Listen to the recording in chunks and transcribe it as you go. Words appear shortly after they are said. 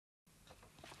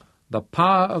The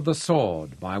Power of the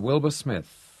Sword by Wilbur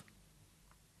Smith.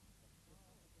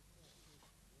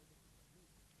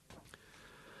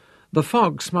 The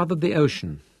fog smothered the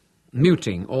ocean,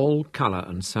 muting all colour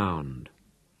and sound.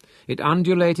 It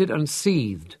undulated and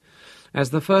seethed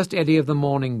as the first eddy of the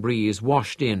morning breeze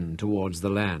washed in towards the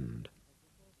land.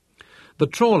 The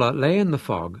trawler lay in the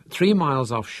fog 3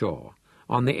 miles offshore,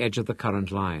 on the edge of the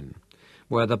current line,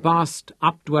 where the vast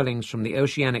updwellings from the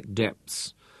oceanic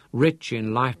depths, rich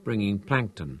in life-bringing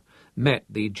plankton, met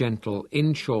the gentle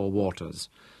inshore waters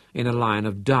in a line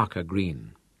of darker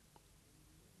green.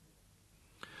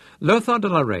 Lothar de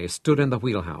la Rey stood in the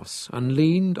wheelhouse and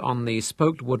leaned on the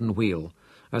spoked wooden wheel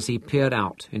as he peered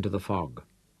out into the fog.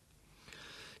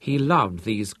 He loved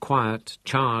these quiet,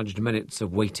 charged minutes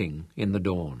of waiting in the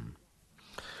dawn.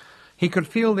 He could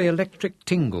feel the electric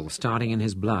tingle starting in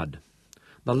his blood,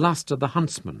 the lust of the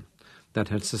huntsman that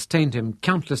had sustained him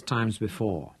countless times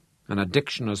before, an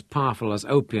addiction as powerful as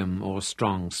opium or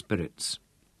strong spirits.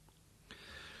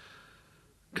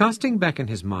 Casting back in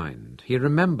his mind, he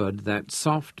remembered that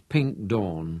soft pink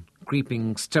dawn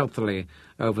creeping stealthily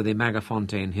over the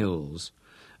Magafontaine hills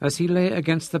as he lay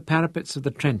against the parapets of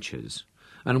the trenches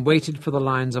and waited for the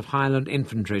lines of Highland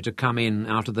infantry to come in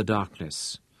out of the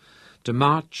darkness, to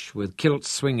march with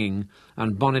kilts swinging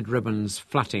and bonnet ribbons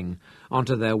flutting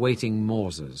onto their waiting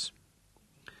Mausers.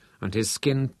 And his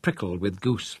skin prickled with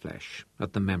goose-flesh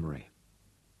at the memory.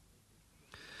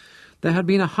 There had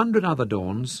been 100 other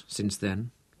dawns since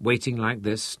then, waiting like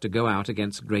this to go out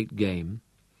against great game.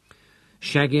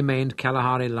 Shaggy-maned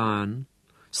Kalahari lion,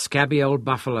 scabby old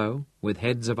buffalo with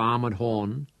heads of armoured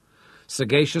horn,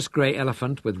 sagacious grey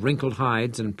elephant with wrinkled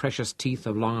hides and precious teeth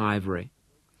of long ivory.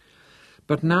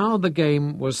 But now the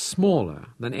game was smaller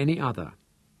than any other,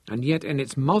 and yet in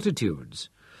its multitudes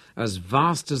as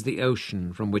vast as the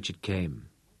ocean from which it came.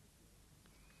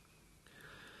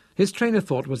 His train of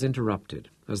thought was interrupted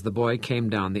as the boy came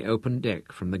down the open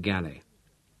deck from the galley.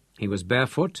 He was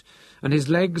barefoot, and his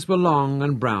legs were long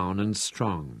and brown and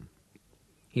strong.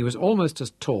 He was almost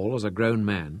as tall as a grown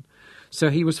man, so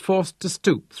he was forced to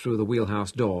stoop through the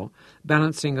wheelhouse door,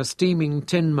 balancing a steaming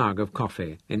tin mug of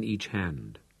coffee in each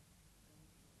hand.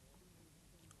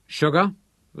 "Sugar?"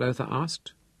 Lothar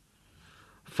asked.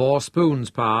 "4 spoons,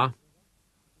 Pa."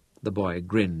 The boy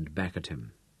grinned back at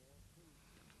him.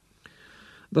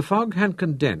 The fog had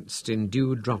condensed in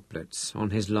dew droplets on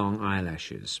his long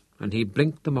eyelashes, and he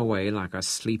blinked them away like a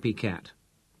sleepy cat.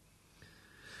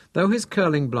 Though his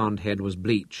curling blonde head was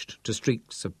bleached to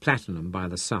streaks of platinum by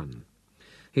the sun,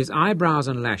 his eyebrows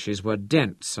and lashes were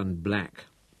dense and black.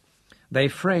 They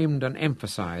framed and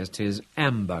emphasized his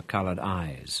amber-coloured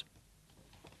eyes.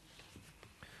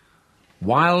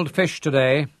 "Wild fish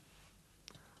today."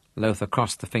 Lothar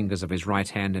crossed the fingers of his right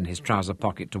hand in his trouser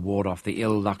pocket to ward off the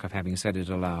ill luck of having said it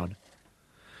aloud.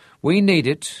 "We need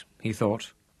it," he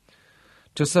thought.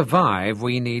 "To survive,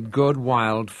 we need good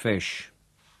wild fish."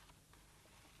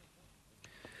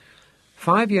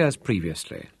 5 years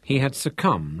previously, he had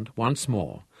succumbed once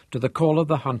more to the call of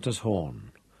the hunter's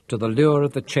horn, to the lure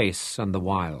of the chase and the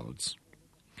wilds.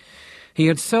 He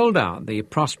had sold out the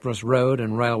prosperous road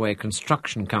and railway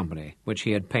construction company which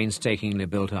he had painstakingly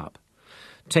built up,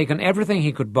 taken everything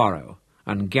he could borrow,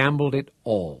 and gambled it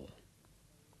all.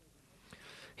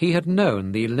 He had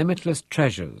known the limitless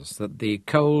treasures that the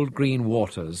cold green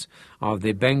waters of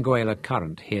the Benguela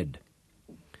current hid.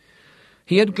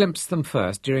 He had glimpsed them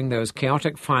first during those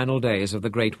chaotic final days of the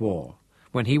Great War,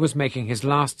 when he was making his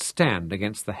last stand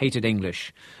against the hated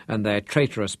English and their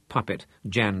traitorous puppet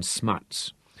Jan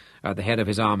Smuts, at the head of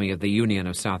his army of the Union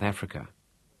of South Africa.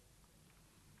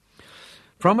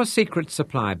 From a secret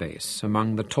supply base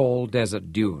among the tall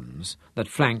desert dunes that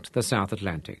flanked the South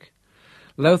Atlantic,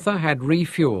 Lothar had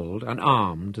refueled and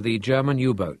armed the German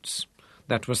U-boats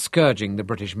that were scourging the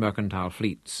British mercantile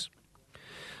fleets.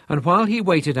 And while he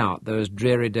waited out those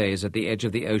dreary days at the edge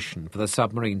of the ocean for the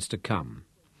submarines to come,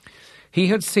 he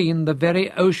had seen the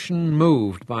very ocean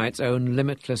moved by its own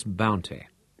limitless bounty.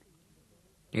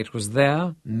 It was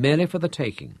there merely for the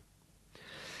taking.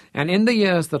 And in the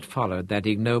years that followed that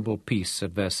ignoble peace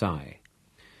at Versailles,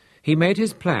 he made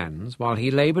his plans while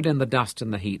he laboured in the dust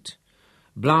and the heat,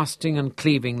 blasting and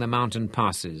cleaving the mountain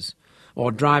passes, or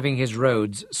driving his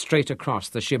roads straight across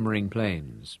the shimmering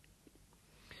plains.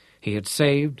 He had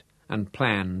saved and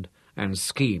planned and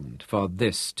schemed for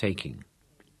this taking.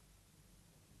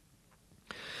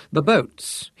 The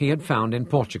boats he had found in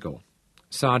Portugal,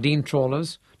 sardine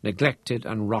trawlers, neglected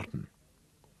and rotten.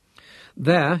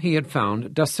 There he had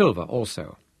found Da Silva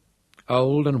also,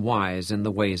 old and wise in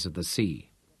the ways of the sea.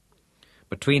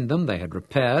 Between them they had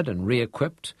repaired and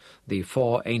re-equipped the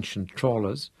 4 ancient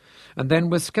trawlers, and then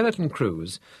with skeleton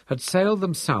crews had sailed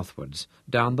them southwards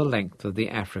down the length of the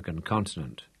African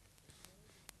continent.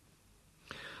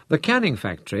 The canning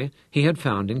factory he had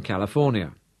found in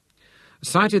California,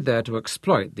 sited there to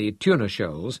exploit the tuna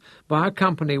shoals by a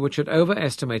company which had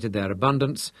overestimated their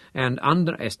abundance and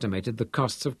underestimated the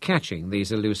costs of catching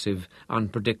these elusive,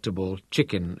 unpredictable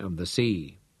chicken of the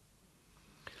sea.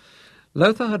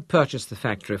 Lothar had purchased the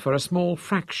factory for a small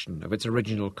fraction of its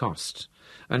original cost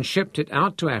and shipped it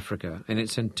out to Africa in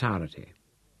its entirety.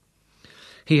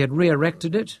 He had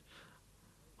re-erected it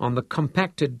on the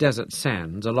compacted desert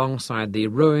sands alongside the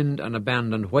ruined and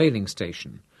abandoned whaling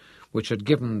station, which had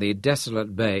given the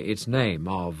desolate bay its name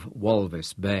of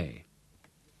Walvis Bay.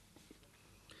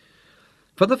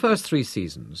 For the first 3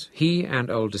 seasons, he and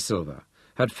old De Silva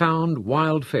had found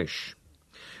wild fish,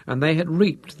 and they had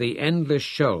reaped the endless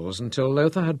shoals until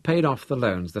Lothar had paid off the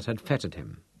loans that had fettered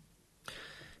him.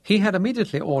 He had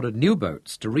immediately ordered new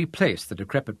boats to replace the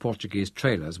decrepit Portuguese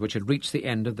trailers which had reached the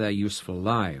end of their useful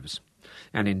lives,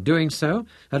 and in doing so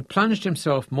had plunged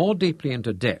himself more deeply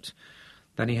into debt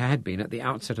than he had been at the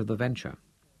outset of the venture.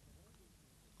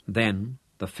 Then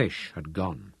the fish had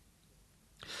gone.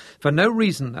 For no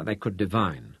reason that they could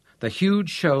divine, the huge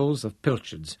shoals of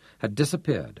pilchards had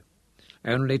disappeared,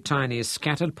 only tiny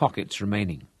scattered pockets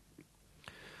remaining.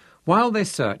 While they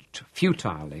searched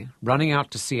futilely, running out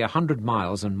to sea 100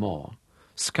 miles and more,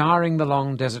 scouring the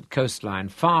long desert coastline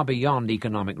far beyond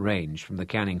economic range from the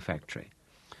canning factory,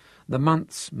 the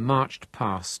months marched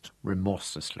past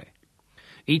remorselessly,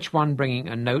 each one bringing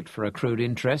a note for accrued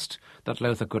interest that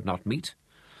Lothar could not meet,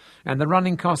 and the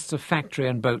running costs of factory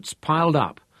and boats piled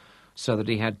up so that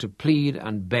he had to plead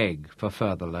and beg for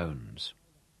further loans.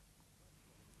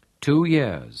 2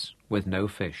 years with no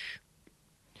fish.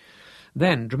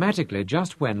 Then, dramatically,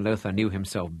 just when Lothar knew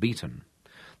himself beaten,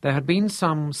 there had been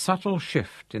some subtle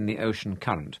shift in the ocean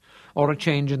current or a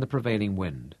change in the prevailing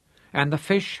wind, and the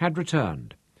fish had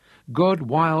returned, good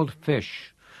wild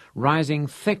fish, rising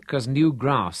thick as new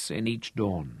grass in each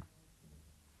dawn.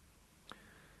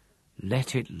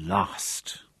 "Let it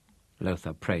last,"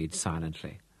 Lothar prayed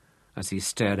silently, as he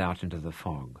stared out into the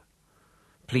fog.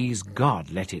 "Please God,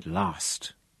 let it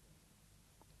last."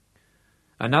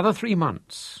 Another 3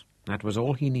 months, that was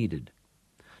all he needed.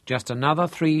 Just another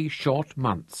 3 short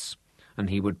months,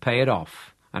 and he would pay it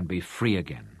off and be free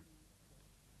again.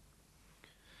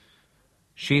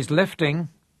 "She's lifting,"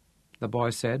 the boy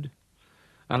said,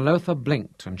 and Lothar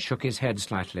blinked and shook his head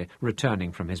slightly,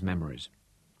 returning from his memories.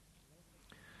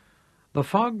 The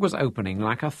fog was opening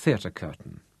like a theatre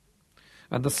curtain,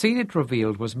 and the scene it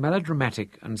revealed was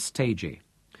melodramatic and stagey,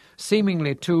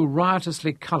 seemingly too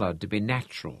riotously coloured to be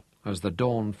natural, as the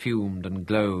dawn fumed and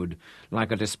glowed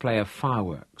like a display of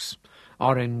fireworks,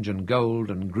 orange and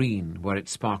gold and green where it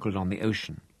sparkled on the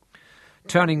ocean,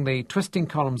 turning the twisting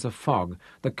columns of fog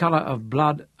the colour of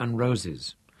blood and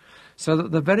roses, so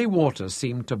that the very waters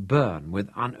seemed to burn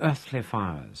with unearthly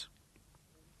fires.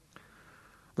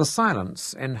 The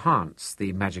silence enhanced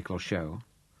the magical show,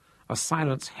 a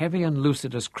silence heavy and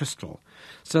lucid as crystal,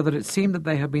 so that it seemed that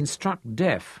they had been struck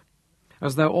deaf,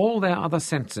 as though all their other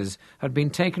senses had been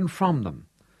taken from them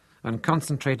and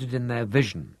concentrated in their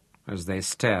vision as they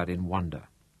stared in wonder.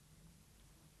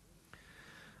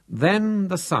 Then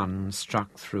the sun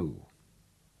struck through,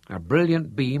 a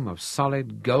brilliant beam of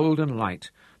solid golden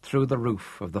light through the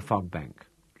roof of the fog bank.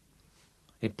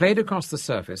 It played across the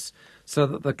surface so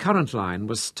that the current line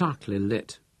was starkly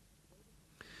lit.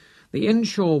 The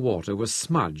inshore water was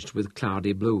smudged with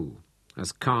cloudy blue,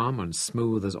 as calm and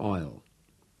smooth as oil.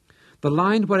 The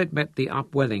line where it met the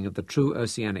upwelling of the true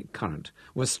oceanic current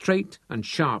was straight and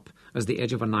sharp as the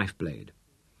edge of a knife blade,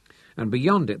 and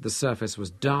beyond it the surface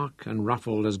was dark and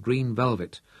ruffled as green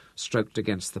velvet stroked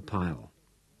against the pile.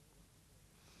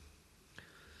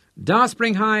 "Da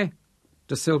spring high!"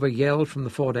 De Silva yelled from the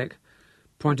foredeck,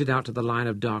 pointed out to the line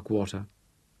of dark water.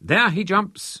 "There he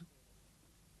jumps!"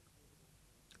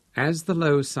 As the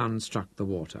low sun struck the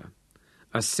water,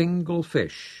 a single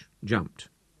fish jumped.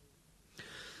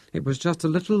 It was just a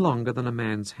little longer than a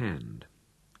man's hand,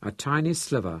 a tiny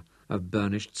sliver of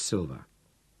burnished silver.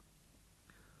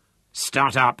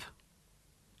 "Start up!"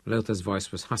 Lothar's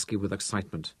voice was husky with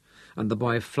excitement, and the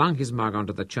boy flung his mug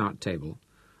onto the chart table,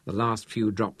 the last few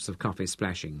drops of coffee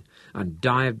splashing, and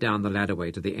dived down the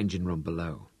ladderway to the engine room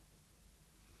below.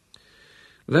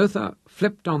 Lothar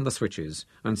flipped on the switches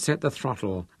and set the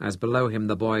throttle as below him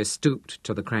the boy stooped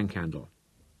to the crank handle.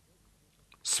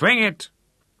 "Swing it!"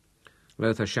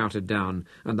 Lothar shouted down,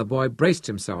 and the boy braced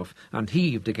himself and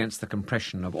heaved against the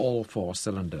compression of all 4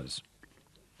 cylinders.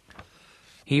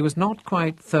 He was not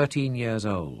quite 13 years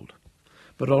old,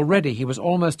 but already he was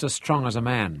almost as strong as a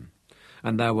man,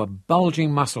 and there were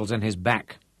bulging muscles in his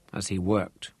back as he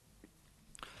worked.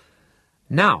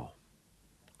 Now!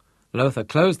 Lothar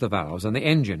closed the valves, and the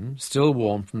engine, still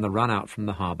warm from the run out from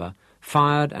the harbour,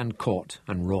 fired and caught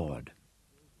and roared.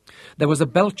 There was a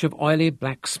belch of oily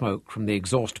black smoke from the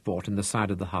exhaust port in the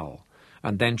side of the hull,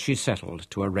 and then she settled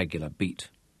to a regular beat.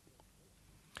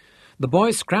 The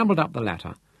boy scrambled up the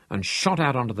ladder and shot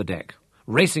out onto the deck,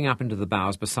 racing up into the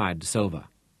bows beside Silver.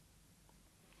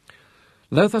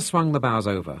 Lothar swung the bows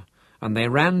over, and they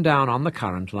ran down on the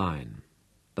current line.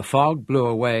 The fog blew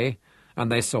away,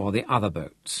 and they saw the other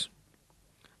boats.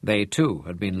 They, too,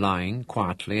 had been lying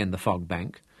quietly in the fog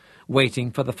bank,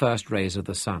 waiting for the first rays of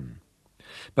the sun.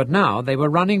 But now they were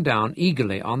running down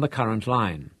eagerly on the current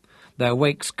line, their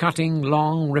wakes cutting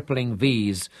long, rippling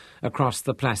V's across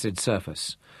the placid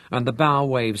surface, and the bow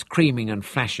waves creaming and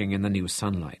flashing in the new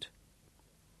sunlight.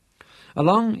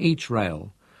 Along each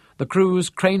rail, the crews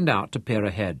craned out to peer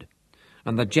ahead,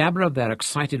 and the jabber of their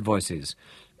excited voices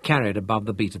carried above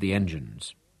the beat of the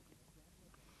engines.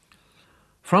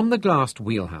 From the glassed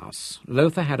wheelhouse,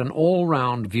 Lothar had an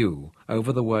all-round view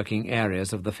over the working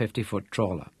areas of the 50-foot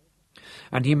trawler,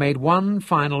 and he made one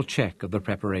final check of the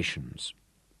preparations.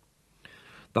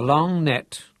 The long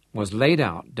net was laid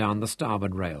out down the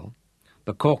starboard rail,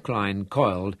 the cork line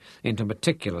coiled into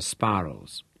meticulous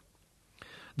spirals.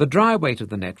 The dry weight of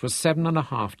the net was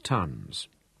 7.5 tons.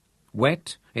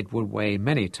 Wet, it would weigh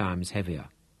many times heavier.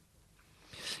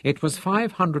 It was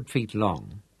 500 feet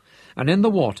long, and in the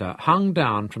water hung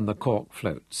down from the cork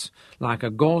floats like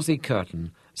a gauzy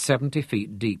curtain 70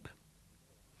 feet deep.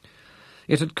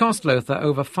 It had cost Lothar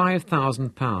over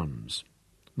 £5,000,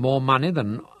 more money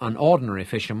than an ordinary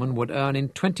fisherman would earn in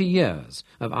 20 years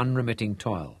of unremitting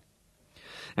toil.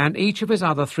 And each of his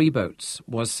other 3 boats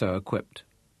was so equipped.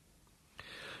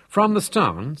 From the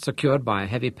starn, secured by a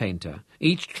heavy painter,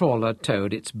 each trawler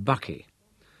towed its bucky,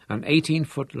 an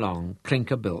 18-foot-long,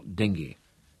 clinker-built dinghy.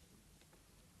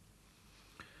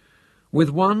 With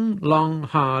one long,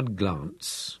 hard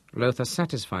glance, Lothar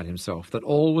satisfied himself that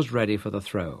all was ready for the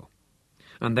throw,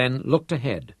 and then looked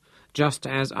ahead, just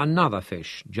as another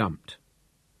fish jumped.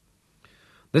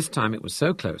 This time it was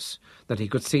so close that he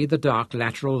could see the dark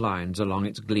lateral lines along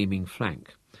its gleaming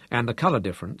flank, and the colour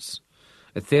difference,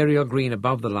 ethereal green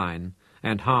above the line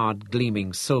and hard,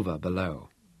 gleaming silver below.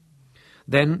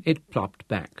 Then it plopped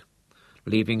back,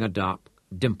 leaving a dark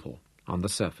dimple on the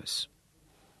surface.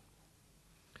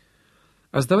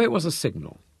 As though it was a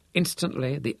signal,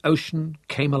 instantly the ocean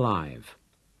came alive.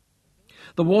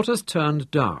 The waters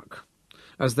turned dark,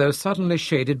 as though suddenly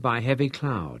shaded by heavy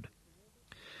cloud.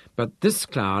 But this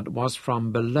cloud was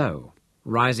from below,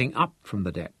 rising up from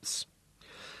the depths,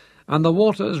 and the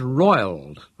waters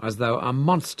roiled as though a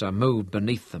monster moved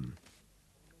beneath them.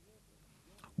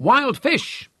 "Wild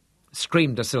fish!"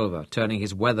 screamed De Silva, turning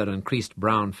his weathered and creased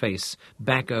brown face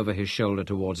back over his shoulder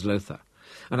towards Lothar,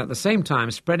 and at the same time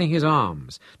spreading his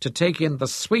arms to take in the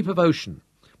sweep of ocean,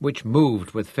 which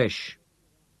moved with fish.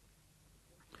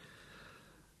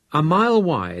 A mile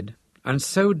wide, and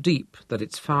so deep that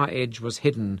its far edge was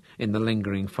hidden in the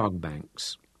lingering fog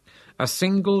banks, a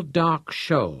single dark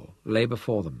shoal lay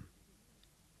before them.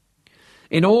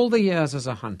 In all the years as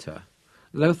a hunter,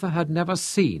 Lothar had never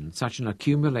seen such an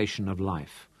accumulation of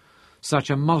life, such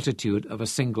a multitude of a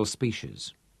single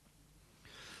species.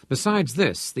 Besides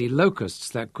this, the locusts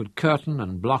that could curtain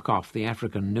and block off the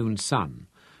African noon sun,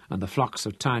 and the flocks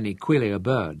of tiny quelea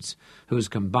birds, whose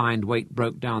combined weight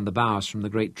broke down the boughs from the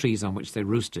great trees on which they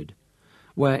roosted,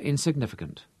 were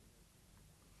insignificant.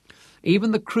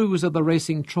 Even the crews of the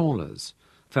racing trawlers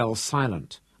fell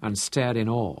silent and stared in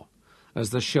awe as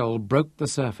the shoal broke the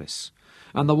surface,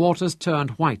 and the waters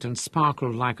turned white and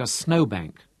sparkled like a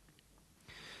snowbank.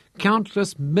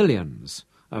 Countless millions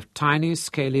of tiny,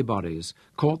 scaly bodies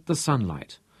caught the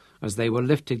sunlight as they were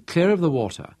lifted clear of the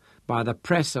water by the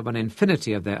press of an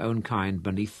infinity of their own kind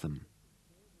beneath them.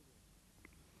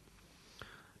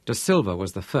 De Silva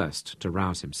was the first to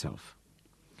rouse himself.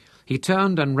 He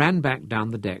turned and ran back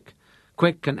down the deck,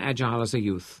 quick and agile as a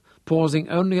youth, pausing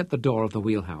only at the door of the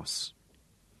wheelhouse.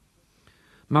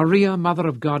 "Maria, Mother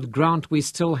of God, grant we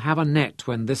still have a net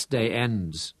when this day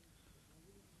ends."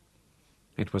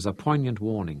 It was a poignant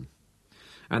warning,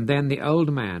 and then the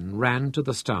old man ran to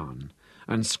the starn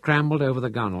and scrambled over the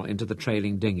gunwale into the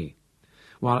trailing dinghy,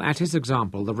 while at his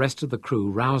example the rest of the crew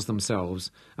roused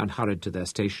themselves and hurried to their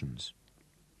stations.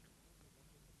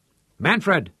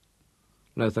 "Manfred!"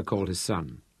 Lothar called his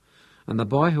son, and the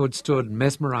boy who had stood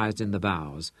mesmerized in the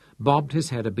bows bobbed his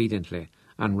head obediently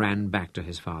and ran back to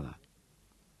his father.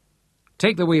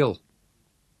 "Take the wheel."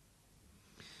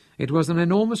 It was an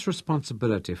enormous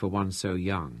responsibility for one so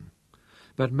young,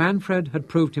 but Manfred had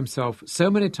proved himself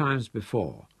so many times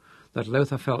before that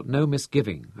Lothar felt no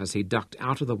misgiving as he ducked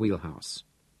out of the wheelhouse.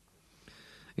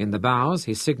 In the bows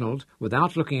he signalled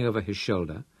without looking over his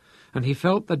shoulder, and he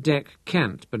felt the deck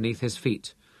cant beneath his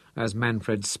feet as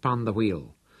Manfred spun the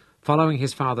wheel, following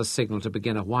his father's signal to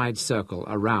begin a wide circle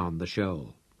around the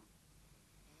shoal.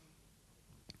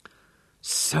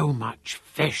 "So much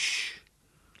fish,"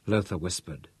 Lothar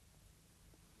whispered.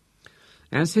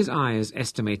 As his eyes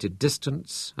estimated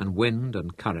distance and wind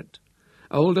and current,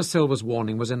 old Da Silva's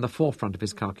warning was in the forefront of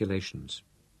his calculations.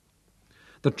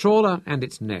 The trawler and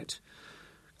its net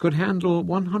could handle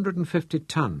 150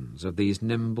 tons of these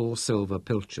nimble silver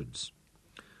pilchards.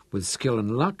 With skill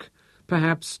and luck,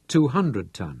 perhaps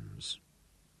 200 tons.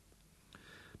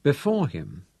 Before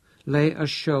him lay a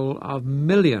shoal of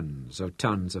millions of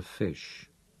tons of fish.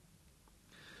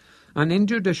 An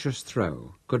injudicious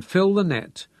throw could fill the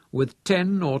net with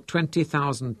 10 or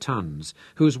 20,000 tons,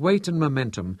 whose weight and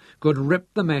momentum could rip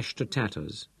the mesh to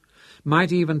tatters, might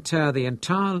even tear the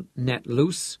entire net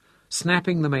loose,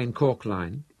 snapping the main cork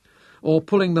line, or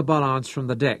pulling the bollards from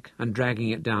the deck and dragging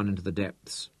it down into the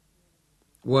depths.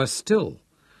 Worse still,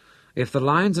 if the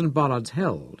lines and bollards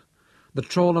held, the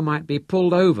trawler might be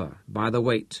pulled over by the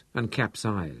weight and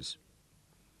capsize.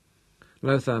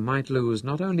 Lothar might lose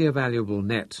not only a valuable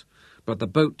net, but the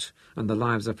boat and the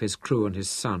lives of his crew and his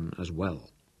son as well.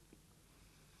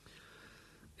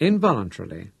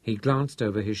 Involuntarily, he glanced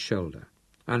over his shoulder,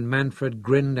 and Manfred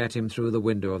grinned at him through the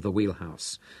window of the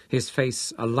wheelhouse, his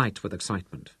face alight with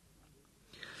excitement.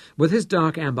 With his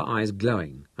dark amber eyes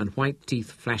glowing and white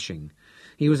teeth flashing,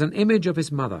 he was an image of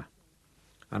his mother,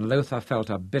 and Lothar felt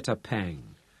a bitter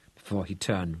pang before he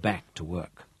turned back to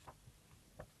work.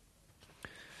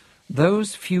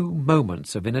 Those few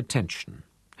moments of inattention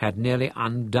had nearly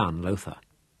undone Lothar.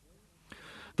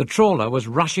 The trawler was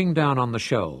rushing down on the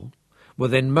shoal.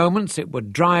 Within moments it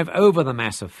would drive over the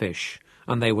mass of fish,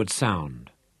 and they would sound.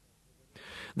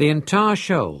 The entire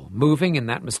shoal, moving in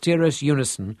that mysterious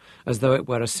unison as though it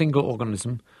were a single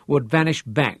organism, would vanish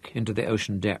back into the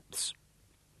ocean depths.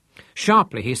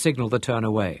 Sharply he signalled the turn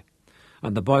away,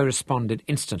 and the boy responded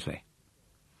instantly.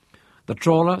 The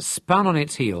trawler spun on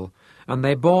its heel, and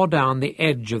they bore down the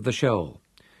edge of the shoal,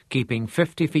 keeping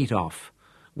 50 feet off,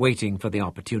 waiting for the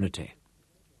opportunity.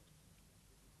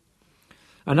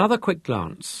 Another quick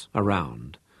glance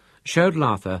around showed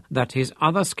Lothar that his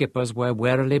other skippers were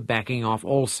warily backing off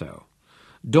also,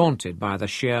 daunted by the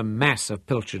sheer mass of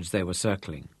pilchards they were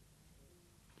circling.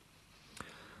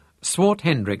 Swart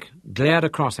Hendrik glared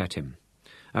across at him,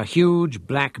 a huge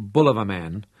black bull of a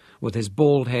man with his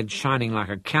bald head shining like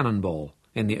a cannonball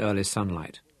in the early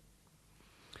sunlight.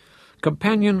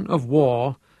 Companion of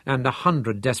war and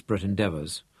 100 desperate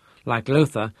endeavours, like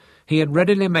Lothar, he had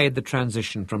readily made the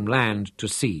transition from land to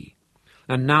sea,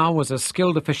 and now was as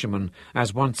skilled a fisherman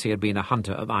as once he had been a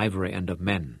hunter of ivory and of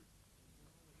men.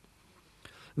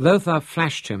 Lothar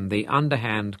flashed him the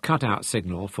underhand cut-out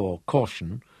signal for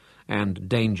caution and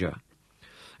danger,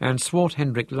 and Swart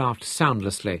Hendrik laughed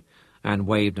soundlessly and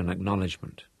waved an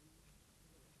acknowledgment.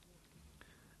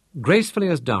 Gracefully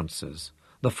as dancers,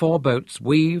 the 4 boats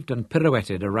weaved and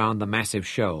pirouetted around the massive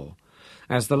shoal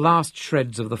as the last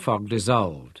shreds of the fog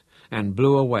dissolved and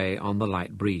blew away on the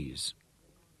light breeze.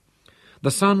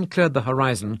 The sun cleared the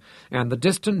horizon, and the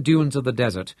distant dunes of the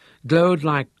desert glowed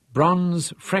like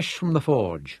bronze fresh from the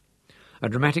forge, a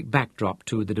dramatic backdrop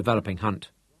to the developing hunt.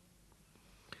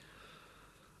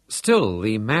 Still,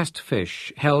 the massed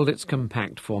fish held its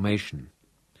compact formation,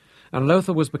 and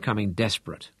Lothar was becoming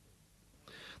desperate.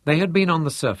 They had been on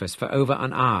the surface for over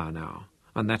an hour now,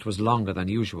 and that was longer than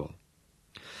usual.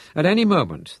 At any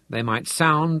moment they might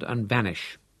sound and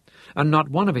vanish, and not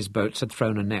one of his boats had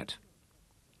thrown a net.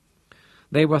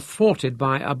 They were thwarted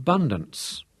by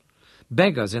abundance,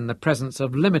 beggars in the presence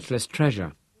of limitless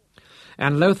treasure,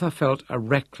 and Lothar felt a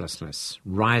recklessness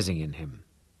rising in him.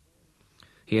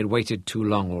 He had waited too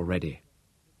long already.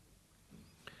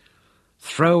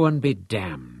 "Throw and be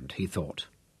damned," he thought,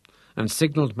 and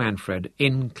signalled Manfred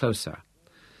in closer,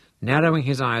 narrowing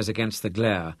his eyes against the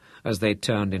glare as they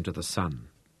turned into the sun.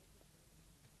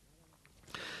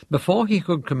 Before he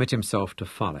could commit himself to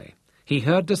folly, he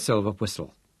heard Da Silva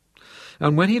whistle,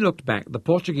 and when he looked back, the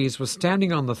Portuguese was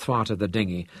standing on the thwart of the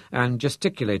dinghy and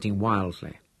gesticulating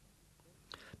wildly.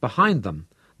 Behind them,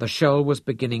 the shoal was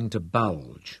beginning to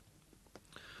bulge.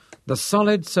 The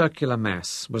solid circular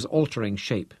mass was altering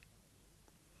shape.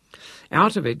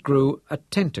 Out of it grew a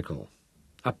tentacle,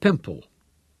 a pimple.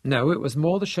 No, it was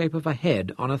more the shape of a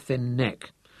head on a thin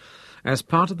neck, as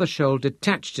part of the shoal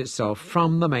detached itself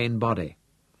from the main body.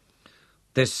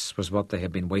 This was what they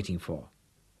had been waiting for.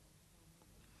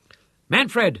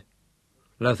 "Manfred!"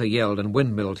 Lothar yelled and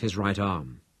windmilled his right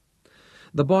arm.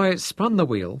 The boy spun the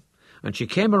wheel, and she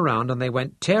came around and they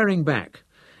went tearing back,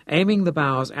 aiming the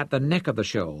bows at the neck of the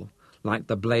shoal like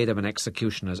the blade of an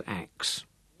executioner's axe.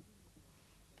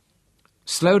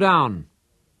 "Slow down!"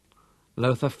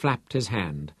 Lothar flapped his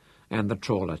hand, and the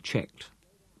trawler checked.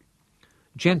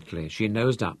 Gently she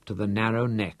nosed up to the narrow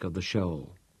neck of the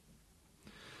shoal.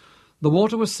 The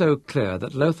water was so clear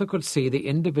that Lothar could see the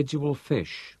individual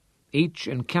fish, each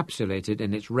encapsulated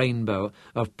in its rainbow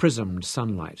of prismed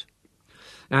sunlight,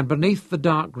 and beneath the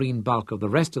dark green bulk of the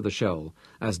rest of the shoal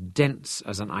as dense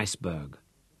as an iceberg.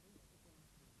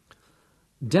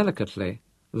 Delicately,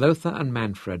 Lothar and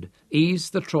Manfred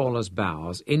eased the trawler's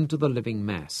bows into the living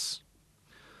mass,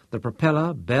 the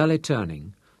propeller barely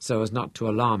turning so as not to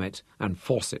alarm it and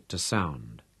force it to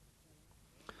sound.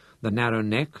 The narrow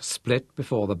neck split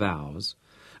before the bows,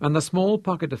 and the small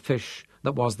pocket of fish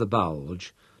that was the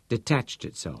bulge detached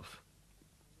itself.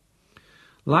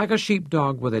 Like a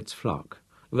sheepdog with its flock,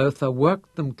 Lothar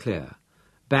worked them clear,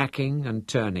 backing and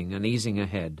turning and easing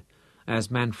ahead,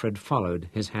 as Manfred followed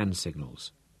his hand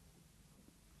signals.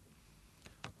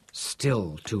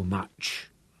 "Still too much,"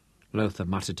 Lothar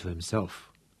muttered to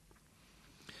himself.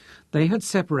 They had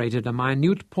separated a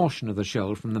minute portion of the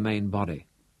shoal from the main body,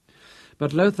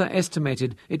 but Lothar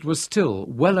estimated it was still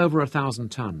well over 1,000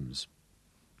 tons,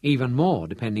 even more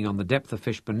depending on the depth of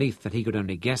fish beneath that he could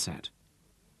only guess at.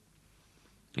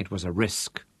 It was a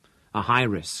risk, a high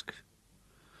risk.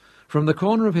 From the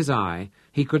corner of his eye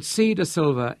he could see Da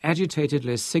Silva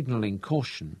agitatedly signalling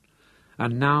caution,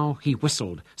 and now he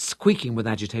whistled, squeaking with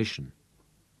agitation.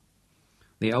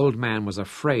 The old man was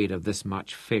afraid of this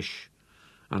much fish,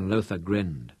 and Lothar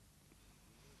grinned.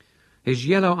 His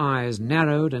yellow eyes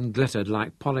narrowed and glittered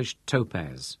like polished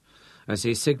topaz as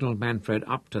he signalled Manfred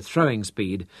up to throwing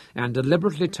speed and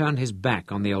deliberately turned his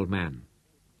back on the old man.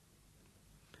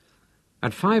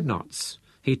 At 5 knots,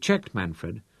 he checked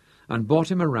Manfred and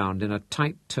brought him around in a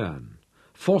tight turn,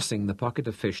 forcing the pocket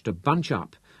of fish to bunch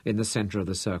up in the centre of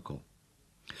the circle.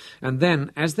 And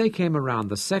then, as they came around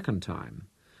the second time,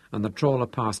 and the trawler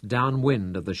passed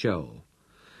downwind of the shoal,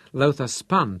 Lothar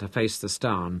spun to face the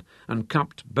starn and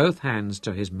cupped both hands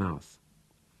to his mouth.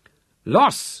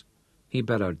 "Los!" he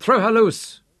bellowed. "Throw her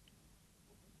loose!"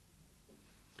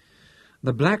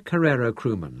 The black Herrero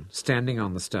crewman, standing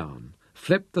on the starn,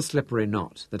 flipped the slippery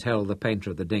knot that held the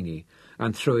painter of the dinghy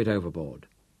and threw it overboard.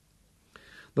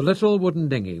 The little wooden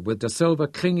dinghy, with Da Silva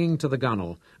clinging to the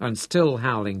gunwale and still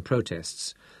howling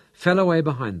protests, fell away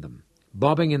behind them,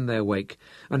 bobbing in their wake,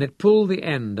 and it pulled the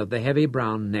end of the heavy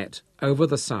brown net over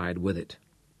the side with it.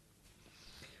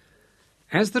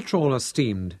 As the trawler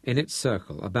steamed in its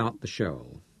circle about the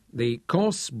shoal, the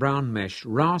coarse brown mesh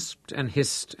rasped and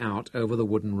hissed out over the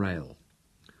wooden rail.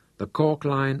 The cork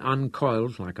line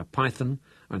uncoiled like a python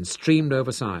and streamed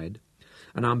overside,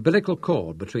 an umbilical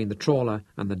cord between the trawler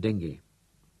and the dinghy.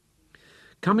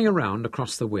 Coming around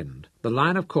across the wind, the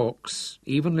line of corks,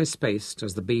 evenly spaced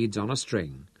as the beads on a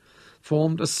string,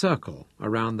 formed a circle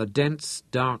around the dense,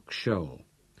 dark shoal.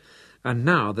 And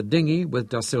now the dinghy, with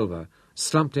Da Silva,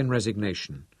 slumped in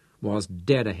resignation, was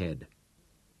dead ahead.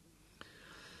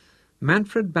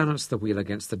 Manfred balanced the wheel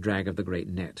against the drag of the great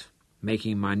net,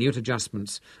 making minute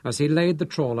adjustments as he laid the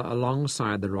trawler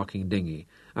alongside the rocking dinghy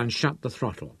and shut the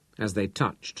throttle as they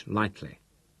touched lightly.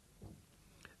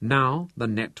 Now the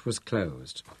net was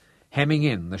closed, hemming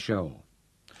in the shoal,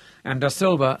 and Da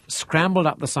Silva scrambled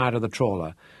up the side of the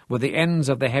trawler with the ends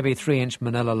of the heavy 3-inch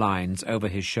manila lines over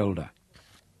his shoulder.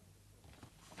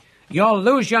 "You'll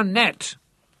lose your net,"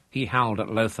 he howled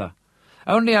at Lothar.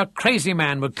 "Only a crazy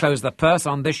man would close the purse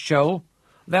on this shoal.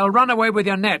 They'll run away with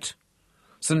your net.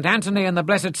 St. Anthony and the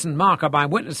blessed St. Mark are my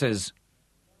witnesses."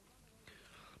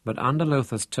 But under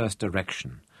Lothar's terse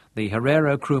direction, the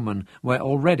Herrero crewmen were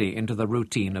already into the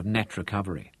routine of net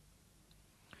recovery.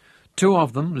 2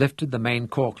 of them lifted the main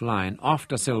cork line off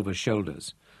Da Silva's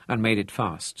shoulders and made it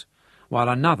fast, while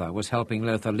another was helping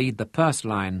Lothar lead the purse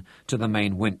line to the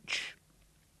main winch.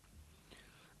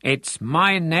 "It's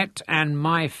my net and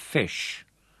my fish,"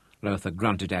 Lothar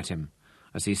grunted at him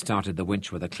as he started the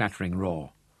winch with a clattering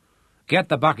roar. "Get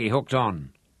the bucky hooked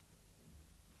on."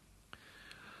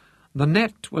 The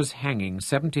net was hanging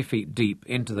 70 feet deep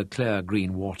into the clear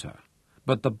green water,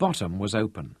 but the bottom was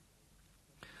open.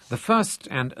 The first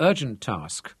and urgent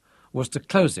task was to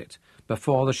close it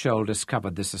before the shoal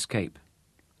discovered this escape.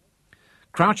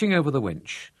 Crouching over the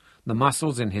winch, the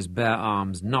muscles in his bare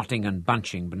arms knotting and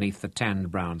bunching beneath the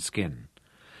tanned brown skin,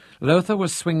 Lothar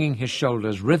was swinging his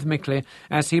shoulders rhythmically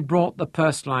as he brought the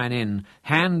purse line in,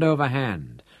 hand over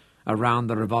hand, around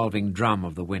the revolving drum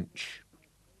of the winch.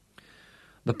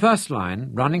 The purse line,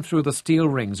 running through the steel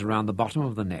rings around the bottom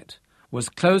of the net, was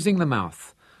closing the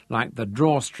mouth like the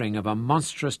drawstring of a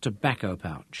monstrous tobacco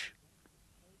pouch.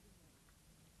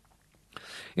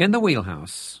 In the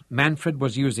wheelhouse, Manfred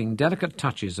was using delicate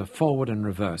touches of forward and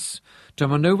reverse to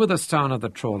manoeuvre the stern of the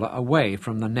trawler away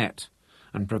from the net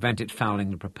and prevent it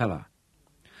fouling the propeller,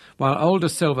 while old De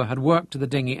Silva had worked the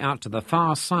dinghy out to the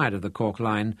far side of the cork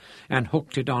line and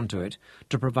hooked it onto it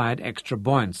to provide extra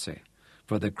buoyancy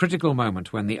for the critical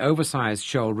moment when the oversized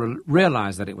shoal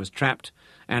realized that it was trapped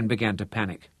and began to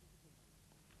panic.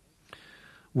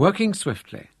 Working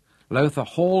swiftly, Lothar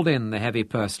hauled in the heavy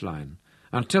purse line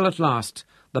until at last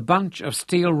the bunch of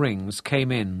steel rings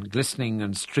came in, glistening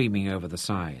and streaming over the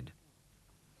side.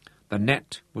 The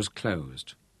net was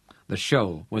closed. The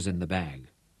shoal was in the bag.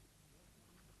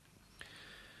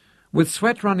 With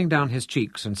sweat running down his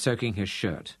cheeks and soaking his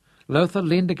shirt, Lothar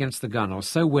leaned against the gunwale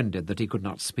so winded that he could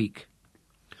not speak.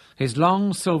 His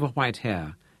long silver-white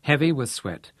hair, heavy with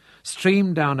sweat,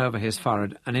 streamed down over his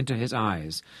forehead and into his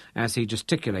eyes as he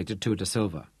gesticulated to De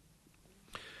Silva.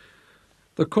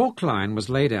 The cork line was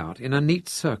laid out in a neat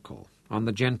circle on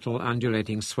the gentle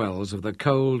undulating swells of the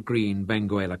cold green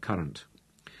Benguela current,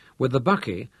 with the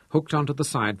bucky hooked onto the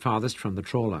side farthest from the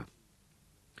trawler.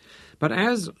 But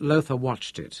as Lothar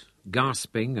watched it,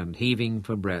 gasping and heaving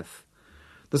for breath,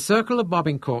 the circle of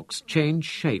bobbing corks changed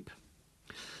shape,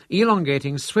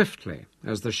 elongating swiftly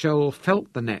as the shoal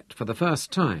felt the net for the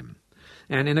first time,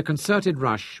 and in a concerted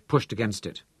rush pushed against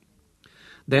it.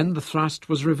 Then the thrust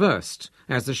was reversed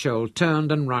as the shoal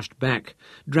turned and rushed back,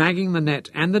 dragging the net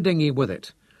and the dinghy with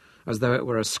it, as though it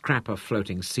were a scrap of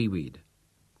floating seaweed.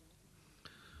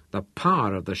 The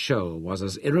power of the shoal was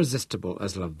as irresistible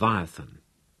as Leviathan.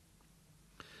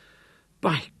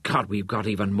 "By God, we've got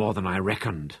even more than I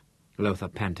reckoned," Lothar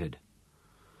panted.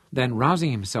 Then,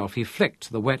 rousing himself, he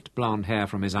flicked the wet blonde hair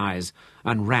from his eyes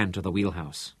and ran to the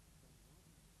wheelhouse.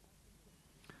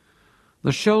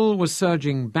 The shoal was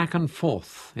surging back and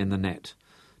forth in the net,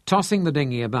 tossing the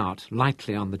dinghy about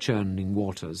lightly on the churning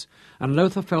waters, and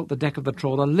Lothar felt the deck of the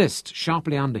trawler list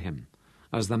sharply under him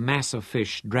as the mass of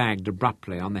fish dragged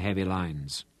abruptly on the heavy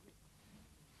lines.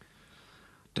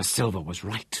 De Silva was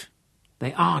right.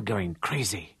 "They are going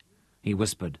crazy," he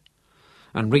whispered,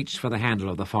 and reached for the handle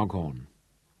of the foghorn.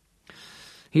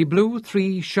 He blew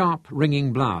 3 sharp,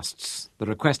 ringing blasts, the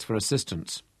request for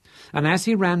assistance, and as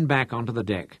he ran back onto the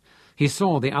deck, he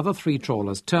saw the other 3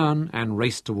 trawlers turn and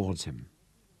race towards him.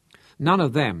 None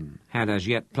of them had as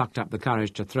yet plucked up the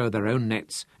courage to throw their own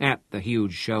nets at the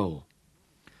huge shoal.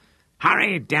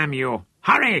 "Hurry, damn you!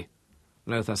 Hurry!"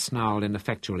 Lothar snarled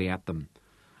ineffectually at them,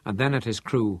 and then at his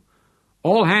crew,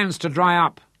 "All hands to dry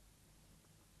up!"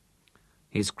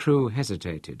 His crew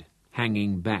hesitated,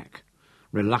 hanging back,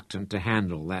 reluctant to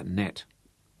handle that net.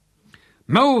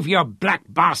 "Move, you black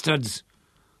bastards!"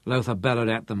 Lothar bellowed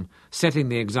at them, setting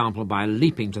the example by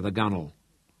leaping to the gunwale.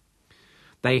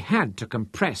 They had to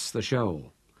compress the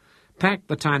shoal, pack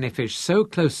the tiny fish so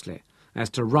closely as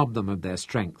to rob them of their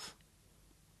strength.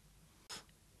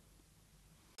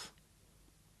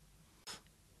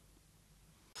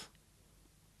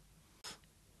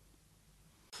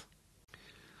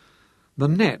 The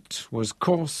net was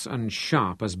coarse and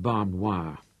sharp as barbed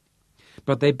wire,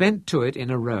 but they bent to it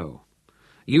in a row,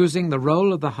 using the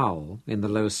roll of the hull in the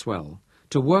low swell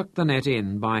to work the net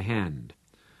in by hand,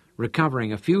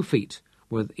 recovering a few feet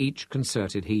with each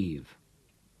concerted heave.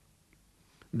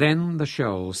 Then the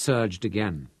shoal surged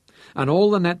again, and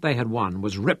all the net they had won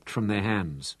was ripped from their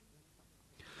hands.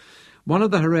 One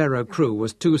of the Herrero crew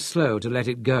was too slow to let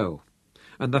it go,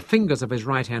 and the fingers of his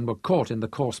right hand were caught in the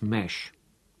coarse mesh.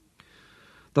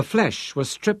 The flesh was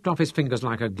stripped off his fingers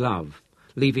like a glove,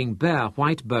 leaving bare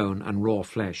white bone and raw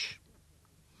flesh.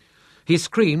 He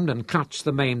screamed and clutched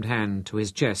the maimed hand to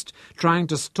his chest, trying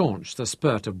to staunch the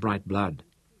spurt of bright blood.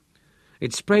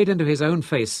 It sprayed into his own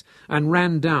face and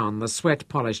ran down the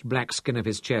sweat-polished black skin of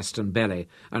his chest and belly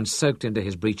and soaked into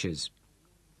his breeches.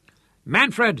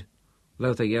 "Manfred!"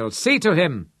 Lothar yelled. "See to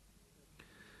him!"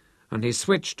 And he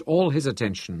switched all his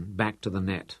attention back to the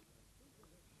net.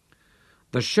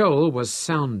 The shoal was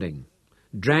sounding,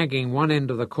 dragging one end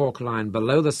of the cork line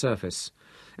below the surface,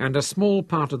 and a small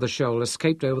part of the shoal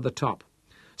escaped over the top,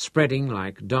 spreading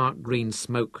like dark green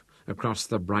smoke across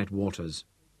the bright waters.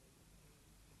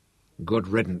 "Good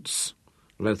riddance,"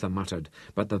 Lothar muttered,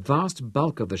 but the vast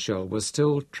bulk of the shoal was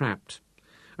still trapped,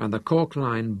 and the cork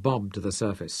line bobbed to the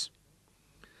surface.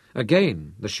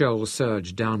 Again the shoal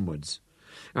surged downwards,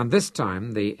 and this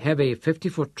time the heavy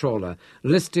 50-foot trawler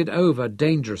listed over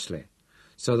dangerously,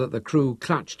 so that the crew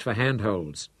clutched for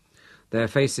handholds, their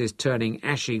faces turning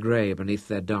ashy grey beneath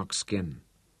their dark skin.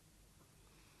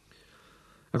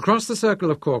 Across the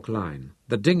circle of cork line,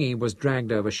 the dinghy was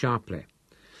dragged over sharply,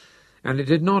 and it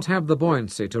did not have the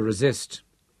buoyancy to resist.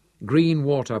 Green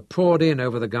water poured in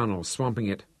over the gunwale, swamping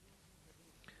it.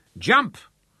 "Jump!"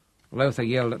 Lothar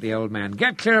yelled at the old man.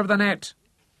 "Get clear of the net!"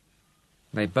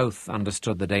 They both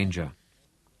understood the danger.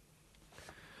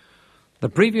 The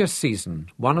previous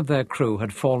season, one of their crew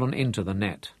had fallen into the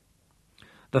net.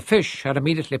 The fish had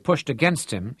immediately pushed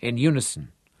against him in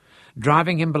unison,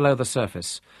 driving him below the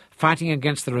surface, fighting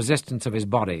against the resistance of his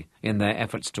body in their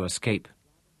efforts to escape.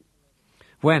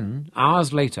 When,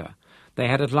 hours later, they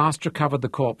had at last recovered the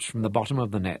corpse from the bottom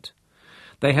of the net,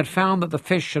 they had found that the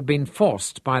fish had been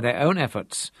forced by their own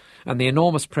efforts and the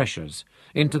enormous pressures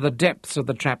into the depths of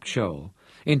the trapped shoal,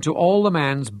 into all the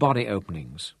man's body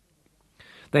openings.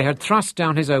 They had thrust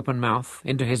down his open mouth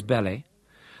into his belly.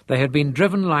 They had been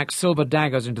driven like silver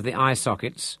daggers into the eye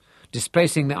sockets,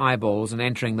 displacing the eyeballs and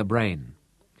entering the brain.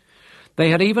 They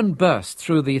had even burst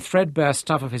through the threadbare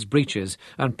stuff of his breeches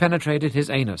and penetrated his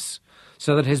anus,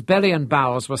 so that his belly and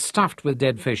bowels were stuffed with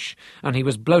dead fish, and he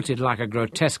was bloated like a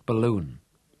grotesque balloon.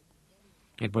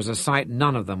 It was a sight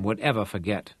none of them would ever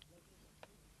forget.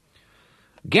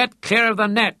 "Get clear of the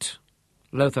net!"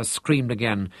 Lothar screamed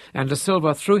again, and De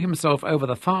Silva threw himself over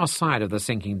the far side of the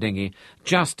sinking dinghy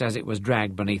just as it was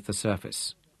dragged beneath the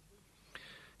surface.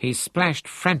 He splashed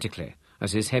frantically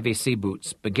as his heavy sea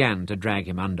boots began to drag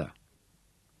him under.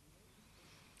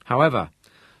 However,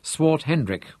 Swart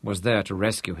Hendrik was there to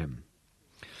rescue him.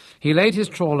 He laid his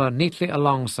trawler neatly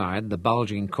alongside the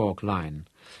bulging cork line,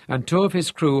 and two of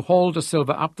his crew hauled De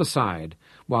Silva up the side,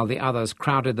 while the others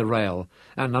crowded the rail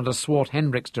and, under Swart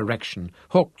Hendrik's direction,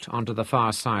 hooked onto the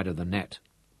far side of the net.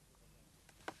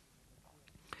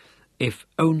 "If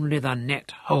only the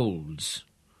net holds,"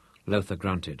 Lothar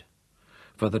grunted,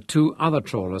 for the two other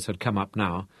trawlers had come up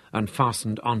now and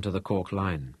fastened onto the cork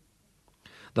line.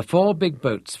 The four big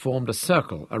boats formed a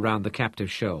circle around the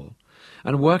captive shoal,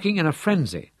 and working in a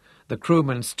frenzy, the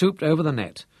crewmen stooped over the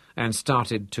net and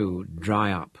started to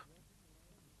dry up.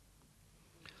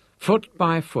 Foot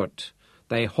by foot,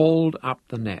 they hauled up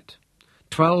the net,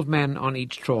 12 men on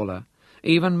each trawler,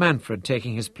 even Manfred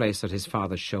taking his place at his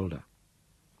father's shoulder.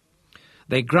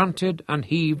 They grunted and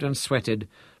heaved and sweated,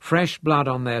 fresh blood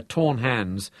on their torn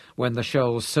hands when the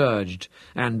shoal surged,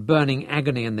 and burning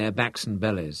agony in their backs and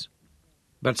bellies.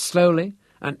 But slowly,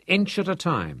 an inch at a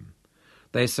time,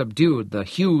 they subdued the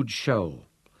huge shoal,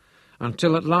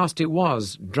 until at last it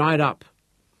was dried up,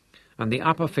 and the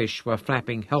upper fish were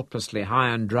flapping helplessly high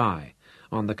and dry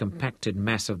on the compacted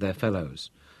mass of their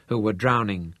fellows, who were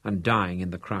drowning and dying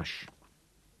in the crush.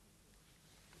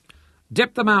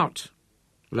 "Dip them out!"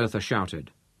 Lothar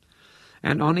shouted,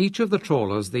 and on each of the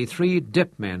trawlers the 3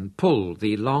 dip men pulled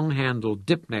the long-handled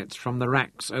dip nets from the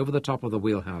racks over the top of the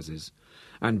wheelhouses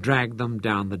and dragged them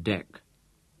down the deck.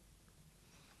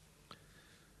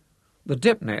 The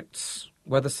dip nets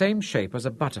were the same shape as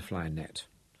a butterfly net,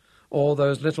 or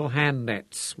those little hand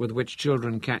nets with which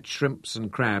children catch shrimps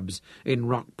and crabs in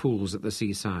rock pools at the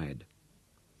seaside.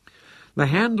 The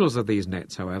handles of these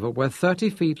nets, however, were 30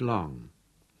 feet long,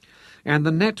 and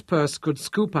the net purse could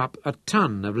scoop up a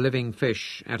ton of living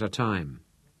fish at a time.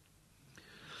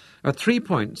 At 3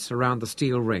 points around the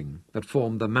steel ring that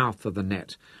formed the mouth of the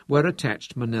net were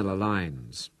attached manila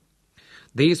lines.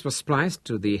 These were spliced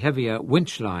to the heavier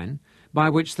winch line by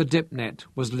which the dip net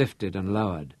was lifted and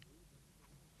lowered.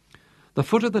 The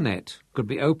foot of the net could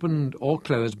be opened or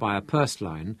closed by a purse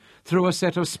line through a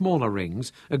set of smaller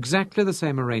rings, exactly the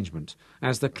same arrangement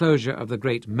as the closure of the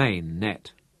great main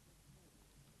net.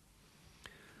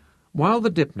 While the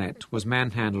dip net was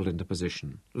manhandled into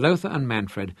position, Lothar and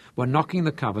Manfred were knocking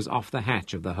the covers off the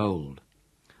hatch of the hold.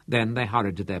 Then they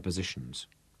hurried to their positions.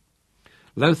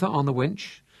 Lothar on the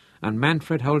winch, and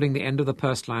Manfred holding the end of the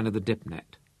purse line of the dip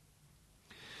net.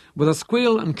 With a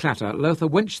squeal and clatter, Lothar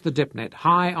winched the dip net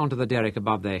high onto the derrick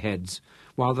above their heads,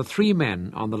 while the 3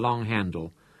 men on the long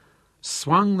handle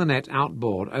swung the net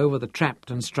outboard over the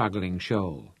trapped and struggling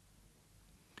shoal.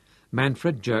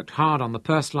 Manfred jerked hard on the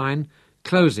purse line,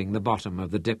 closing the bottom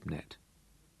of the dip net.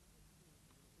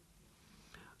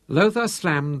 Lothar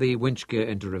slammed the winch gear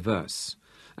into reverse,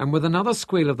 and with another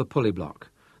squeal of the pulley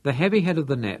block, the heavy head of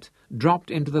the net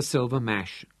dropped into the silver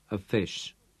mash of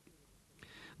fish.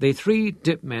 The 3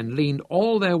 dip men leaned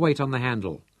all their weight on the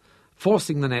handle,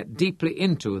 forcing the net deeply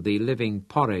into the living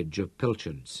porridge of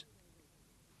pilchards.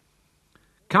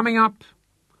 "Coming up!"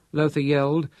 Lothar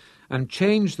yelled, and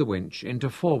changed the winch into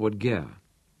forward gear.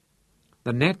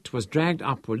 The net was dragged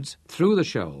upwards through the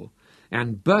shoal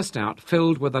and burst out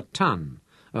filled with a ton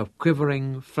of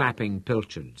quivering, flapping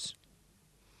pilchards.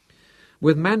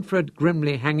 With Manfred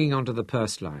grimly hanging onto the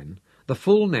purse line, the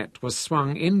full net was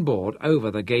swung inboard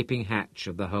over the gaping hatch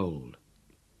of the hold.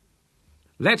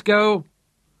 "Let go!"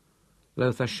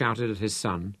 Lothar shouted at his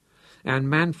son, and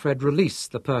Manfred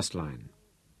released the purse line.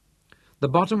 The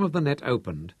bottom of the net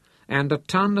opened, and a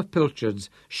ton of pilchards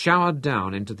showered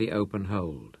down into the open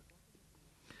hold.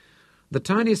 The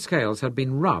tiny scales had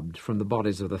been rubbed from the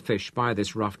bodies of the fish by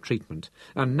this rough treatment,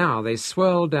 and now they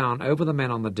swirled down over the men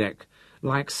on the deck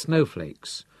like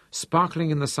snowflakes, sparkling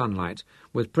in the sunlight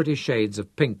with pretty shades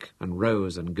of pink and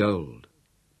rose and gold.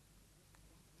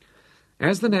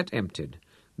 As the net emptied,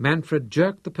 Manfred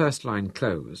jerked the purse line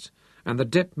closed, and the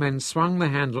dip men swung the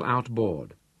handle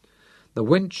outboard. The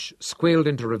winch squealed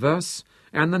into reverse,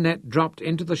 and the net dropped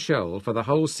into the shoal for the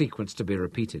whole sequence to be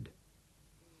repeated.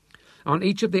 On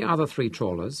each of the other 3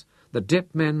 trawlers, the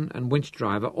dip men and winch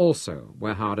driver also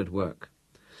were hard at work,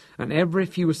 and every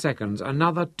few seconds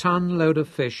another ton-load of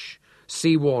fish,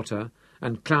 sea water,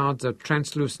 and clouds of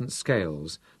translucent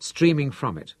scales streaming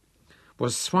from it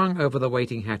was swung over the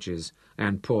waiting hatches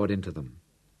and poured into them.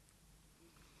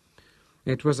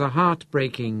 It was a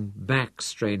heart-breaking,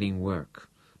 back-straining work,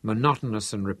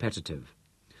 monotonous and repetitive,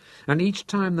 and each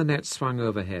time the net swung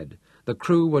overhead, the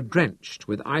crew were drenched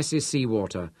with icy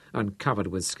seawater and covered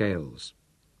with scales.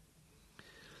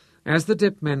 As the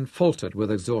dip men faltered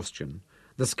with exhaustion,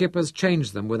 the skippers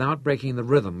changed them without breaking the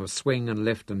rhythm of swing and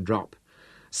lift and drop,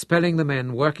 spelling the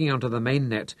men working onto the main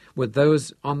net with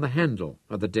those on the handle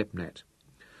of the dip net,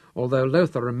 although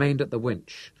Lothar remained at the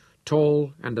winch,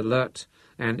 tall and alert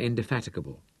and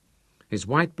indefatigable, his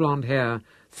white-blonde hair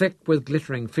thick with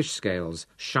glittering fish scales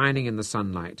shining in the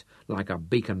sunlight like a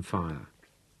beacon fire.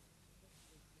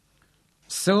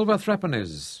 "Silver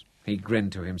threepennies," he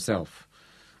grinned to himself,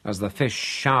 as the fish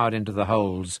showered into the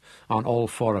holds on all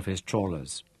 4 of his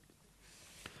trawlers.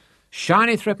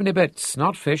 "Shiny threepenny bits,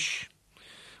 not fish.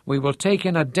 We will take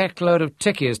in a deck-load of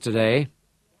tickies today."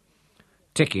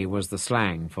 Tikkie was the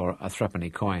slang for a threepenny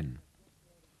coin.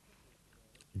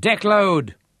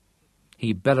 "Deck-load!"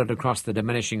 He bellowed across the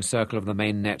diminishing circle of the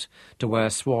main net to where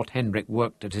Swart Hendrik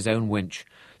worked at his own winch,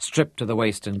 stripped to the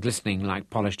waist and glistening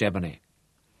like polished ebony.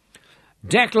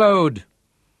 "Deck-load!"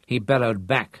 he bellowed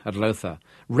back at Lothar,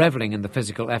 revelling in the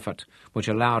physical effort which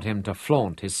allowed him to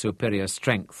flaunt his superior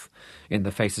strength in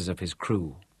the faces of his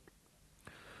crew.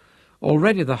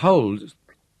 Already the holds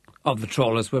of the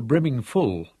trawlers were brimming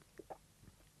full.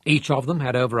 Each of them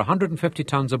had over 150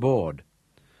 tons aboard,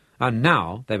 and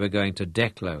now they were going to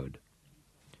deck-load.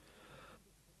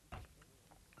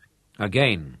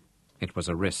 Again, it was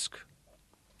a risk.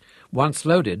 Once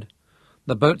loaded,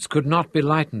 the boats could not be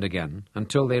lightened again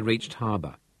until they reached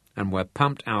harbour and were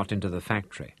pumped out into the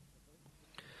factory.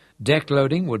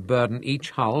 Deck-loading would burden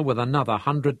each hull with another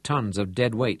 100 tons of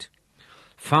dead weight,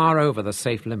 far over the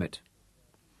safe limit.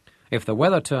 If the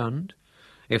weather turned,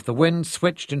 if the wind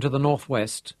switched into the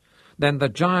northwest, then the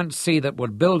giant sea that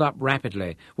would build up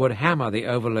rapidly would hammer the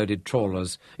overloaded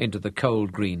trawlers into the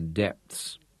cold green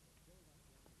depths.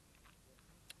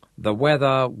 "The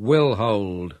weather will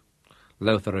hold,"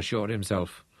 Lothar assured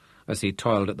himself as he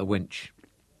toiled at the winch.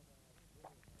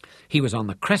 He was on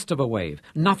the crest of a wave.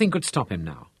 Nothing could stop him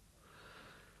now.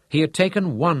 He had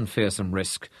taken one fearsome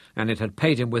risk, and it had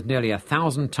paid him with nearly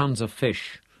 1,000 tons of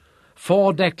fish.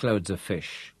 4 deckloads of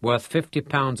fish, worth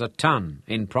 £50 a ton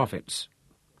in profits.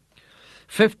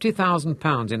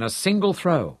 £50,000 in a single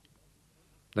throw.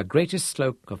 The greatest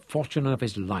stroke of fortune of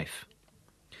his life.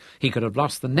 He could have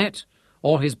lost the net,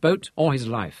 or his boat, or his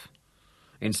life.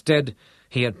 Instead,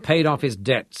 he had paid off his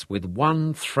debts with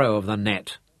one throw of the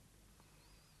net.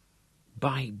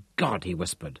 "By God," he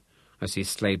whispered, as he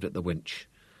slaved at the winch,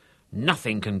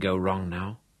 "nothing can go wrong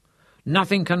now.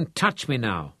 Nothing can touch me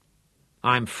now.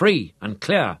 I'm free and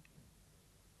clear."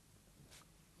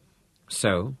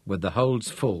 So, with the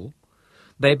holds full,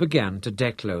 they began to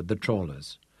deck-load the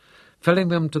trawlers, filling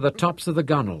them to the tops of the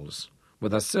gunwales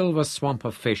with a silver swamp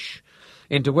of fish,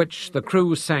 into which the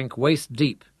crew sank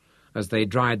waist-deep as they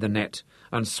dried the net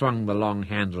and swung the long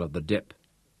handle of the dip.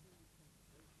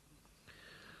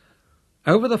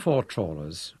 Over the 4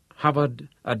 trawlers hovered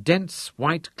a dense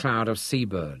white cloud of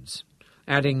seabirds,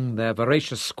 adding their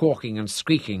voracious squawking and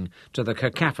squeaking to the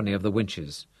cacophony of the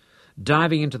winches,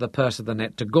 diving into the purse of the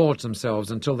net to gorge themselves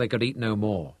until they could eat no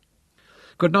more,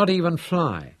 could not even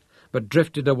fly, but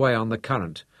drifted away on the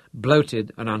current,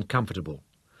 bloated and uncomfortable,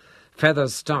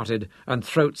 feathers started and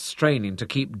throats straining to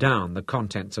keep down the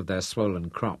contents of their swollen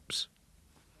crops.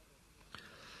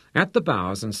 At the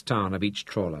bows and stern of each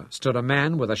trawler stood a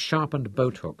man with a sharpened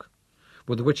boat-hook,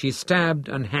 with which he stabbed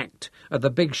and hacked at the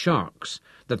big sharks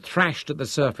that thrashed at the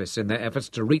surface in their efforts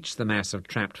to reach the mass of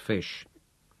trapped fish.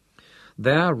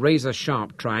 Their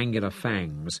razor-sharp triangular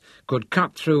fangs could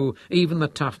cut through even the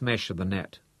tough mesh of the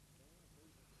net.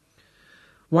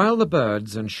 While the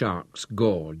birds and sharks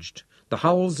gorged, the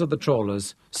hulls of the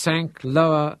trawlers sank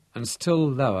lower and still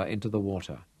lower into the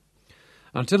water,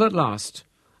 until at last,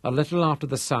 a little after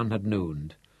the sun had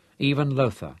nooned, even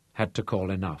Lothar had to call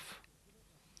enough.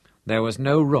 There was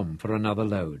no room for another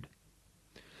load.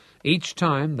 Each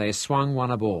time they swung one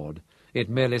aboard, it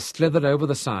merely slithered over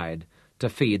the side to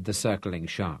feed the circling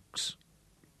sharks.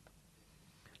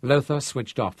 Lothar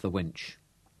switched off the winch.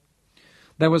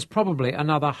 There was probably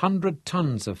another 100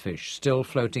 tons of fish still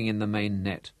floating in the main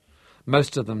net,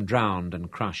 most of them drowned and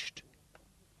crushed.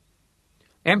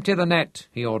 "Empty the net,"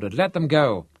 he ordered. "Let them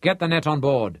go. Get the net on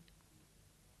board."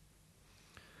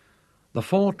 The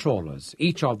 4 trawlers,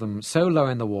 each of them so low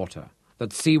in the water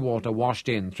that seawater washed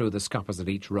in through the scuppers at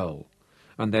each roll,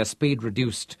 and their speed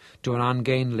reduced to an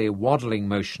ungainly waddling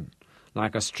motion,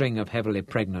 like a string of heavily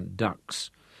pregnant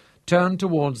ducks, turned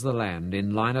towards the land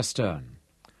in line astern,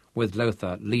 with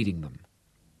Lothar leading them.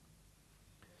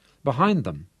 Behind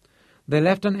them, they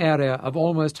left an area of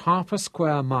almost half a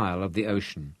square mile of the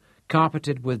ocean,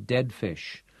 carpeted with dead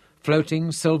fish,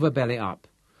 floating silver belly up,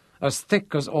 as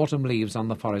thick as autumn leaves on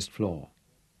the forest floor.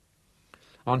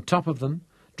 On top of them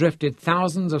drifted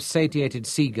thousands of satiated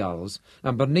seagulls,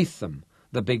 and beneath them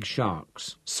the big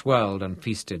sharks swirled and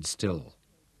feasted still.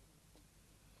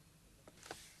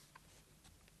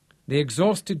 The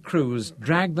exhausted crews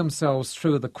dragged themselves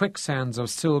through the quicksands of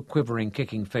still quivering,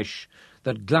 kicking fish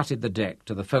that glutted the deck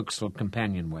to the forecastle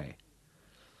companionway.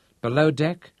 Below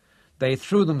deck, they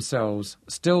threw themselves,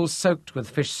 still soaked with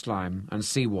fish slime and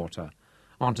seawater,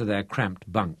 onto their cramped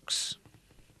bunks.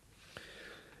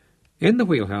 In the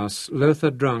wheelhouse, Lothar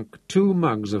drank 2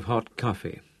 mugs of hot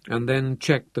coffee and then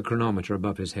checked the chronometer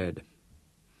above his head.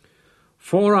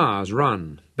 4 hours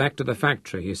run, back to the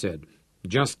factory, he said.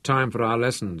 Just time for our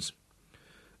lessons.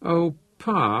 "Oh,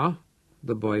 Pa,"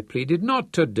 the boy pleaded,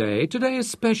 "not today. Today is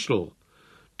special.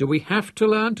 Do we have to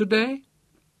learn today?"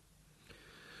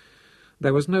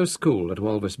 There was no school at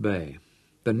Walvis Bay.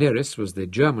 The nearest was the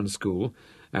German school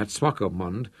at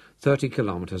Swakopmund, 30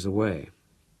 kilometres away.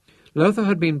 Lothar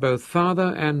had been both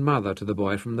father and mother to the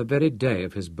boy from the very day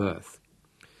of his birth.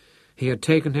 He had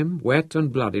taken him, wet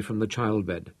and bloody, from the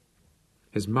childbed.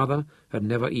 His mother had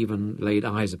never even laid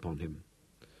eyes upon him.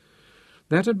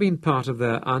 That had been part of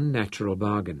their unnatural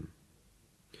bargain.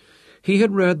 He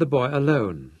had reared the boy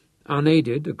alone,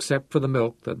 unaided except for the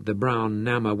milk that the brown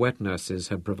Nama wet nurses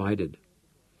had provided.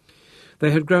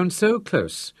 They had grown so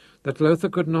close that Lothar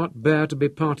could not bear to be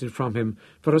parted from him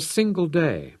for a single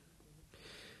day.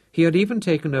 He had even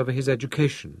taken over his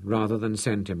education rather than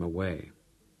send him away.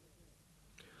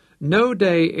 "No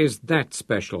day is that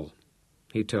special,"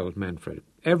 he told Manfred.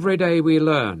 "Every day we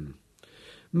learn.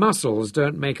 Muscles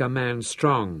don't make a man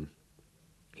strong."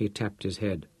 He tapped his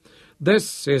head.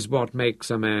 "This is what makes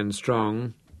a man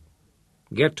strong.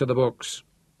 Get to the books."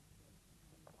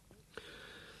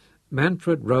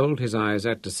 Manfred rolled his eyes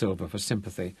at De Silva for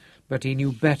sympathy, but he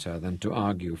knew better than to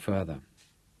argue further.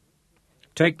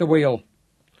 "Take the wheel."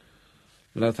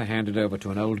 Lothar handed over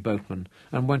to an old boatman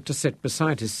and went to sit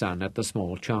beside his son at the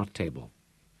small chart table.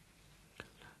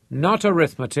 "Not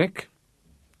arithmetic."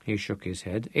 He shook his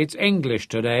head. "It's English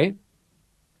today."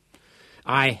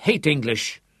 "I hate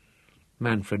English,"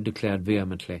 Manfred declared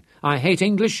vehemently. "I hate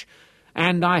English,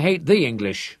 and I hate the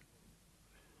English."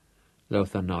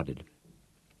 Lothar nodded.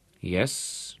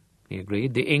 "Yes," he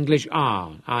agreed, "the English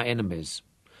are our enemies.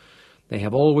 They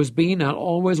have always been and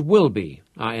always will be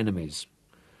our enemies.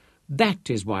 That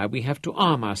is why we have to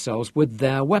arm ourselves with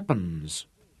their weapons.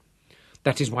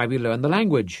 That is why we learn the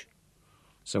language.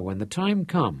 So when the time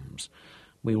comes,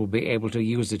 we will be able to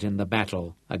use it in the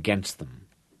battle against them."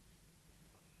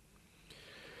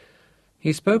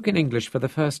 He spoke in English for the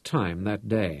first time that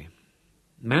day.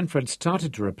 Manfred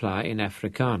started to reply in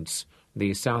Afrikaans,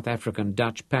 the South African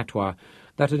Dutch patois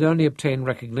that had only obtained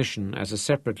recognition as a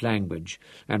separate language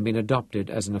and been adopted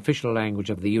as an official language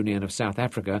of the Union of South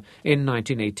Africa in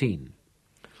 1918,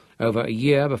 over a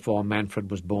year before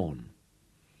Manfred was born.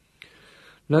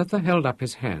 Lothar held up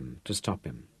his hand to stop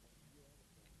him.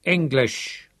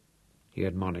 "English," he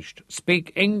admonished.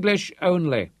 "Speak English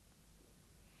only."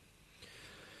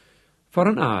 For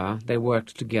an hour they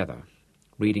worked together,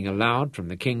 reading aloud from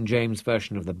the King James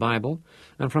Version of the Bible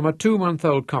and from a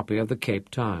 2-month-old copy of the Cape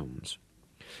Times.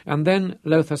 And then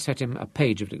Lothar set him a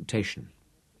page of dictation.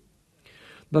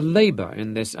 The labour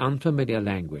in this unfamiliar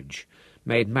language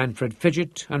made Manfred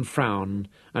fidget and frown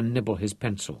and nibble his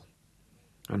pencil,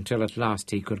 until at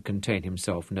last he could contain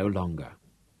himself no longer.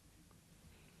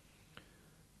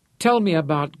 "Tell me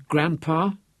about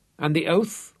Grandpa And the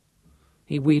oath?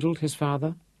 He wheedled his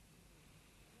father.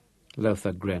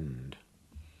 Lothar grinned.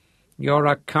 You're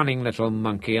a cunning little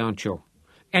monkey, aren't you?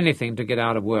 Anything to get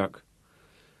out of work.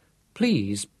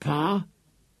 Please, Pa.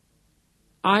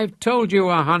 I've told you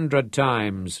 100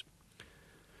 times.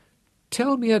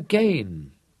 Tell me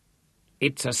again.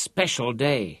 It's a special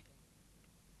day.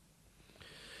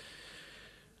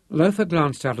 Lothar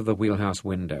glanced out of the wheelhouse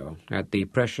window at the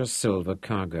precious silver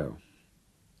cargo.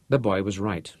 The boy was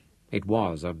right. It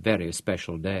was a very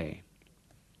special day.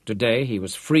 Today he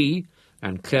was free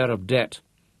and clear of debt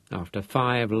after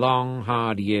 5 long,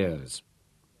 hard years.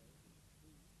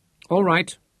 All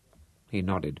right, he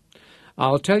nodded.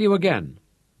 I'll tell you again,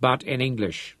 but in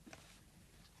English.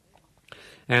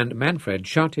 And Manfred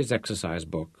shut his exercise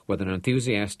book with an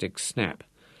enthusiastic snap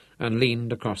and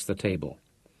leaned across the table,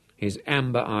 his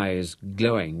amber eyes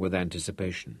glowing with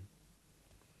anticipation.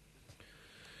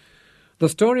 The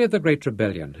story of the Great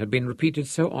Rebellion had been repeated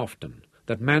so often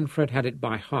that Manfred had it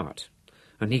by heart,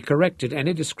 and he corrected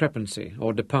any discrepancy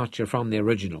or departure from the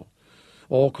original,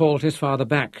 or called his father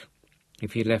back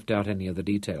if he left out any of the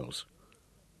details.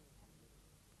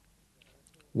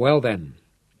 Well then,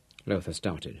 Lothar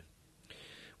started,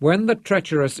 when the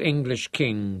treacherous English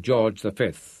king George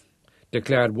V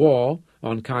declared war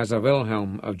on Kaiser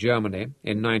Wilhelm of Germany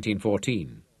in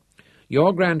 1914,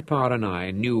 your grandpa and I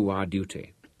knew our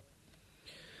duty.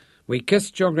 We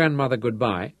kissed your grandmother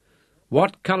goodbye.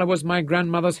 What colour was my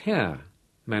grandmother's hair?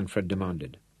 Manfred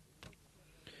demanded.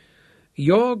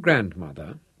 Your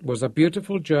grandmother was a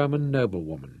beautiful German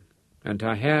noblewoman, and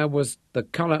her hair was the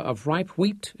colour of ripe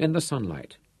wheat in the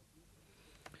sunlight.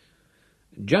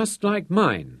 Just like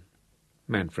mine,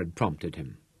 Manfred prompted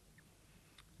him.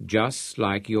 Just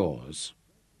like yours,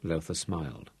 Lothar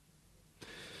smiled.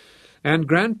 And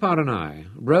Grandpa and I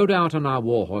rode out on our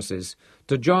war horses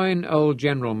to join old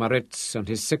General Maritz and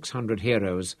his 600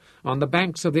 heroes on the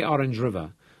banks of the Orange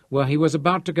River, where he was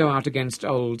about to go out against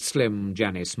old Slim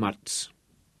Janny Smuts.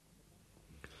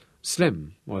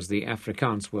 Slim was the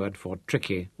Afrikaans word for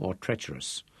tricky or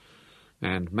treacherous,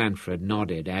 and Manfred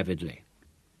nodded avidly.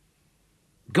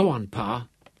 Go on, Pa,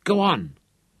 go on.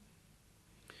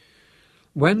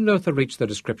 When Lothar reached the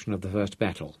description of the first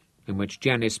battle, in which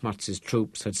Janny Smuts's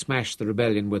troops had smashed the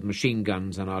rebellion with machine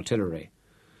guns and artillery,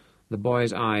 the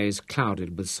boy's eyes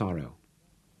clouded with sorrow.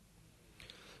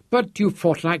 But you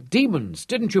fought like demons,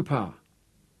 didn't you, Pa?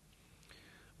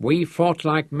 We fought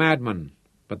like madmen,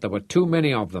 but there were too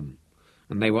many of them,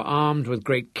 and they were armed with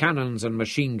great cannons and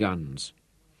machine guns.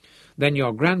 Then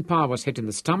your grandpa was hit in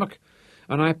the stomach,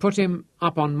 and I put him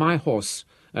up on my horse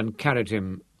and carried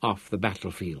him off the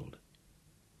battlefield.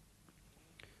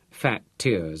 Fat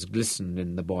tears glistened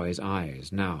in the boy's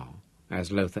eyes now,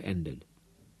 as Lothar ended.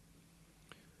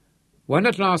 When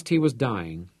at last he was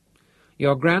dying,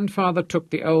 your grandfather took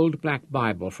the old black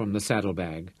Bible from the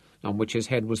saddlebag on which his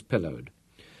head was pillowed,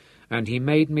 and he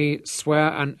made me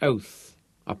swear an oath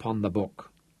upon the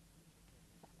book.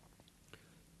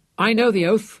 I know the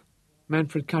oath,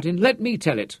 Manfred cut in. Let me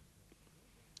tell it.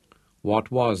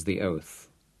 What was the oath?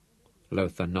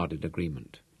 Lothar nodded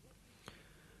agreement.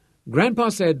 Grandpa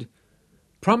said,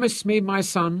 Promise me, my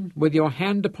son, with your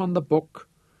hand upon the book,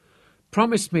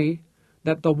 promise me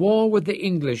that the war with the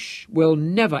English will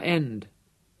never end.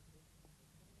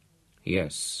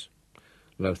 Yes,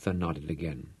 Lothar nodded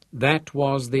again. That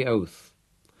was the oath.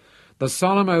 The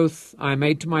solemn oath I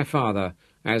made to my father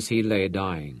as he lay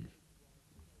dying.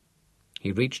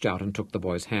 He reached out and took the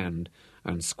boy's hand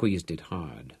and squeezed it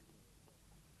hard.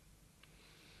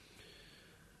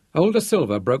 Older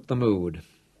Silver broke the mood.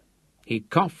 He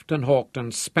coughed and hawked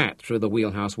and spat through the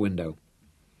wheelhouse window.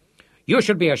 You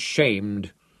should be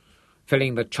ashamed,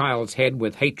 filling the child's head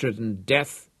with hatred and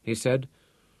death, he said.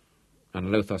 And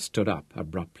Lothar stood up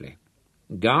abruptly.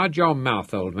 Guard your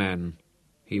mouth, old man,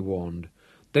 he warned.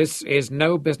 This is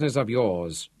no business of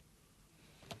yours.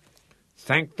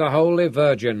 Thank the Holy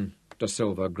Virgin, De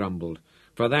Silva grumbled,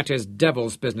 for that is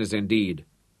devil's business indeed.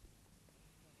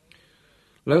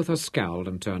 Lothar scowled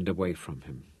and turned away from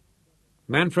him.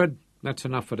 Manfred, that's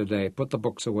enough for today. Put the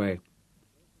books away.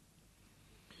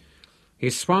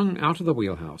 He swung out of the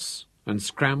wheelhouse and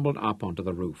scrambled up onto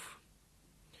the roof.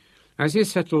 As he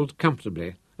settled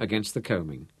comfortably against the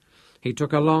coaming, he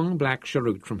took a long black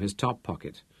cheroot from his top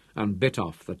pocket and bit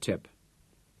off the tip.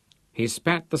 He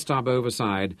spat the stub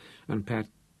overside and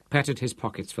patted his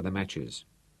pockets for the matches.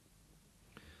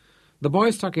 The boy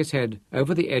stuck his head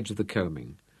over the edge of the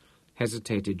coaming,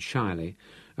 hesitated shyly,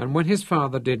 and when his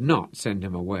father did not send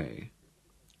him away,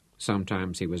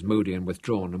 sometimes he was moody and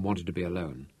withdrawn and wanted to be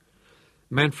alone,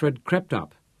 Manfred crept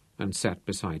up and sat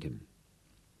beside him.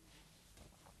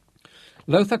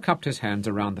 Lothar cupped his hands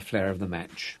around the flare of the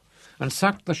match and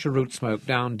sucked the cheroot smoke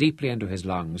down deeply into his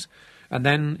lungs, and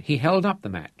then he held up the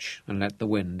match and let the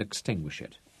wind extinguish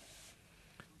it.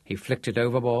 He flicked it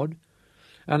overboard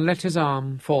and let his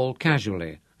arm fall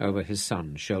casually over his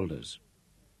son's shoulders.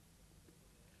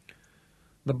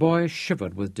 The boy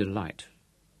shivered with delight.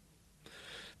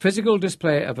 Physical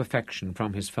display of affection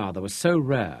from his father was so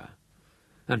rare,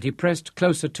 and he pressed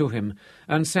closer to him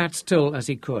and sat still as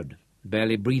he could,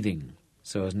 barely breathing,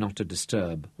 so as not to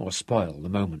disturb or spoil the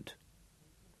moment.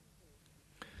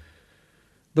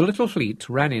 The little fleet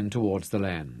ran in towards the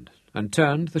land and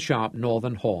turned the sharp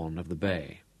northern horn of the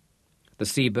bay. The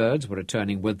seabirds were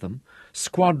returning with them,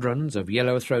 squadrons of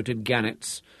yellow-throated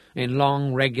gannets in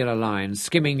long, regular lines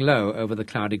skimming low over the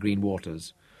cloudy green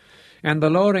waters, and the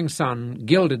lowering sun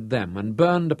gilded them and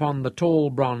burned upon the tall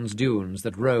bronze dunes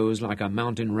that rose like a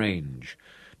mountain range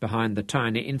behind the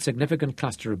tiny, insignificant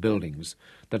cluster of buildings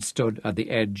that stood at the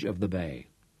edge of the bay.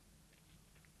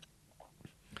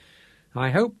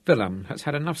 "I hope Willem has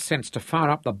had enough sense to fire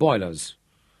up the boilers,"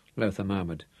 Lothar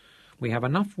murmured. "We have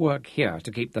enough work here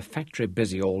to keep the factory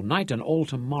busy all night and all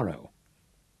tomorrow."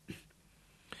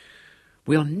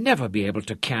 "We'll never be able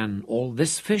to can all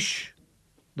this fish,"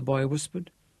 the boy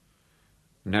whispered.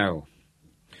 "No.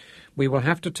 We will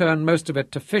have to turn most of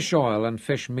it to fish oil and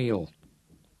fish meal."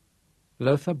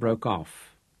 Lothar broke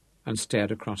off and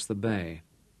stared across the bay.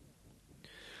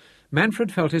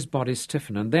 Manfred felt his body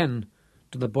stiffen, and then,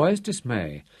 to the boy's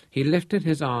dismay, he lifted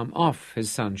his arm off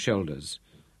his son's shoulders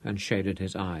and shaded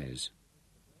his eyes.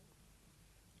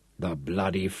 "The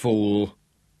bloody fool!"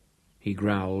 he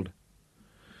growled.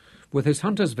 With his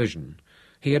hunter's vision,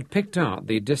 he had picked out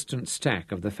the distant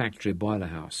stack of the factory boiler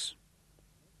house.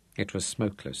 It was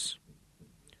smokeless.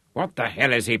 "What the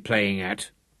hell is he playing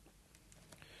at?"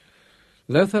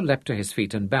 Lothar leapt to his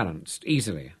feet and balanced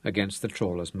easily against the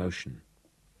trawler's motion.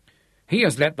 "He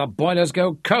has let the boilers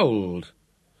go cold.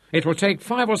 It will take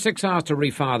 5 or 6 hours to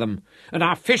refire them, and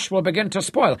our fish will begin to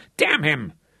spoil. Damn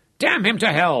him! Damn him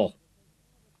to hell!"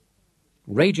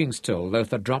 Raging still,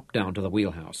 Lothar dropped down to the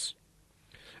wheelhouse.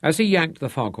 As he yanked the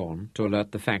foghorn to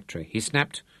alert the factory, he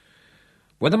snapped,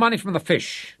 "With the money from the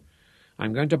fish,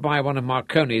 I'm going to buy one of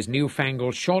Marconi's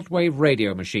newfangled shortwave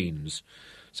radio machines,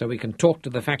 so we can talk to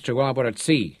the factory while we're at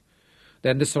sea.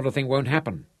 Then this sort of thing won't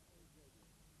happen."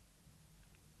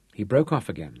 He broke off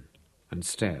again and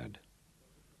stared.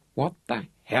 "What the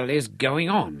hell is going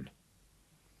on?"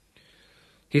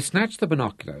 He snatched the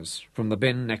binoculars from the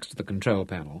bin next to the control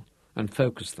panel and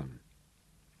focused them.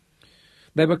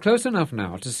 They were close enough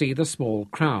now to see the small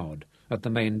crowd at the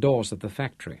main doors of the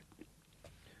factory.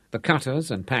 The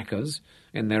cutters and packers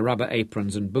in their rubber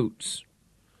aprons and boots.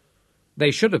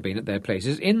 They should have been at their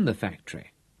places in the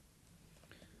factory.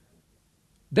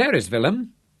 "There is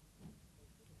Willem."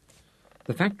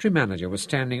 The factory manager was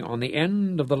standing on the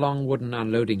end of the long wooden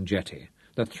unloading jetty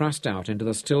that thrust out into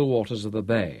the still waters of the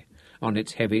bay on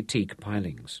its heavy teak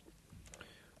pilings.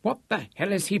 "What the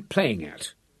hell is he playing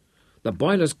at? The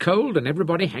boiler's cold and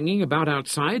everybody hanging about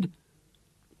outside?"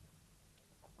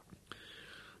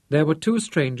 There were 2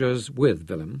 strangers with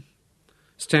Willem,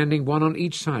 standing one on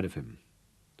each side of him.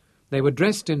 They were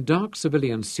dressed in dark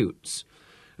civilian suits,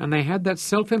 and they had that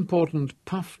self-important,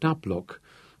 puffed-up look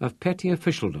of petty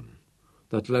officialdom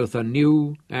that Lothar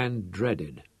knew and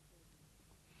dreaded.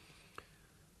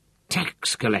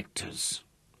 "Tax collectors,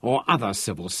 or other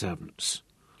civil servants,"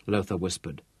 Lothar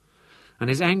whispered, and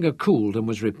his anger cooled and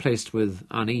was replaced with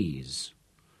unease.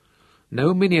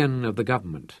 No minion of the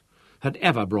government had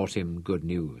ever brought him good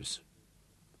news.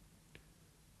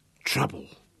 "Trouble,"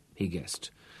 he guessed.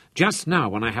 "Just now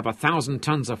when I have 1,000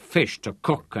 tons of fish to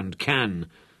cook and can."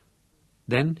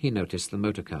 Then he noticed the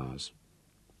motor cars.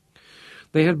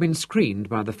 They had been screened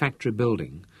by the factory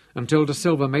building until De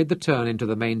Silva made the turn into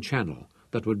the main channel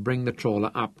that would bring the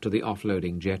trawler up to the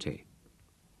offloading jetty.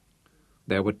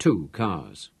 There were 2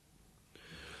 cars.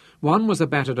 One was a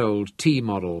battered old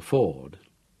T-model Ford,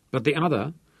 but the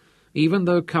other, even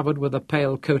though covered with a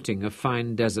pale coating of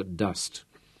fine desert dust,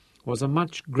 was a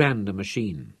much grander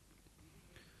machine.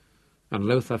 And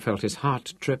Lothar felt his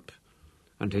heart trip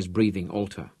and his breathing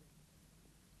alter.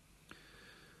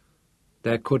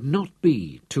 There could not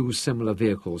be 2 similar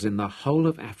vehicles in the whole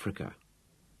of Africa.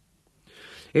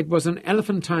 It was an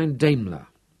elephantine Daimler,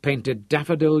 painted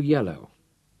daffodil yellow.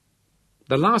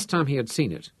 The last time he had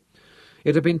seen it,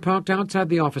 it had been parked outside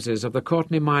the offices of the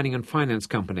Courtney Mining and Finance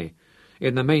Company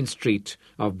in the main street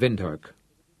of Windhoek.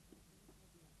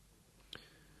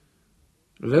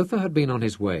 Lothar had been on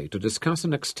his way to discuss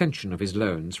an extension of his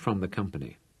loans from the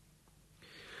company.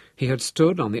 He had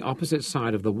stood on the opposite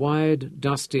side of the wide,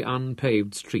 dusty,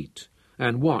 unpaved street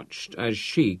and watched as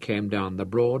she came down the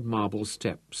broad marble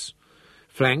steps,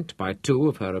 flanked by two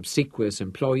of her obsequious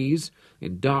employees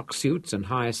in dark suits and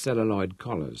high celluloid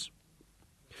collars.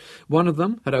 One of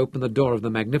them had opened the door of the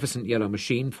magnificent yellow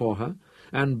machine for her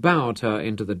and bowed her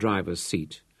into the driver's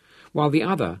seat, while the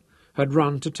other had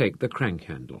run to take the crank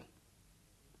handle.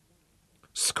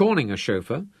 Scorning a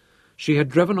chauffeur, she had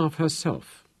driven off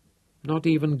herself, not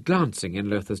even glancing in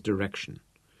Lotha's direction,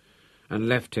 and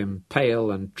left him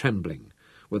pale and trembling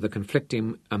with the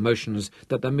conflicting emotions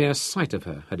that the mere sight of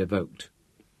her had evoked.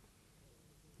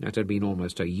 That had been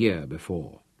almost a year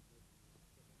before.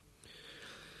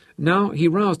 Now he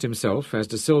roused himself as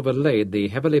De Silva laid the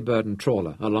heavily burdened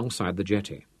trawler alongside the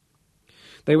jetty.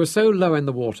 They were so low in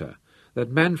the water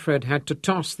that Manfred had to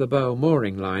toss the bow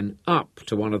mooring line up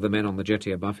to one of the men on the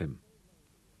jetty above him.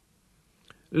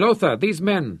 "Lotha, these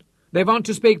men, they want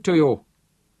to speak to you,"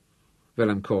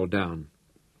 Willem called down.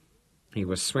 He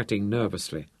was sweating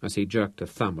nervously as he jerked a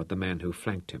thumb at the man who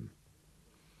flanked him.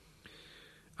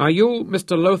 "Are you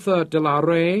Mr. Lotha de la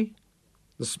Rey?"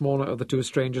 the smaller of the two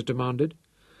strangers demanded,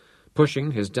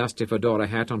 pushing his dusty fedora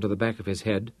hat onto the back of his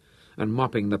head and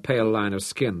mopping the pale line of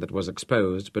skin that was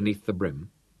exposed beneath the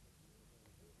brim.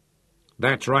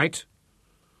 "That's right."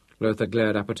 Lotha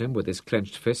glared up at him with his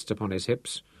clenched fist upon his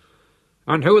hips.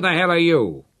 "And who the hell are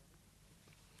you?"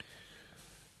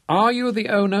 "Are you the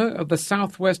owner of the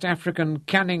Southwest African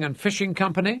Canning and Fishing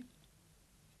Company?"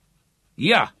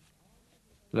 "Yeah,"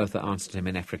 Lotha answered him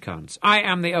in Afrikaans. "I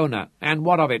am the owner, and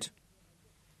what of it?"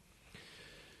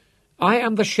 "I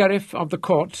am the sheriff of the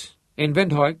court in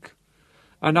Windhoek,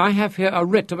 and I have here a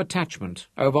writ of attachment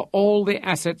over all the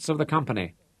assets of the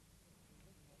company."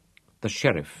 The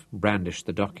sheriff brandished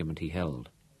the document he held.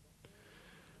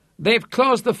 "They've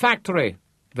closed the factory,"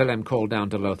 Willem called down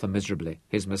to Lotha miserably,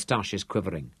 his moustaches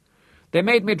quivering. "They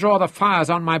made me draw the fires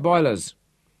on my boilers."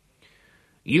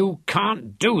 "You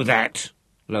can't do that,"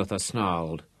 Lotha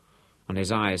snarled, and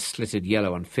his eyes slitted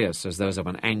yellow and fierce as those of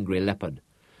an angry leopard.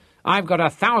 "I've got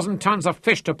 1,000 tons of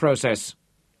fish to process."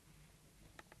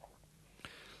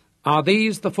 "Are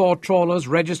these the 4 trawlers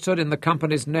registered in the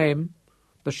company's name?"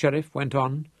 the sheriff went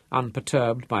on,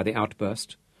 unperturbed by the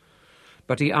outburst.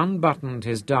 But he unbuttoned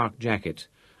his dark jacket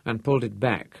and pulled it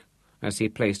back as he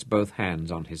placed both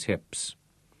hands on his hips.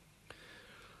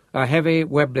 A heavy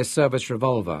Webley service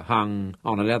revolver hung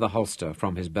on a leather holster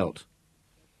from his belt.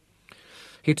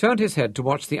 He turned his head to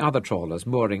watch the other trawlers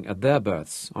mooring at their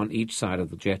berths on each side of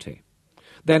the jetty.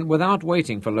 Then, without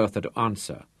waiting for Lotha to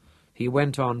answer, he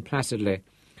went on placidly,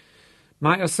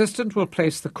 "My assistant will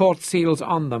place the court seals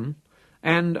on them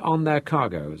and on their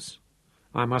cargoes.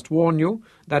 I must warn you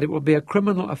that it will be a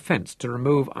criminal offence to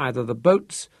remove either the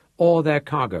boats or their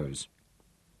cargoes."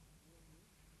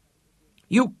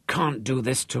 "You can't do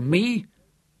this to me!"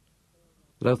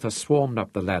 Lotha swarmed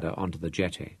up the ladder onto the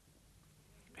jetty.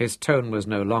 His tone was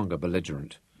no longer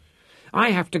belligerent.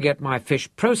 "I have to get my fish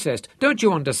processed. Don't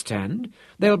you understand?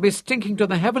 They'll be stinking to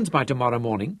the heavens by tomorrow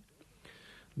morning."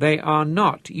 "They are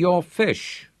not your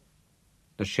fish."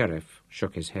 The sheriff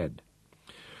shook his head.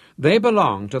 "They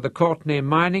belong to the Courtney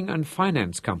Mining and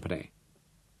Finance Company."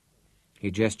 He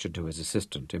gestured to his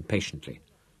assistant impatiently.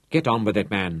 "Get on with it,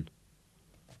 man."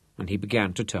 And he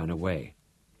began to turn away.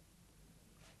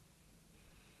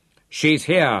 "She's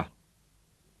here,"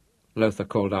 Lotha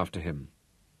called after him,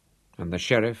 and the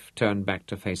sheriff turned back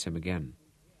to face him again.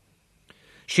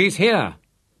 "She's here,"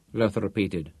 Lotha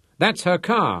repeated. "That's her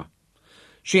car.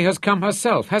 She has come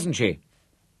herself, hasn't she?"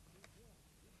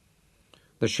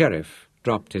 The sheriff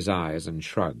dropped his eyes and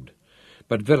shrugged,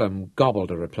 but Willem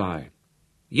gobbled a reply.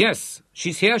 "Yes,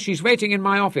 she's here. She's waiting in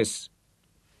my office."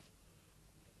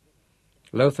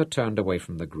 Lotha turned away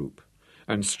from the group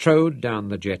and strode down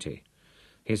the jetty,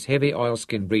 his heavy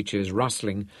oilskin breeches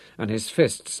rustling and his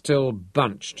fists still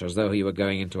bunched as though he were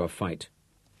going into a fight.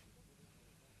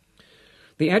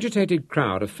 The agitated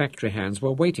crowd of factory hands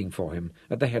were waiting for him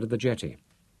at the head of the jetty.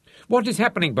 "What is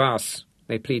happening, boss?"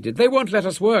 they pleaded. "They won't let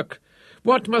us work.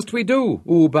 What must we do,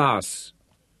 boss?"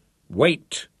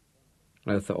 "Wait,"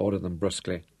 Lotha ordered them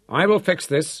brusquely. "I will fix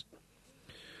this."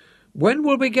 "When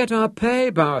will we get our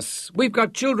pay, boss? We've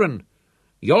got children."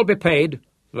 "You'll be paid,"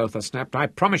 Lotha snapped. "I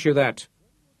promise you that."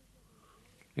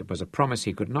 It was a promise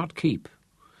he could not keep,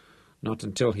 not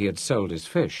until he had sold his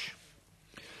fish.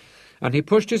 And he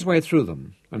pushed his way through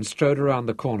them and strode around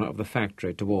the corner of the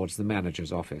factory towards the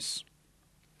manager's office.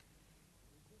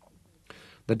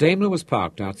 The Daimler was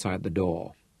parked outside the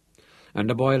door, and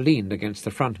a boy leaned against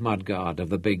the front mudguard of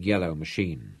the big yellow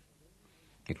machine.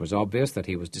 It was obvious that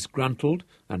he was disgruntled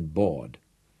and bored.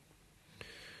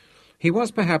 He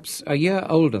was perhaps a year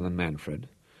older than Manfred,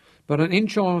 but an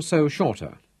inch or so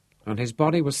shorter, and his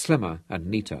body was slimmer and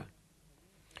neater.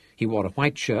 He wore a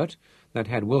white shirt that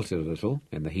had wilted a little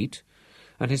in the heat,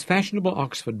 and his fashionable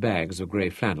Oxford bags of grey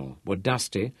flannel were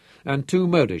dusty and too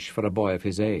modish for a boy of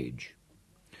his age.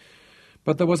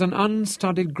 But there was an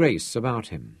unstudied grace about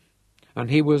him,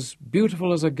 and he was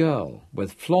beautiful as a girl,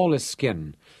 with flawless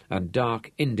skin and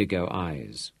dark indigo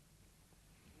eyes.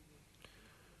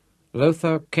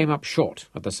 Lothar came up short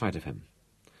at the sight of him,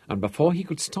 and before he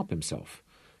could stop himself,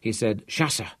 he said,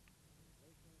 "Chasseur!"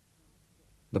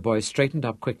 The boy straightened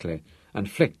up quickly and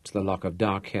flicked the lock of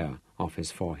dark hair off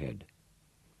his forehead.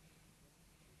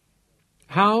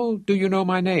 "How do you know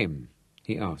my name?"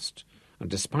 he asked, and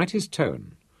despite his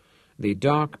tone, the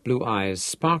dark blue eyes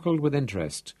sparkled with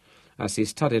interest as he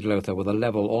studied Lothar with a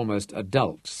level, almost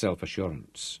adult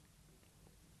self-assurance.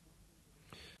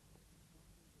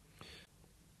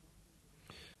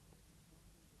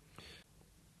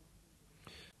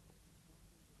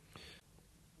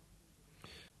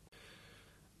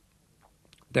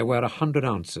 There were 100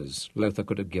 answers Lothar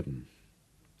could have given,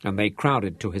 and they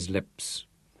crowded to his lips.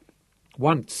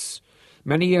 "Once,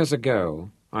 many years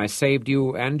ago, I saved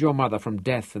you and your mother from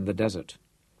death in the desert.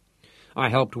 I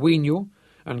helped wean you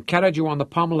and carried you on the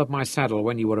pommel of my saddle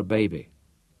when you were a baby.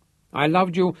 I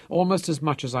loved you almost as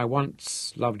much as I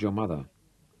once loved your mother.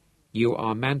 You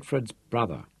are Manfred's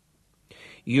brother.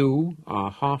 You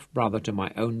are half-brother to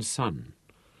my own son.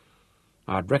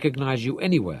 I'd recognize you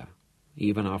anywhere,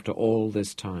 even after all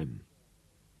this time."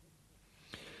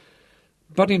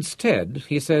 But instead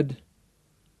he said,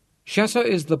 "Chasseur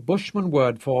is the Bushman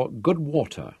word for good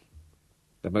water,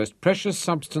 the most precious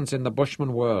substance in the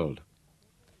Bushman world."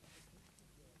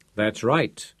 "That's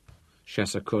right,"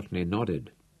 Chasseur Courtenay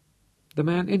nodded. The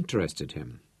man interested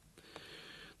him.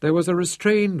 There was a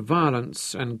restrained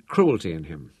violence and cruelty in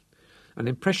him, an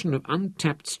impression of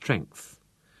untapped strength,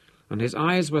 and his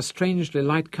eyes were strangely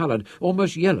light-coloured,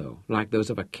 almost yellow, like those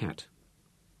of a cat.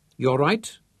 "You're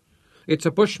right. It's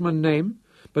a Bushman name,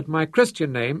 but my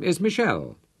Christian name is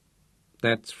Michel.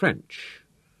 That's French.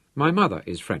 My mother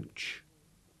is French."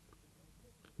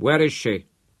 "Where is she?"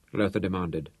 Lothar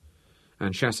demanded,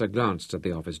 and Chasseur glanced at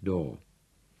the office door.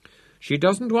 "She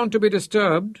doesn't want to be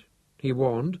disturbed," he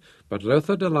warned, but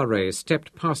Lothar de la Rey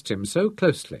stepped past him so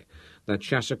closely that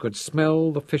Chasseur could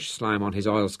smell the fish slime on his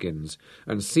oilskins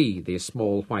and see the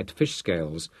small white fish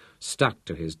scales stuck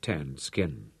to his tanned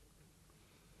skin.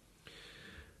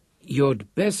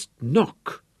 "You'd best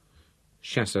knock."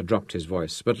 Chasseur dropped his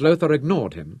voice, but Lothar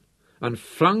ignored him and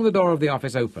flung the door of the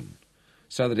office open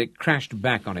so that it crashed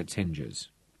back on its hinges.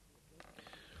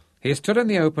 He stood in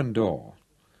the open door,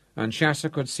 and Chasseur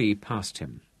could see past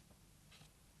him.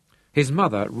 His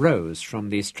mother rose from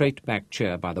the straight-back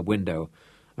chair by the window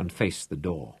and faced the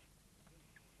door.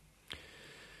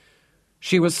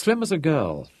 She was slim as a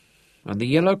girl, and the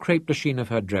yellow crepe de chine of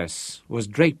her dress was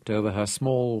draped over her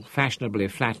small, fashionably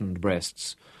flattened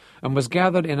breasts, and was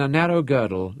gathered in a narrow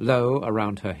girdle low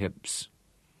around her hips.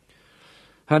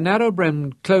 Her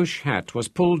narrow-brimmed cloche hat was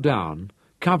pulled down,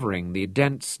 covering the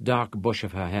dense, dark bush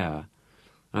of her hair,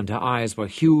 and her eyes were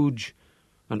huge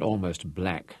and almost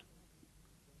black.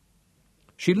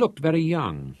 She looked very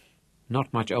young,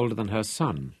 not much older than her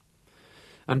son,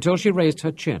 until she raised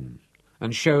her chin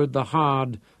and showed the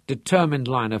hard, determined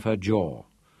line of her jaw,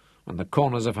 and the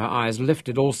corners of her eyes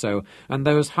lifted also, and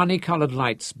those honey-coloured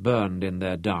lights burned in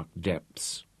their dark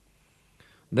depths.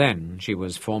 Then she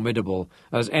was formidable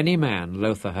as any man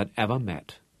Lothar had ever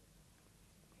met.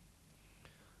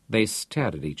 They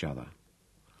stared at each other,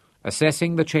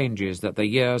 assessing the changes that the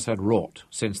years had wrought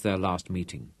since their last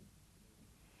meeting.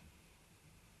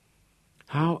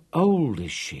 "How old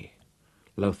is she?"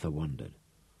 Lothar wondered,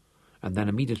 and then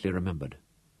immediately remembered.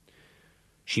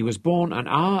 "She was born an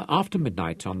hour after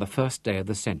midnight on the first day of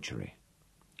the century.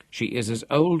 She is as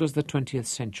old as the 20th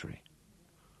century.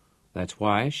 That's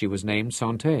why she was named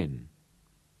Santaine.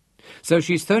 So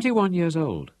she's 31 years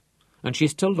old, and she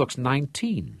still looks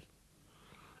 19.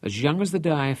 As young as the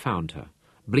day I found her,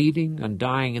 bleeding and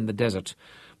dying in the desert,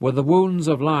 with the wounds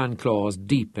of lion claws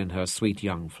deep in her sweet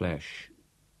young flesh."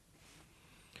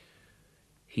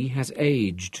 He has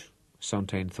aged,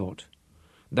 Santaine thought.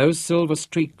 Those silver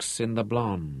streaks in the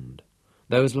blonde,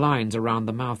 those lines around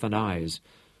the mouth and eyes.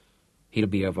 He'll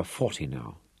be over 40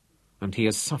 now, and he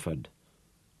has suffered,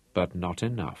 but not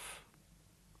enough.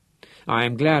 I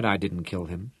am glad I didn't kill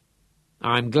him.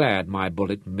 I'm glad my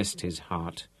bullet missed his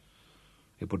heart.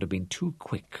 It would have been too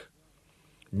quick.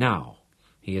 Now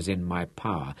he is in my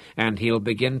power, and he'll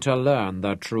begin to learn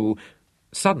the true...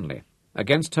 Suddenly,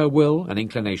 against her will and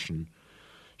inclination,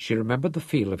 she remembered the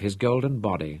feel of his golden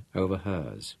body over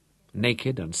hers,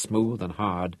 naked and smooth and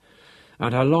hard,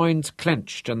 and her loins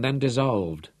clenched and then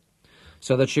dissolved,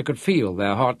 so that she could feel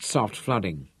their hot, soft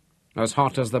flooding, as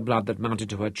hot as the blood that mounted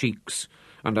to her cheeks,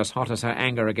 and as hot as her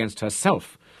anger against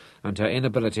herself and her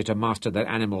inability to master that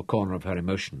animal corner of her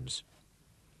emotions.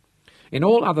 In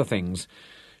all other things,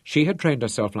 she had trained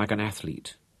herself like an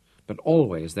athlete, but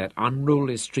always that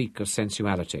unruly streak of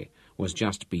sensuality was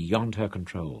just beyond her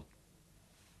control.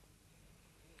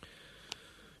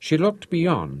 She looked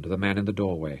beyond the man in the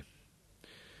doorway,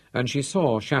 and she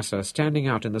saw Shasa standing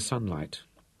out in the sunlight,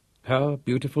 her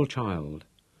beautiful child,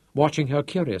 watching her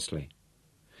curiously.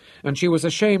 And she was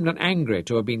ashamed and angry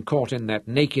to have been caught in that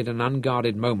naked and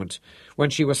unguarded moment when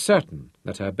she was certain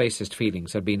that her basest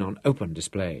feelings had been on open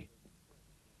display.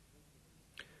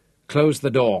 "Close the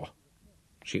door,"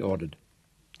 she ordered,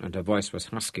 and her voice was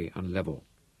husky and level.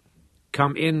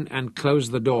 "Come in and close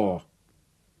the door."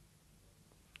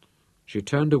 She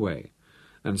turned away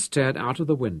and stared out of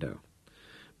the window,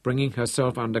 bringing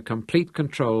herself under complete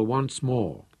control once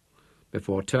more,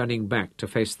 before turning back to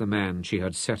face the man she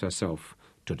had set herself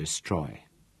to destroy.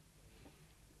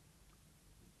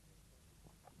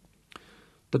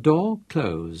 The door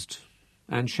closed,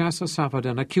 and Shasa suffered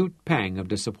an acute pang of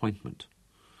disappointment.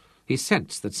 He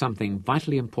sensed that something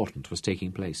vitally important was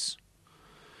taking place.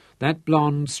 That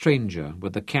blonde stranger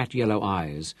with the cat-yellow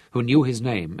eyes, who knew his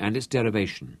name and its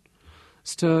derivation,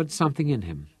 stirred something in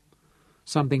him,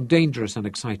 something dangerous and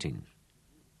exciting.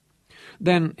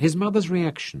 Then his mother's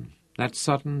reaction, that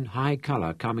sudden high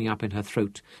colour coming up in her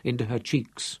throat, into her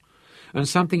cheeks, and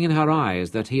something in her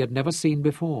eyes that he had never seen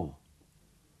before.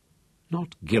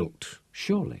 Not guilt,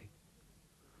 surely.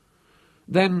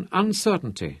 Then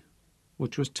uncertainty,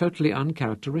 which was totally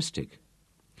uncharacteristic.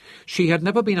 She had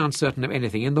never been uncertain of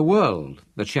anything in the world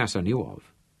that Shasa knew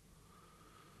of.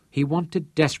 He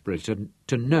wanted desperately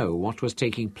to know what was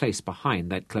taking place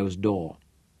behind that closed door.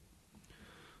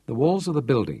 The walls of the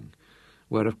building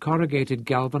were of corrugated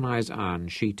galvanized iron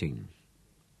sheeting.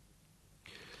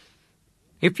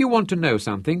 "If you want to know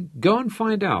something, go and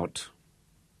find out."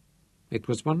 It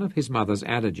was one of his mother's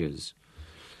adages,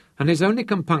 and his only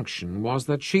compunction was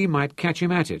that she might catch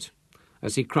him at it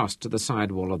as he crossed to the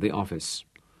side wall of the office,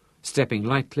 stepping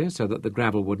lightly so that the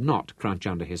gravel would not crunch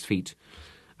under his feet,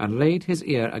 and laid his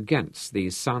ear against the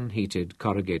sun-heated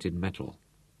corrugated metal.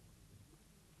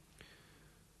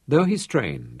 Though he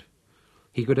strained,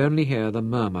 he could only hear the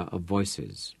murmur of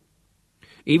voices.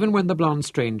 Even when the blonde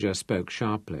stranger spoke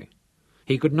sharply,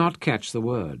 he could not catch the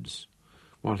words,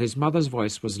 while his mother's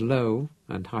voice was low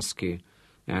and husky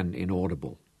and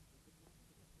inaudible.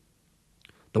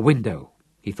 "The window,"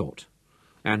 he thought,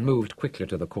 and moved quickly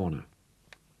to the corner.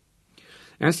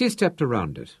 As he stepped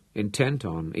around it, intent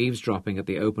on eavesdropping at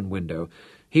the open window,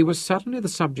 he was suddenly the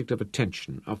subject of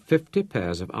attention of 50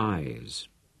 pairs of eyes.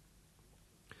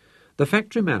 The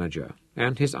factory manager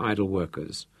and his idle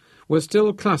workers were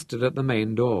still clustered at the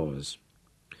main doors,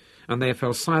 and they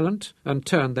fell silent and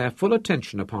turned their full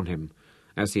attention upon him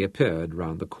as he appeared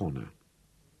round the corner.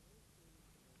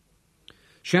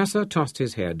 Shasa tossed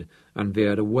his head and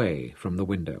veered away from the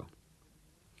window.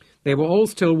 They were all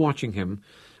still watching him,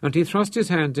 and he thrust his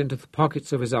hands into the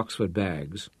pockets of his Oxford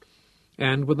bags,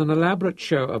 and, with an elaborate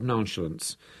show of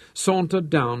nonchalance, sauntered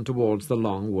down towards the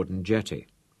long wooden jetty,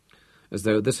 as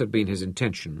though this had been his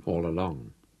intention all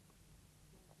along.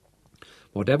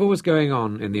 Whatever was going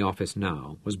on in the office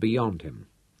now was beyond him,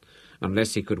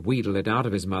 unless he could wheedle it out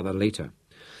of his mother later,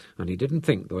 and he didn't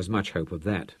think there was much hope of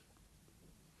that.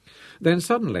 Then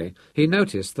suddenly he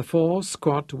noticed the 4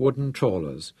 squat wooden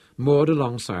trawlers moored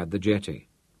alongside the jetty,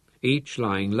 each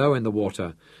lying low in the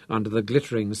water under the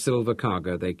glittering silver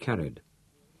cargo they carried,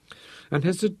 and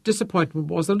his disappointment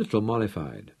was a little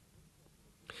mollified.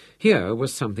 Here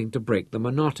was something to break the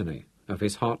monotony of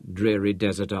his hot, dreary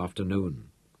desert afternoon,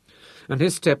 and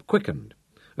his step quickened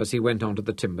as he went onto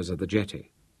the timbers of the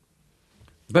jetty.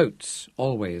 Boats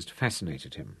always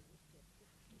fascinated him.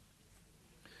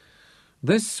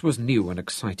 This was new and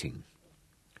exciting.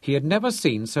 He had never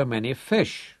seen so many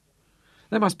fish.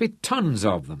 There must be tons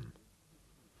of them.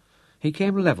 He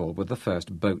came level with the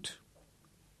first boat.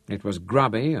 It was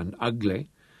grubby and ugly,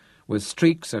 with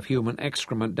streaks of human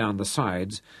excrement down the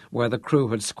sides where the crew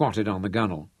had squatted on the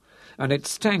gunwale, and it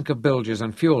stank of bilges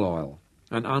and fuel oil,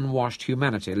 and unwashed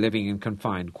humanity living in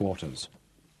confined quarters.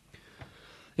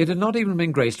 It had not even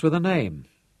been graced with a name.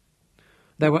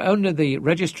 There were only the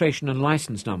registration and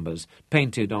license numbers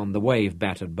painted on the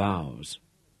wave-battered bows.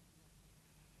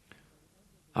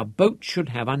 A boat should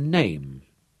have a name,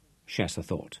 Shasa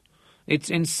thought. It's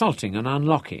insulting and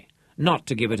unlucky not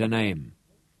to give it a name.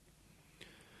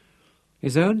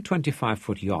 His own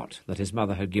 25-foot yacht that his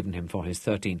mother had given him for his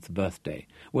 13th birthday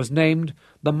was named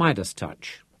the Midas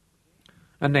Touch,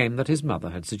 a name that his mother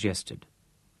had suggested.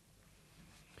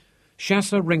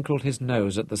 Chasser wrinkled his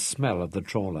nose at the smell of the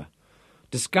trawler,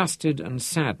 disgusted and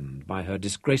saddened by her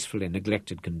disgracefully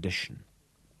neglected condition.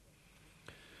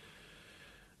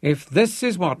 If this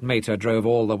is what Mater drove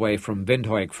all the way from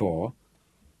Windhoek for—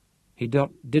 He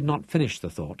did not finish the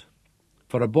thought,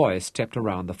 for a boy stepped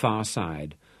around the far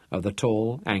side of the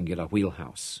tall, angular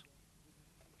wheelhouse.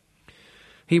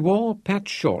 He wore patch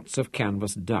shorts of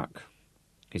canvas duck.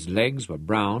 His legs were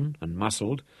brown and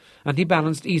muscled, and he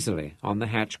balanced easily on the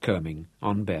hatch combing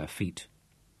on bare feet.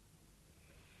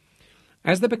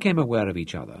 As they became aware of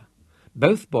each other,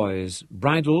 both boys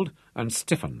bridled and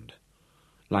stiffened,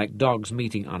 like dogs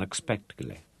meeting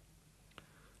unexpectedly.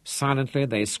 Silently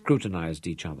they scrutinized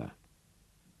each other.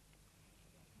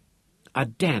 A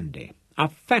dandy, a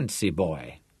fancy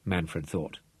boy, Manfred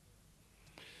thought.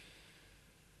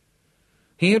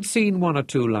 He had seen one or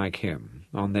two like him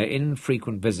on their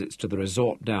infrequent visits to the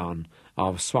resort down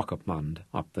of Swakopmund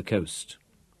up the coast.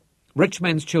 Rich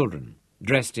men's children,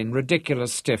 dressed in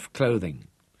ridiculous stiff clothing,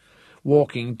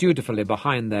 walking dutifully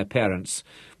behind their parents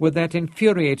with that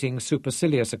infuriating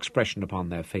supercilious expression upon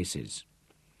their faces.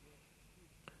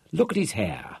 Look at his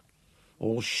hair,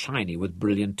 all shiny with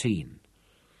brilliantine,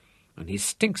 and he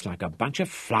stinks like a bunch of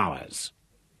flowers.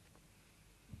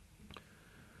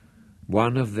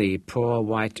 One of the poor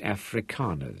white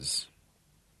Afrikaners.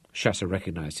 Chasser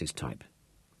recognized his type.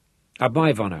 A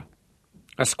bywoner,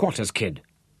 a squatter's kid.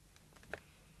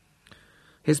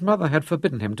 His mother had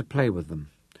forbidden him to play with them,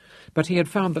 but he had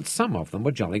found that some of them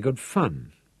were jolly good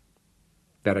fun.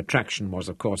 Their attraction was,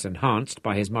 of course, enhanced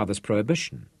by his mother's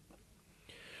prohibition.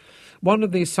 One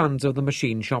of the sons of the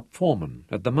machine shop foreman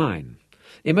at the mine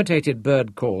imitated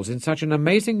bird calls in such an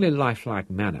amazingly lifelike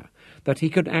manner that he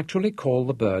could actually call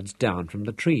the birds down from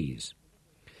the trees.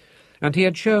 And he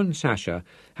had shown Sasha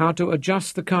how to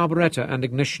adjust the carburettor and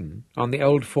ignition on the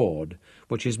old Ford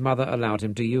which his mother allowed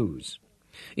him to use,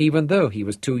 even though he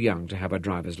was too young to have a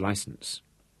driver's license.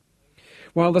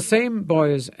 While the same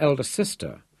boy's elder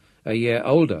sister, a year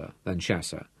older than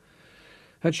Chasser,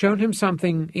 had shown him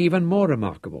something even more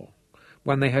remarkable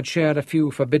when they had shared a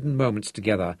few forbidden moments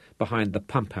together behind the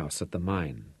pump-house at the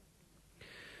mine.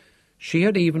 She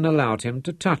had even allowed him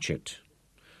to touch it,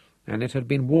 and it had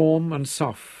been warm and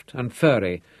soft and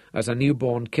furry as a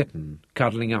newborn kitten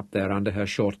cuddling up there under her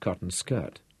short cotton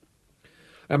skirt.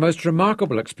 A most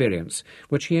remarkable experience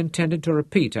which he intended to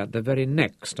repeat at the very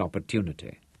next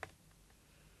opportunity.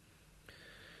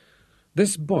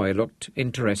 This boy looked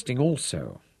interesting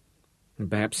also,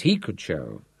 and perhaps he could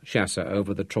show Chasser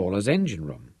over the trawler's engine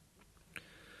room.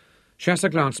 Chasser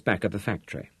glanced back at the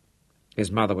factory.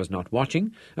 His mother was not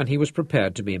watching, and he was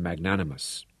prepared to be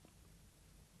magnanimous.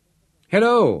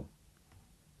 "Hello!"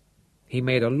 He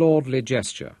made a lordly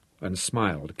gesture and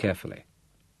smiled carefully.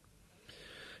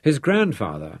 His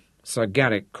grandfather, Sir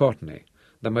Garrick Courtenay,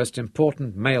 the most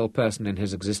important male person in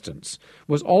his existence,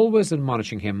 was always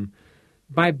admonishing him,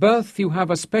 "By birth you have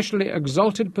a specially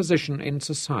exalted position in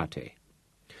society.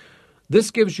 This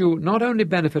gives you not only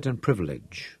benefit and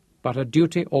privilege, but a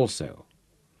duty also.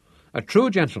 A true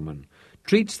gentleman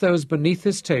treats those beneath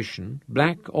his station,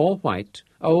 black or white,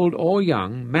 old or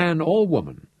young, man or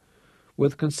woman,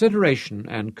 with consideration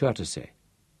and courtesy."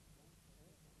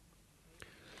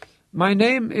 "My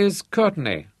name is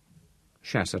Courtenay,"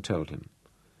 Chasser told him.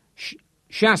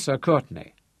 "Chasser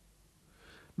Courtenay.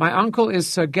 My uncle is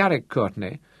Sir Garrick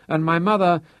Courtenay, and my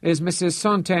mother is Mrs.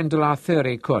 Sontaine de la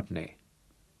Thury Courtenay."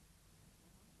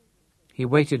 He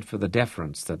waited for the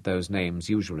deference that those names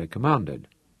usually commanded,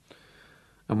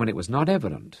 and when it was not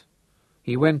evident,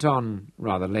 he went on,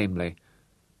 rather lamely,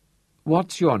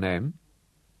 "What's your name?"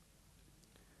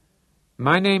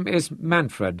 "My name is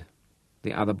Manfred,"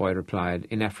 the other boy replied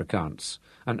in Afrikaans,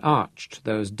 and arched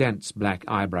those dense black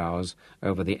eyebrows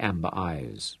over the amber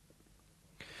eyes.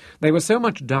 They were so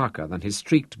much darker than his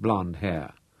streaked blonde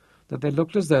hair that they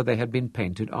looked as though they had been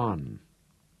painted on.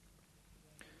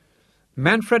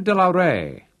 "Manfred de la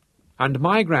Rey, and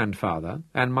my grandfather,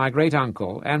 and my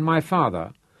great-uncle, and my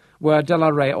father were de la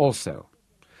Rey also,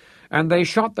 and they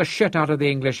shot the shit out of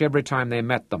the English every time they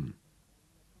met them."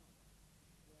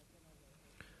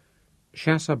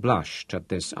 Chasser blushed at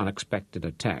this unexpected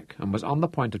attack and was on the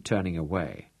point of turning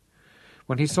away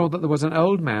when he saw that there was an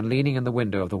old man leaning in the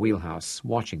window of the wheelhouse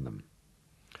watching them,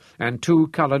 and two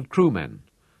coloured crewmen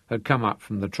had come up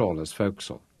from the trawler's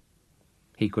forecastle.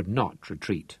 He could not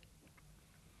retreat.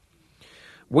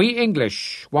 "We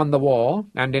English won the war,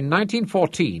 and in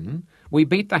 1914 we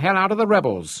beat the hell out of the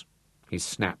rebels," he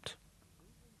snapped.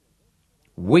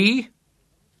 We?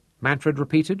 Manfred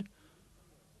repeated,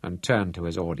 and turned to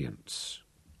his audience.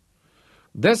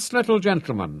 This little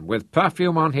gentleman, with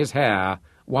perfume on his hair,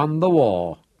 won the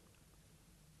war.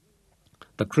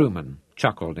 The crewman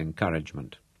chuckled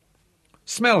encouragement.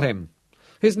 Smell him.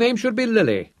 His name should be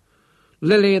Lily.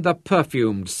 Lily the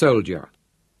perfumed soldier.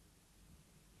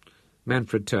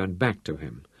 Manfred turned back to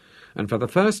him, and for the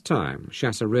first time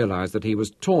Chasser realized that he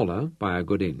was taller by a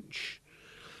good inch,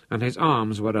 and his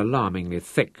arms were alarmingly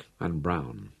thick and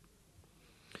brown.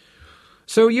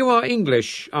 So you are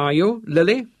English, are you,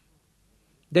 Lily?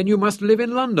 Then you must live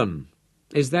in London.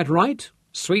 Is that right,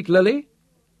 sweet Lily?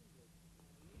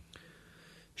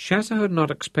 Chasser had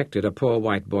not expected a poor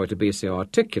white boy to be so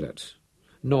articulate,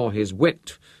 nor his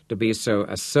wit to be so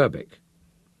acerbic.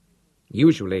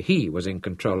 Usually he was in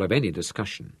control of any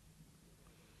discussion.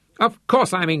 Of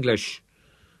course I'm English,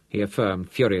 he affirmed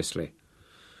furiously,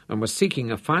 and was seeking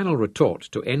a final retort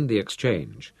to end the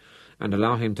exchange and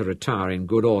allow him to retire in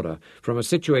good order from a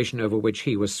situation over which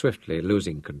he was swiftly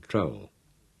losing control.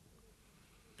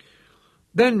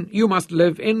 Then you must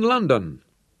live in London,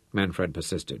 Manfred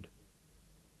persisted.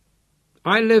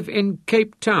 I live in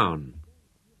Cape Town.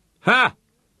 Ha!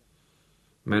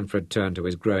 Manfred turned to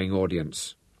his growing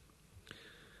audience.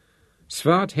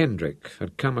 Svart Hendrik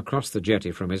had come across the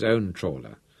jetty from his own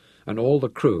trawler, and all the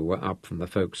crew were up from the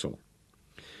forecastle.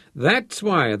 That's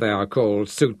why they are called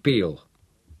Soetpeel,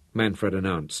 Manfred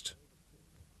announced.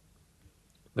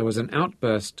 There was an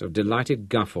outburst of delighted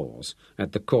guffaws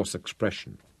at the coarse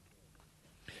expression.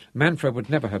 Manfred would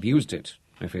never have used it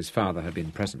if his father had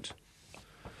been present.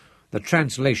 The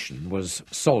translation was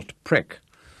salt prick,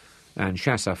 and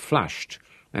Chasser flushed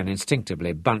and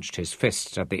instinctively bunched his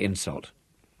fists at the insult.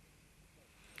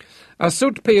 A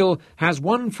Soetpeel has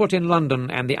one foot in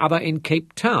London and the other in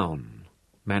Cape Town,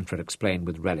 Manfred explained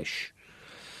with relish,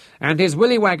 and his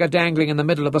willy-wagger dangling in the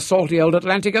middle of the salty old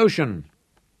Atlantic Ocean.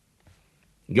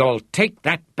 You'll take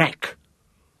that back.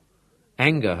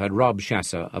 Anger had robbed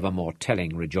Chasser of a more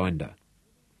telling rejoinder.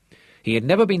 He had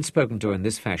never been spoken to in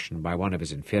this fashion by one of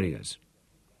his inferiors.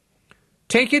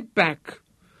 Take it back?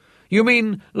 You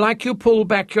mean like you pull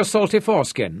back your salty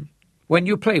foreskin when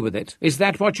you play with it? Is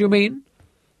that what you mean?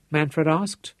 Manfred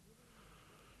asked.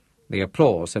 The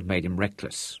applause had made him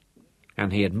reckless,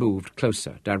 and he had moved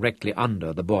closer, directly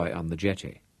under the boy on the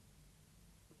jetty.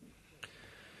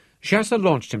 Chasser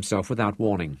launched himself without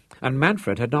warning, and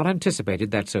Manfred had not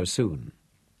anticipated that so soon.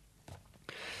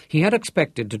 He had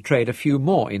expected to trade a few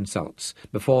more insults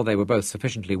before they were both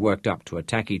sufficiently worked up to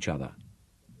attack each other.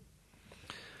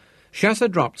 Chasser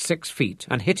dropped 6 feet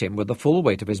and hit him with the full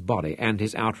weight of his body and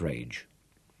his outrage.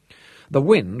 The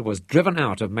wind was driven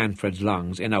out of Manfred's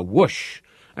lungs in a whoosh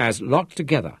as, locked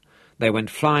together, they went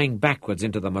flying backwards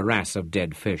into the morass of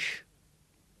dead fish.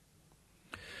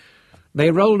 They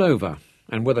rolled over,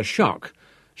 and with a shock,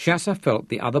 Chasser felt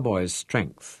the other boy's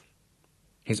strength.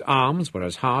 His arms were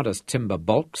as hard as timber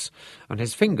bulks, and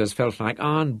his fingers felt like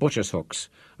iron butcher's hooks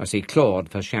as he clawed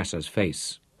for Chasser's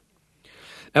face.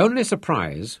 Only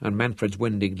surprise and Manfred's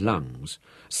winded lungs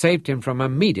saved him from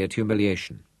immediate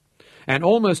humiliation, and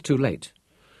almost too late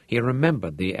he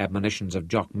remembered the admonitions of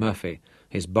Jock Murphy,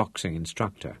 his boxing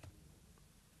instructor.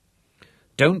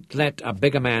 Don't let a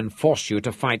bigger man force you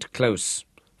to fight close.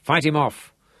 Fight him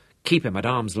off. Keep him at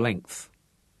arm's length.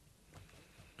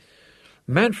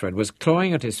 Manfred was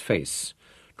clawing at his face,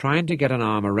 trying to get an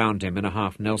arm around him in a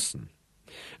half-Nelson,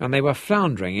 and they were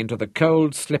floundering into the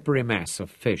cold, slippery mass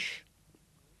of fish.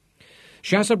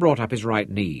 Chasser brought up his right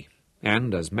knee,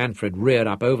 and as Manfred reared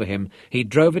up over him, he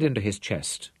drove it into his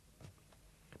chest.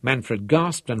 Manfred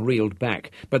gasped and reeled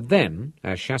back, but then,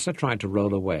 as Chasser tried to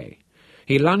roll away,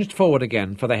 he lunged forward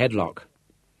again for the headlock.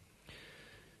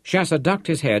 Chasser ducked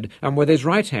his head and with his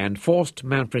right hand forced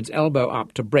Manfred's elbow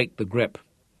up to break the grip.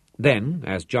 Then,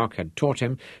 as Jock had taught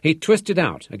him, he twisted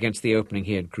out against the opening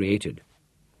he had created.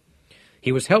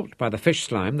 He was helped by the fish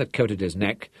slime that coated his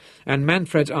neck, and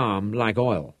Manfred's arm like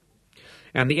oil.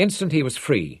 And the instant he was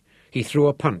free, he threw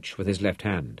a punch with his left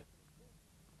hand.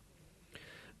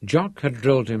 Jock had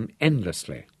drilled him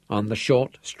endlessly on the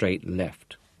short, straight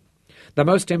left. The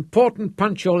most important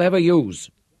punch you'll ever use.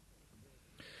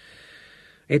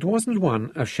 It wasn't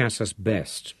one of Chasser's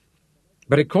best,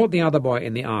 but it caught the other boy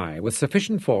in the eye with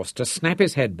sufficient force to snap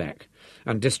his head back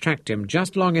and distract him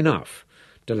just long enough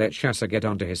to let Chasser get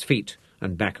onto his feet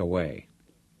and back away.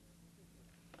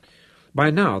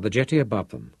 By now the jetty above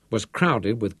them was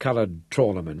crowded with coloured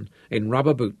trawlermen in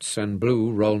rubber boots and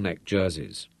blue roll-neck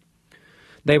jerseys.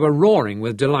 They were roaring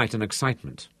with delight and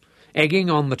excitement, egging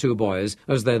on the two boys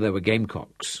as though they were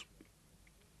gamecocks.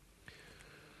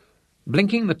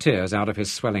 Blinking the tears out of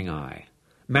his swelling eye,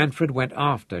 Manfred went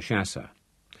after Chasser,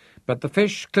 but the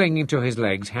fish clinging to his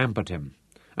legs hampered him,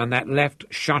 and that left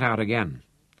shot out again.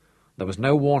 There was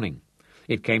no warning.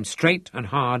 It came straight and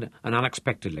hard and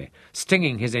unexpectedly,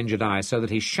 stinging his injured eye so that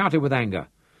he shouted with anger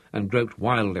and groped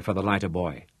wildly for the lighter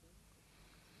buoy.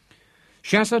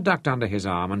 Chasser ducked under his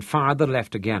arm and fired the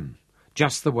left again,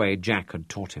 just the way Jack had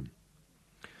taught him.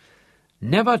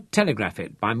 "Never telegraph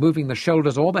it by moving the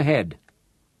shoulders or the head."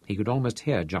 He could almost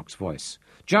hear Jock's voice.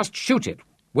 "Just shoot it,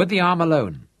 with the arm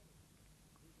alone."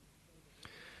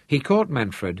 He caught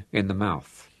Manfred in the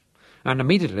mouth, and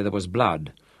immediately there was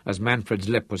blood, as Manfred's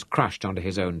lip was crushed under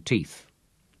his own teeth.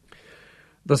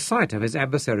 The sight of his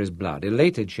adversary's blood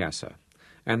elated Chasser,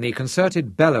 and the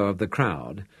concerted bellow of the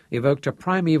crowd evoked a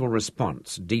primeval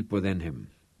response deep within him.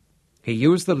 He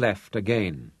used the left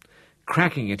again,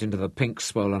 cracking it into the pink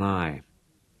swollen eye.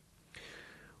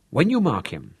 "When you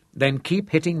mark him, then keep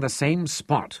hitting the same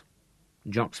spot,"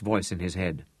 Jock's voice in his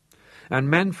head, and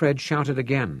Manfred shouted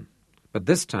again, but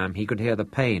this time he could hear the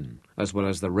pain as well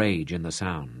as the rage in the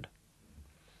sound.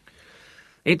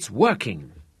 "It's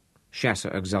working," Chasser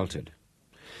exulted.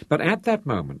 But at that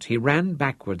moment he ran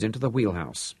backwards into the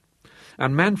wheelhouse,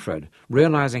 and Manfred,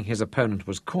 realizing his opponent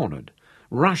was cornered,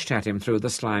 rushed at him through the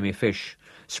slimy fish,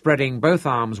 spreading both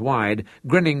arms wide,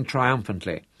 grinning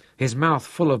triumphantly, his mouth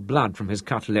full of blood from his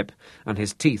cut lip, and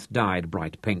his teeth dyed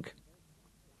bright pink.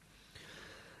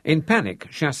 In panic,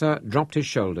 Chasser dropped his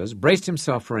shoulders, braced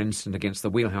himself for an instant against the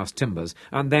wheelhouse timbers,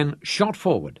 and then shot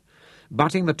forward,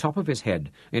 butting the top of his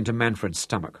head into Manfred's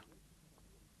stomach.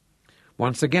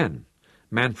 Once again,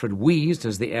 Manfred wheezed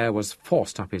as the air was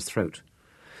forced up his throat,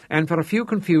 and for a few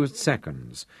confused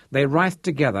seconds they writhed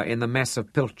together in the mess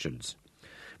of pilchards,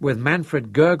 with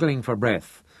Manfred gurgling for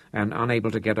breath and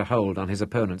unable to get a hold on his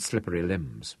opponent's slippery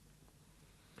limbs.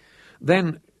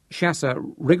 Then Chasser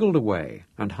wriggled away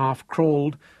and half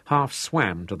crawled, half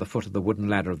swam to the foot of the wooden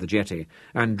ladder of the jetty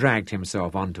and dragged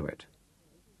himself onto it.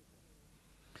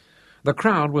 The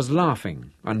crowd was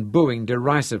laughing and booing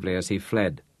derisively as he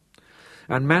fled,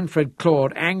 and Manfred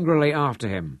clawed angrily after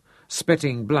him,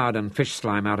 spitting blood and fish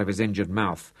slime out of his injured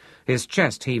mouth, his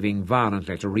chest heaving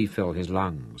violently to refill his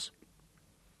lungs.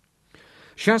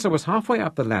 Chasser was halfway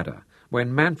up the ladder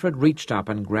when Manfred reached up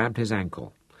and grabbed his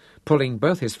ankle, pulling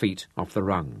both his feet off the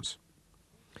rungs.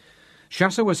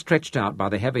 Chasser was stretched out by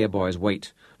the heavier boy's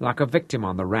weight, like a victim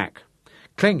on the rack,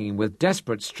 clinging with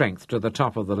desperate strength to the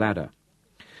top of the ladder,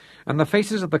 and the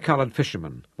faces of the coloured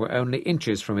fishermen were only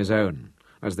inches from his own,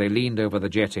 as they leaned over the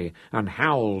jetty and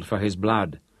howled for his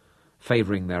blood,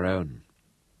 favouring their own.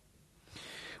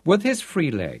 With his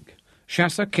free leg,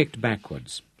 Chasser kicked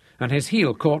backwards, and his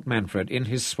heel caught Manfred in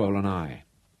his swollen eye.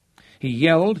 He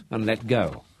yelled and let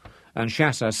go, and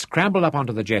Chasser scrambled up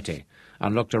onto the jetty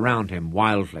and looked around him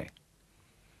wildly.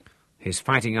 His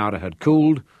fighting ardour had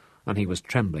cooled, and he was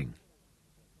trembling.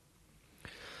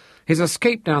 His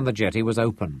escape down the jetty was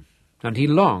open, and he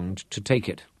longed to take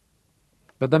it.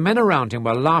 But the men around him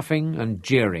were laughing and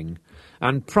jeering,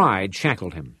 and pride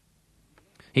shackled him.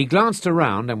 He glanced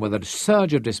around, and with a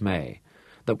surge of dismay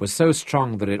that was so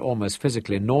strong that it almost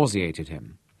physically nauseated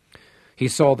him, he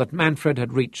saw that Manfred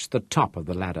had reached the top of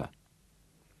the ladder.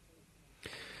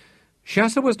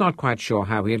 Chasser was not quite sure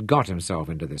how he had got himself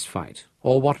into this fight,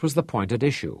 or what was the point at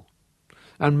issue,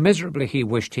 and miserably he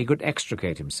wished he could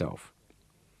extricate himself.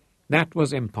 That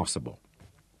was impossible.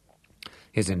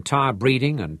 His entire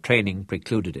breeding and training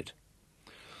precluded it.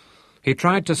 He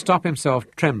tried to stop himself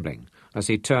trembling as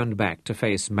he turned back to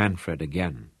face Manfred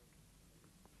again.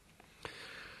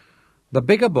 The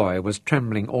bigger boy was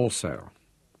trembling also,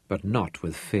 but not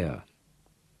with fear.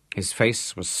 His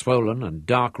face was swollen and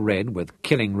dark red with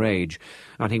killing rage,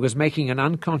 and he was making an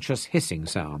unconscious hissing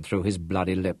sound through his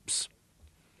bloody lips.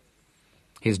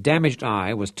 His damaged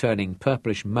eye was turning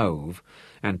purplish mauve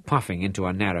and puffing into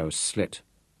a narrow slit.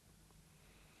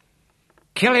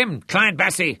 "Kill him, Clyde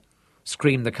Bassey!"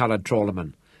 screamed the coloured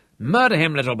trawlerman. "Murder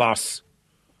him, little boss!"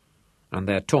 And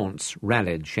their taunts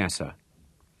rallied Chasser.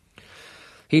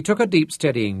 He took a deep,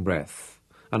 steadying breath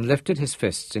and lifted his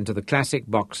fists into the classic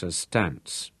boxer's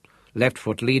stance, left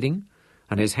foot leading,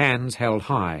 and his hands held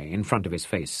high in front of his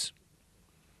face.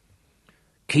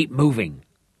 "Keep moving,"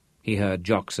 he heard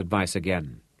Jock's advice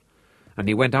again, and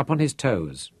he went up on his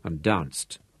toes and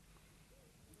danced.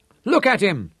 "Look at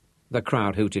him!" the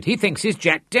crowd hooted. "He thinks he's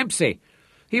Jack Dempsey.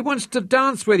 He wants to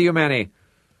dance with you, Manny.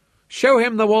 Show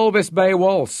him the Walvis Bay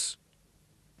Waltz."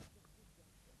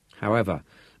 However,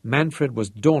 Manfred was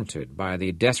daunted by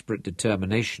the desperate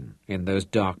determination in those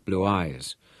dark blue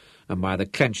eyes, and by the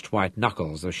clenched white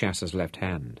knuckles of Chasser's left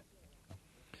hand.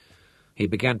 He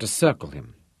began to circle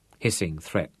him, hissing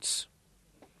threats.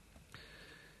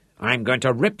 I'm going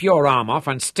to rip your arm off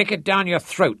and stick it down your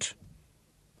throat.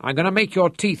 I'm going to make your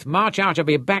teeth march out of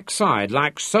your backside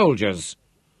like soldiers."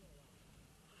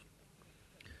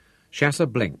 Chasser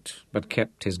blinked, but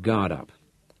kept his guard up,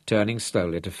 turning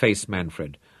slowly to face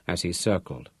Manfred as he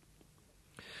circled.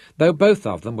 Though both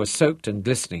of them were soaked and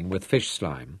glistening with fish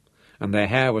slime, and their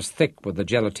hair was thick with the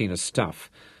gelatinous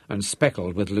stuff and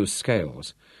speckled with loose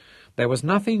scales, there was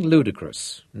nothing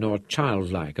ludicrous nor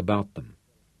childlike about them.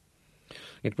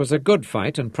 It was a good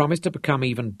fight and promised to become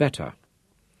even better,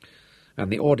 and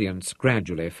the audience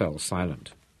gradually fell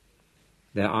silent.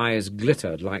 Their eyes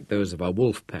glittered like those of a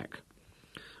wolf pack,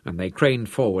 and they craned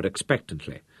forward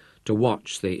expectantly to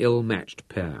watch the ill-matched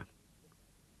pair.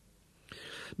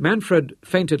 Manfred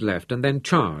feinted left and then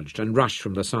charged and rushed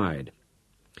from the side.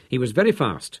 He was very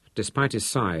fast, despite his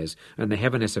size and the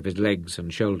heaviness of his legs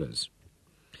and shoulders.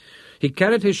 He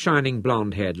carried his shining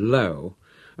blonde head low,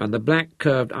 and the black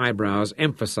curved eyebrows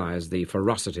emphasized the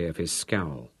ferocity of his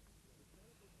scowl.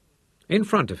 In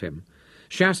front of him,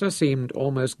 Chasser seemed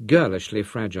almost girlishly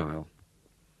fragile.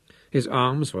 His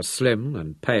arms were slim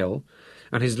and pale,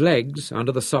 and his legs,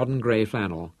 under the sodden grey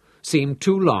flannel, seemed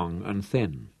too long and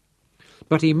thin.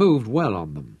 But he moved well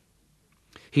on them.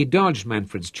 He dodged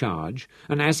Manfred's charge,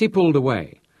 and as he pulled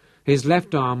away, his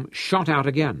left arm shot out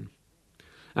again,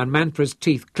 and Manfred's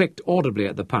teeth clicked audibly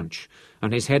at the punch,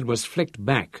 and his head was flicked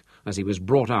back as he was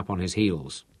brought up on his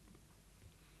heels.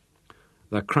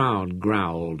 The crowd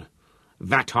growled,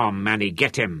 "That arm, Manny,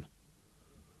 get him!"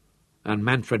 And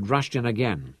Manfred rushed in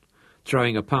again,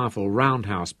 throwing a powerful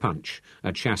roundhouse punch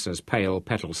at Chasser's pale,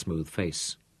 petal-smooth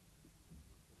face.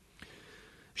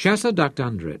 Chasser ducked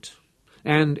under it,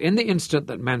 and in the instant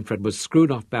that Manfred was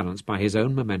screwed off balance by his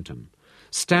own momentum,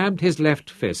 stabbed his left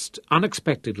fist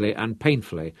unexpectedly and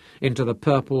painfully into the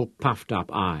purple,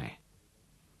 puffed-up eye.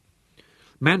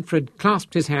 Manfred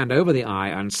clasped his hand over the eye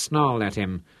and snarled at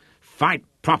him, "Fight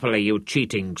properly, you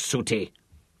cheating sooty!"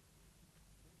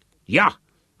 "Yah!"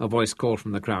 a voice called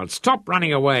from the crowd. "Stop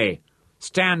running away!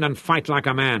 Stand and fight like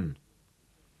a man!"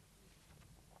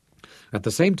 At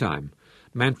the same time,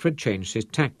 Manfred changed his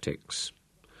tactics.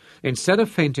 Instead of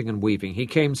feinting and weaving, he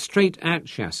came straight at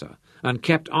Chasser and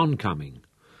kept on coming,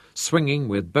 swinging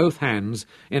with both hands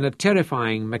in a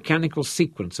terrifying mechanical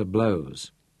sequence of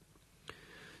blows.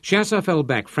 Chasser fell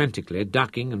back frantically,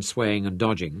 ducking and swaying and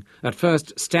dodging, at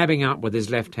first stabbing out with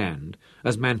his left hand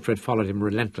as Manfred followed him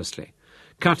relentlessly,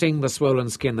 cutting the swollen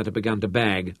skin that had begun to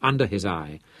bag under his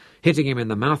eye, hitting him in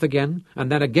the mouth again,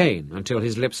 and then again until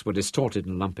his lips were distorted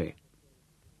and lumpy.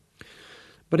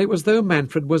 But it was though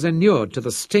Manfred was inured to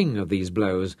the sting of these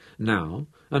blows now,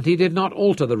 and he did not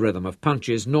alter the rhythm of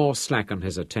punches nor slacken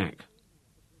his attack.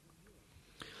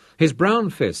 His brown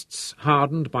fists,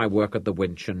 hardened by work at the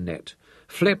winch and net,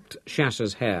 flipped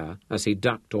Chasser's hair as he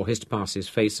ducked or hissed past his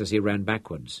face as he ran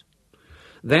backwards.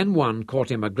 Then one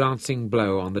caught him a glancing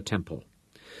blow on the temple,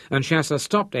 and Chasser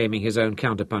stopped aiming his own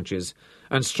counterpunches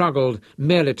and struggled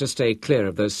merely to stay clear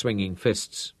of those swinging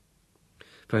fists,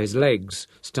 for his legs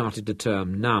started to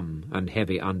turn numb and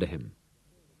heavy under him.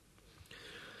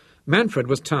 Manfred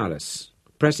was tireless,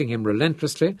 pressing him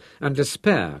relentlessly, and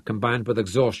despair combined with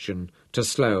exhaustion to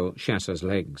slow Chasser's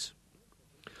legs.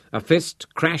 A fist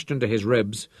crashed into his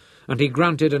ribs, and he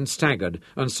grunted and staggered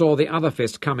and saw the other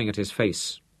fist coming at his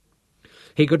face.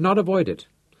 He could not avoid it.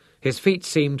 His feet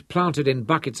seemed planted in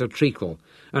buckets of treacle,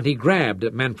 and he grabbed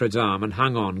at Manfred's arm and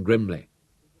hung on grimly.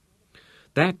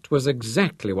 That was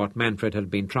exactly what Manfred had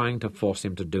been trying to force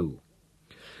him to do,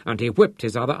 and he whipped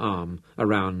his other arm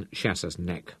around Chasser's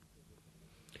neck.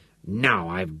 "Now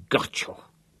I've got you,"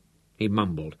 he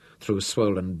mumbled through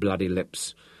swollen, bloody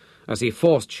lips, as he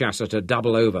forced Chasser to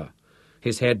double over,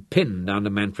 his head pinned under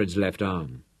Manfred's left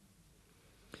arm.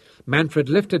 Manfred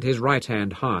lifted his right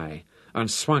hand high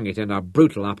and swung it in a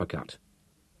brutal uppercut.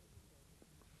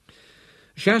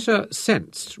 Chasser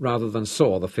sensed rather than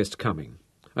saw the fist coming,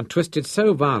 and twisted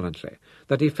so violently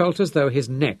that he felt as though his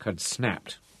neck had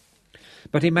snapped.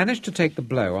 But he managed to take the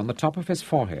blow on the top of his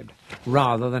forehead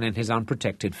rather than in his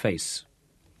unprotected face.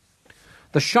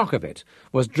 The shock of it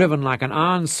was driven like an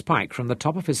iron spike from the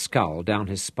top of his skull down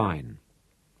his spine.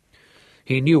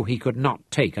 He knew he could not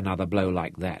take another blow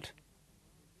like that.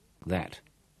 That.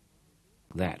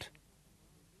 That.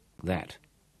 That.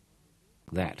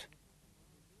 That.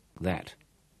 That.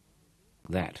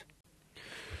 That.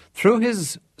 Through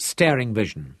his staring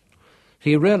vision,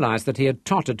 he realized that he had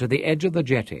tottered to the edge of the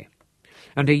jetty,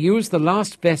 and he used the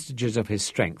last vestiges of his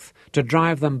strength to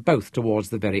drive them both towards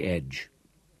the very edge.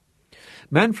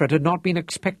 Manfred had not been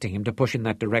expecting him to push in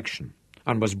that direction,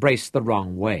 and was braced the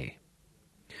wrong way.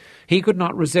 He could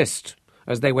not resist,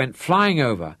 as they went flying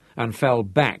over and fell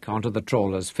back onto the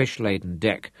trawler's fish-laden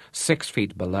deck 6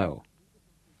 feet below.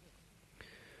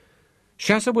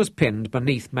 Chasser was pinned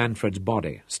beneath Manfred's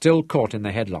body, still caught in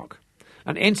the headlock,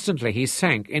 and instantly he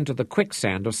sank into the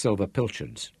quicksand of silver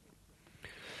pilchards.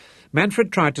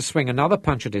 Manfred tried to swing another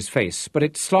punch at his face, but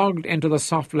it slogged into the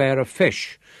soft layer of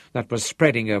fish that was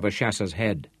spreading over Chasser's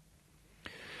head.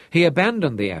 He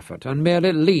abandoned the effort and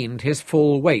merely leaned his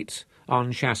full weight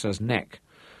on Chasser's neck,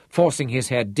 forcing his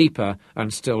head deeper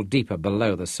and still deeper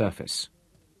below the surface.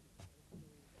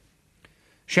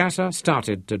 Chasser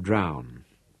started to drown.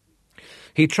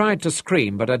 He tried to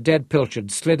scream, but a dead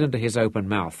pilchard slid into his open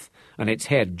mouth, and its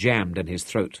head jammed in his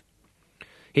throat.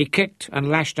 He kicked and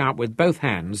lashed out with both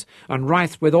hands and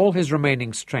writhed with all his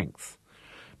remaining strength,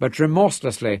 but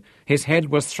remorselessly his head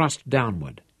was thrust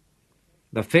downward.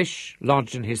 The fish,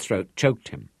 lodged in his throat, choked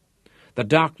him. The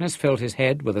darkness filled his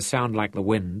head with a sound like the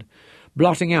wind,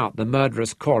 blotting out the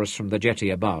murderous chorus from the jetty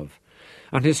above,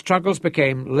 and his struggles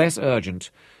became less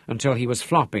urgent until he was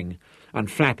flopping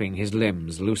and flapping his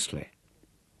limbs loosely.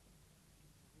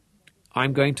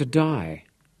 "I'm going to die,"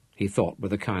 he thought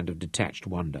with a kind of detached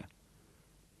wonder.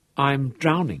 "I'm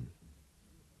drowning."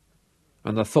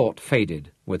 And the thought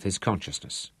faded with his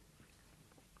consciousness.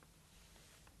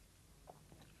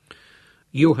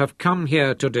 "You have come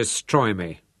here to destroy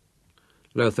me,"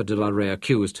 Lothar de la Rey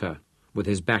accused her, with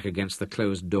his back against the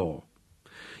closed door.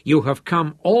 "You have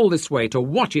come all this way to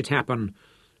watch it happen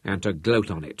and to gloat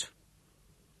on it."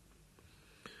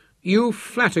 "You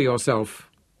flatter yourself,"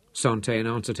 Sontaine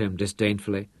answered him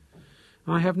disdainfully.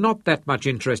 "I have not that much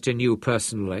interest in you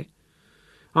personally.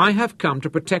 I have come to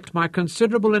protect my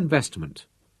considerable investment.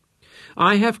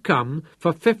 I have come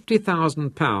for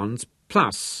 £50,000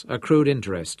 plus accrued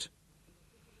interest."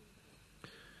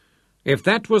 "If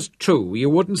that was true, you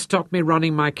wouldn't stop me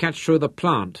running my catch through the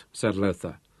plant," said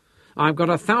Lothar. "I've got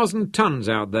 1,000 tons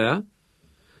out there.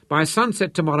 By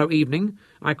sunset tomorrow evening,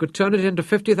 I could turn it into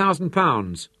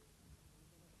 £50,000.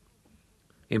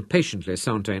 Impatiently,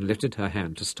 Sontaine lifted her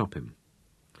hand to stop him.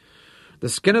 The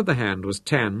skin of the hand was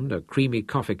tanned a creamy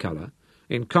coffee colour,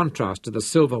 in contrast to the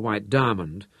silver-white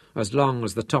diamond, as long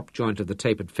as the top joint of the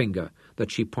tapered finger, that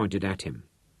she pointed at him.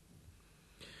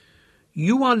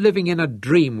 "You are living in a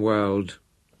dream world,"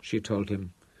 she told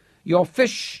him. "Your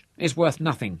fish is worth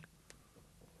nothing.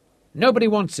 Nobody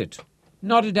wants it,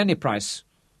 not at any price,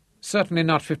 certainly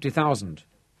not 50,000.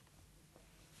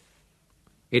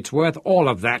 "It's worth all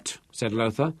of that," said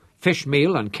Lothar. "Fish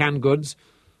meal and canned goods."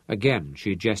 Again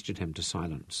she gestured him to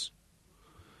silence.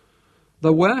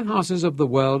 "The warehouses of the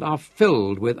world are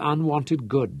filled with unwanted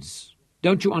goods.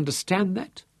 Don't you understand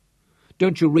that?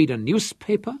 Don't you read a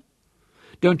newspaper?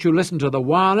 Don't you listen to the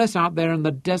wireless out there in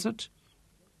the desert?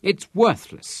 It's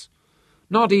worthless,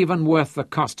 not even worth the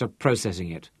cost of processing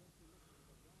it."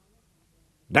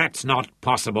 "That's not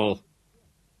possible."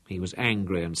 He was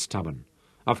angry and stubborn.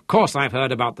 "Of course I've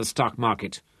heard about the stock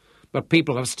market, but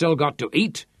people have still got to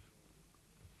eat."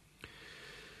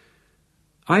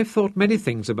 "I've thought many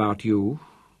things about you."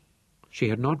 She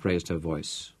had not raised her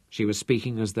voice. She was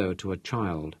speaking as though to a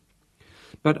child.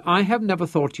 "But I have never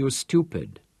thought you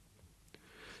stupid.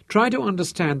 Try to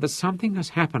understand that something has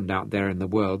happened out there in the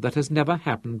world that has never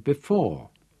happened before.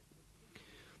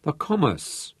 The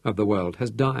commerce of the world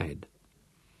has died.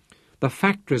 The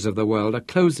factories of the world are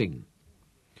closing.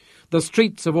 The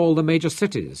streets of all the major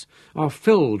cities are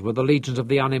filled with the legions of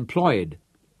the unemployed.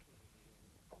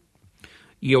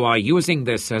 You are using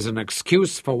this as an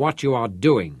excuse for what you are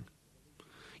doing.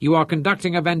 You are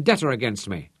conducting a vendetta against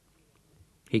me."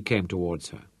 He came towards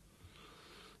her.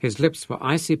 His lips were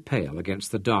icy pale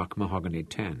against the dark mahogany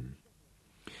tan.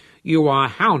 "You are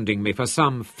hounding me for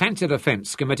some fancied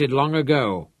offence committed long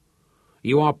ago.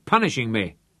 You are punishing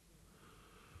me."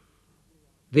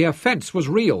 "The offence was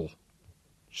real."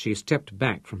 She stepped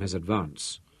back from his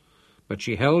advance, but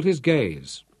she held his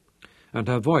gaze, and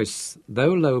her voice,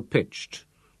 though low-pitched,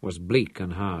 was bleak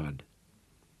and hard.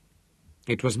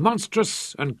 "It was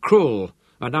monstrous and cruel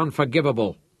and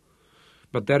unforgivable,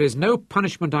 but there is no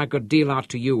punishment I could deal out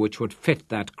to you which would fit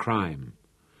that crime.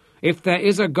 If there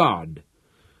is a God,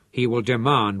 he will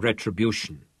demand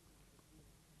retribution."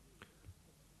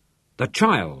 "The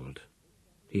child,"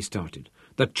 he started,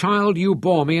 "the child you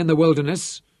bore me in the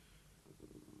wilderness."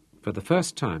 For the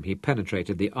first time he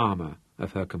penetrated the armour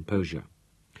of her composure.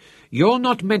 "You'll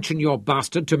not mention your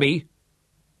bastard to me."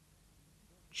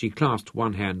 She clasped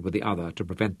one hand with the other to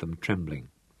prevent them trembling.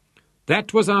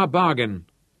 "That was our bargain."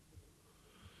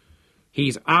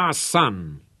 "He's our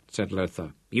son," said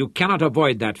Lothar. "You cannot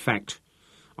avoid that fact.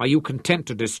 Are you content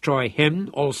to destroy him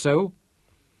also?"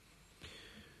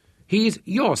 "He's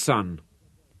your son,"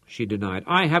 she denied.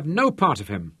 "I have no part of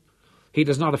him. He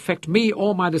does not affect me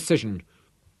or my decision.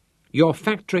 Your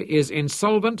factory is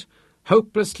insolvent,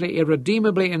 hopelessly,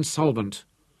 irredeemably insolvent.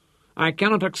 I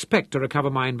cannot expect to recover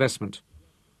my investment.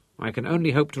 I can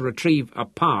only hope to retrieve a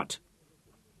part."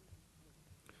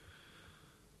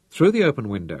 Through the open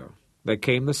window there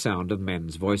came the sound of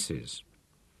men's voices.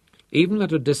 Even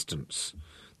at a distance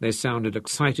they sounded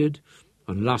excited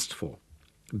and lustful,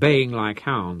 baying like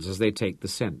hounds as they take the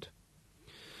scent.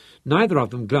 Neither of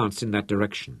them glanced in that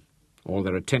direction. All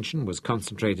their attention was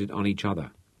concentrated on each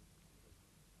other.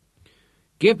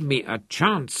 "Give me a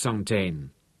chance,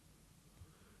 Santain."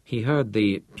 He heard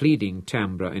the pleading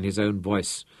timbre in his own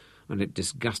voice, and it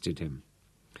disgusted him.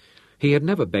 He had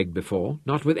never begged before,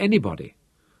 not with anybody,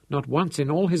 not once in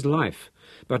all his life,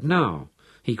 but now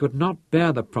he could not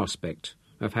bear the prospect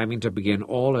of having to begin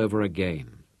all over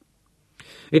again.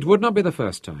 It would not be the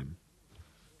first time.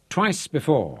 Twice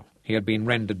before he had been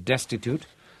rendered destitute,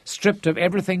 stripped of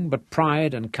everything but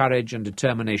pride and courage and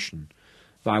determination,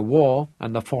 by war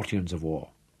and the fortunes of war.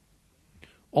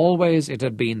 Always it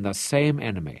had been the same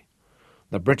enemy,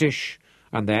 the British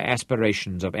and their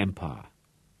aspirations of empire.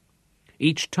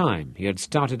 Each time he had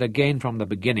started again from the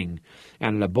beginning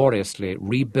and laboriously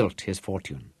rebuilt his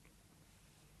fortune.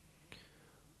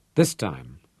 This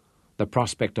time the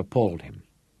prospect appalled him.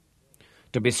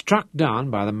 To be struck down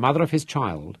by the mother of his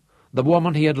child, the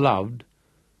woman he had loved,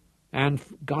 and,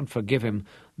 God forgive him,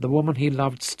 the woman he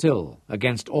loved still,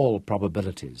 against all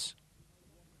probabilities.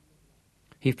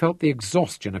 He felt the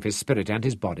exhaustion of his spirit and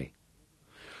his body.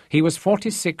 He was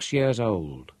 46 years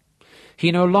old.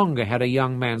 He no longer had a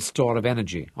young man's store of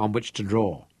energy on which to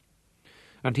draw,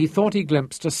 and he thought he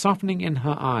glimpsed a softening in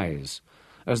her eyes,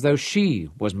 as though she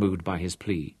was moved by his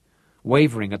plea,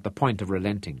 wavering at the point of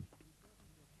relenting.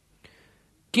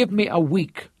 "Give me a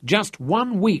week, just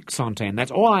 1 week, Santain,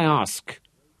 that's all I ask."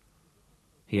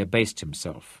 He abased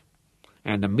himself,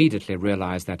 and immediately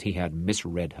realized that he had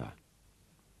misread her.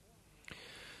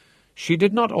 She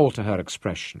did not alter her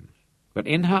expression, but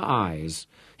in her eyes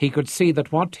he could see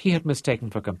that what he had mistaken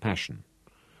for compassion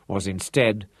was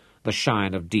instead the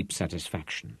shine of deep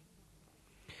satisfaction.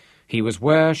 He was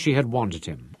where she had wanted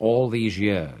him all these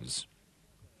years.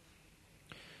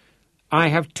 "I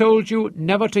have told you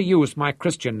never to use my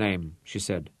Christian name," she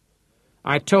said.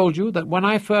 "I told you that when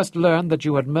I first learned that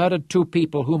you had murdered 2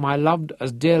 people whom I loved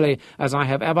as dearly as I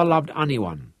have ever loved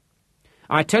anyone.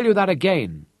 I tell you that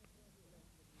again."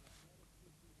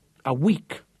 "A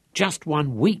week, just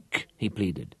 1 week," he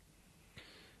pleaded.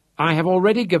 "I have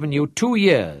already given you 2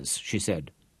 years," she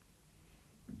said.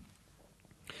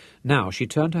 Now she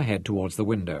turned her head towards the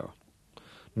window,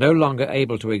 no longer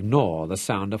able to ignore the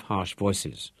sound of harsh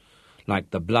voices, like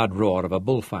the blood roar of a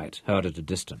bullfight heard at a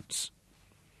distance.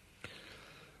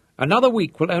 "Another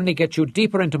week will only get you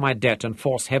deeper into my debt and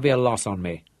force heavier loss on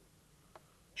me."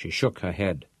 She shook her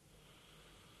head.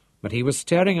 But he was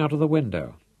staring out of the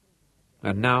window,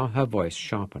 and now her voice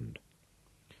sharpened.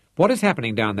 "What is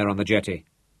happening down there on the jetty?"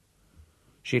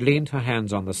 She leaned her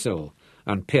hands on the sill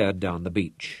and peered down the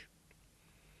beach.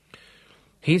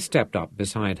 He stepped up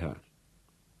beside her.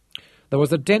 There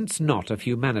was a dense knot of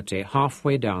humanity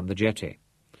halfway down the jetty,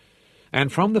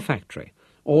 and from the factory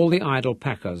all the idle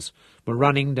packers were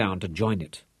running down to join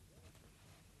it.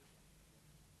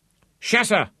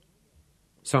 "Chasseur!"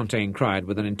 Santain cried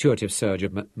with an intuitive surge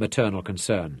of maternal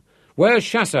concern. "Where's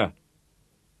Chasseur?"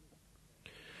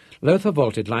 Lothar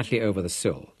vaulted lightly over the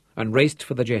sill and raced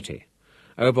for the jetty,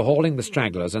 overhauling the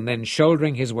stragglers and then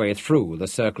shouldering his way through the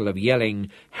circle of yelling,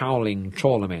 howling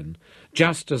trawlermen,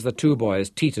 just as the 2 boys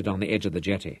teetered on the edge of the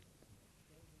jetty.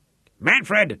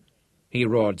 "Manfred!" he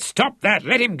roared. "Stop that!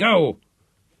 Let him go!"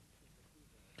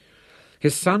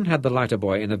 His son had the lighter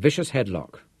boy in a vicious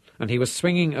headlock, and he was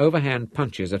swinging overhand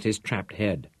punches at his trapped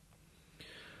head.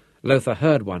 Lothar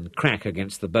heard one crack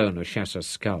against the bone of Chasseur's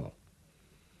skull.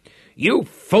 "You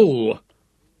fool!"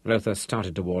 Lothar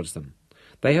started towards them.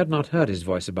 They had not heard his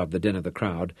voice above the din of the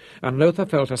crowd, and Lothar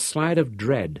felt a slide of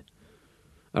dread,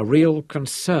 a real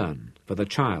concern for the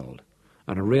child,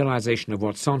 and a realization of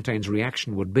what Santain's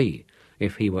reaction would be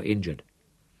if he were injured.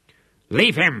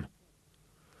 "Leave him!"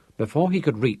 Before he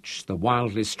could reach the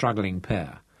wildly struggling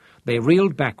pair, they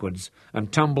reeled backwards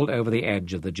and tumbled over the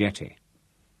edge of the jetty.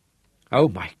 Oh,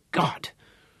 my God!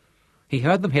 He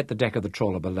heard them hit the deck of the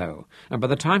trawler below, and by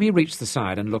the time he reached the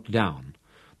side and looked down,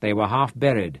 they were half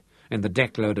buried in the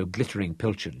deckload of glittering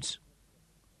pilchards.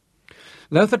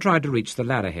 Lothar tried to reach the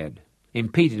ladder head,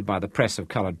 impeded by the press of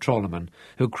coloured trawlermen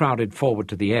who crowded forward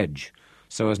to the edge,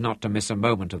 so as not to miss a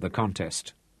moment of the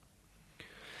contest.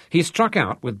 He struck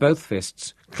out with both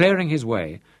fists, clearing his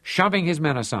way, shoving his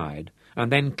men aside,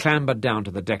 and then clambered down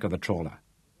to the deck of the trawler.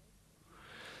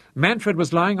 Manfred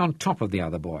was lying on top of the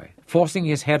other boy, forcing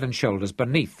his head and shoulders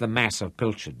beneath the mass of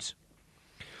pilchards.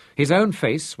 His own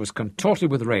face was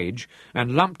contorted with rage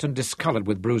and lumped and discoloured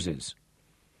with bruises.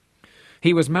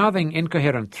 He was mouthing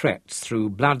incoherent threats through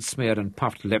blood-smeared and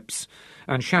puffed lips,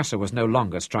 and Chasser was no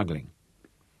longer struggling.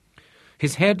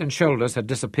 His head and shoulders had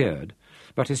disappeared,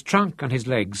 but his trunk and his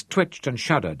legs twitched and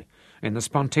shuddered in the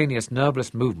spontaneous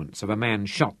nerveless movements of a man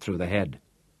shot through the head.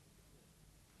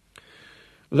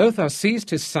 Lothar seized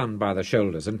his son by the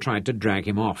shoulders and tried to drag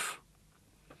him off.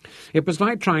 It was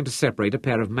like trying to separate a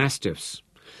pair of mastiffs,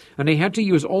 and he had to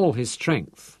use all his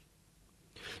strength.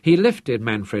 He lifted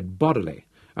Manfred bodily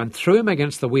and threw him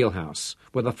against the wheelhouse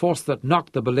with a force that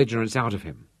knocked the belligerents out of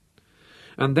him,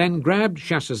 and then grabbed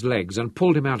Chasser's legs and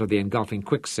pulled him out of the engulfing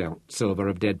quicksilver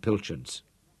of dead pilchards.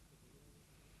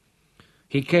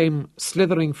 He came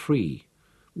slithering free,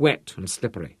 wet and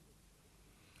slippery.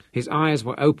 His eyes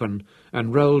were open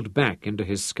and rolled back into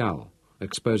his skull,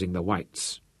 exposing the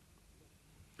whites.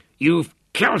 "You've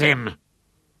killed him!"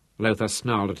 Lothar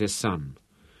snarled at his son,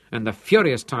 and the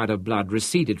furious tide of blood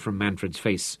receded from Manfred's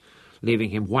face, leaving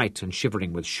him white and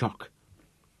shivering with shock.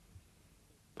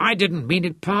 "I didn't mean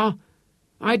it, Pa!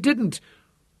 I didn't!"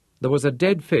 There was a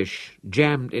dead fish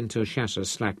jammed into Chasser's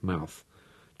slack mouth,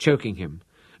 choking him,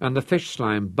 and the fish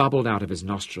slime bubbled out of his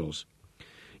nostrils.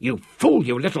 "You fool,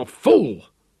 you little fool!"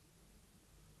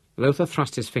 Lothar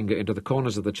thrust his finger into the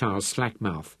corners of the child's slack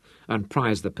mouth and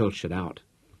prized the pilchard out.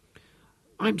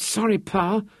 "I'm sorry,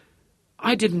 Pa.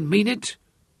 I didn't mean it,"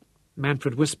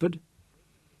 Manfred whispered.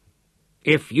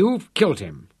 "If you've killed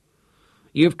him,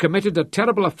 you've committed a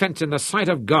terrible offence in the sight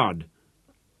of God."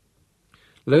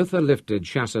 Lothar lifted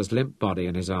Chasser's limp body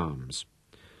in his arms.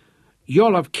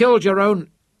 "You'll have killed your own—"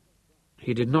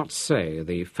 He did not say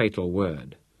the fatal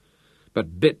word,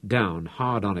 but bit down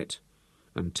hard on it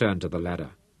and turned to the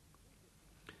ladder.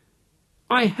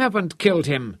 "I haven't killed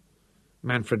him,"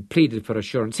 Manfred pleaded for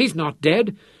assurance. "He's not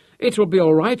dead. It will be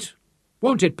all right.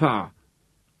 Won't it, Pa?"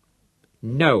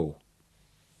 "No."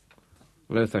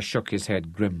 Lothar shook his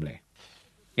head grimly.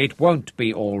 "It won't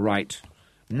be all right.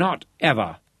 Not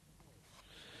ever."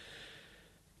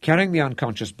 Carrying the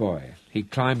unconscious boy, he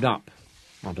climbed up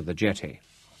onto the jetty.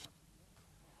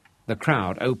 The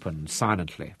crowd opened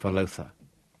silently for Lothar.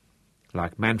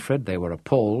 Like Manfred, they were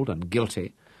appalled and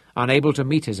guilty, unable to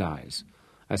meet his eyes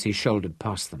as he shouldered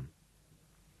past them.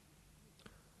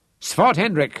 "Svart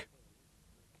Hendrik!"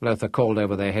 Lothar called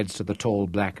over their heads to the tall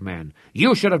black man.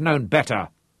 "You should have known better.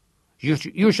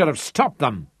 You should have stopped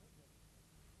them."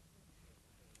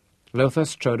 Lothar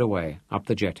strode away up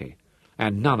the jetty,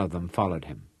 and none of them followed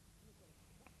him.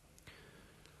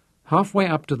 Halfway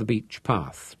up to the beach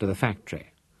path to the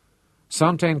factory,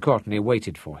 Sontaine Courtenay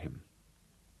waited for him.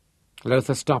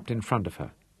 Lothar stopped in front of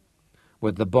her,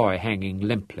 with the boy hanging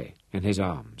limply in his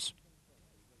arms.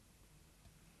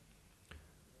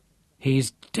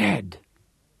 "He's dead,"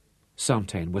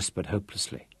 Sontaine whispered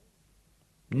hopelessly.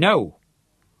 "No,"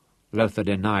 Lothar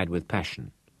denied with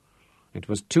passion. It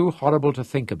was too horrible to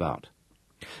think about,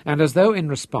 and as though in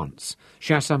response,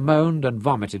 Chasser moaned and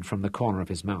vomited from the corner of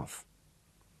his mouth.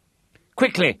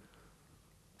 "Quickly!"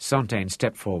 Sontaine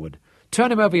stepped forward.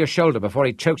 "Turn him over your shoulder before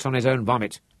he chokes on his own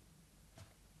vomit."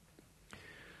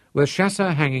 With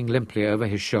Chasser hanging limply over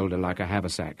his shoulder like a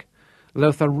haversack,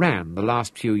 Lothar ran the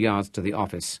last few yards to the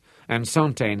office, and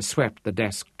Sontaine swept the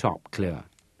desk top clear.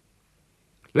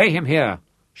 "Lay him here,"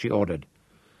 she ordered,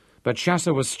 but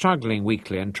Chasser was struggling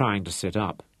weakly and trying to sit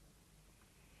up.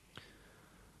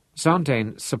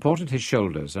 Sontaine supported his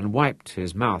shoulders and wiped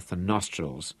his mouth and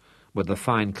nostrils with the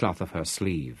fine cloth of her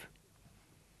sleeve.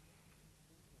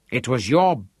 "It was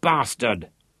your bastard!"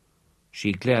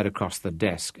 She glared across the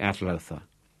desk at Lothar.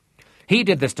 "He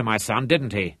did this to my son,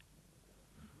 didn't he?"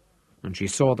 And she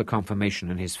saw the confirmation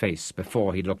in his face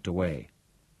before he looked away.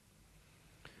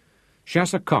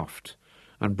 Chasser coughed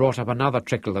and brought up another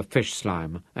trickle of fish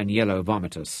slime and yellow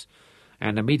vomitus,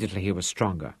 and immediately he was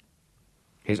stronger.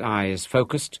 His eyes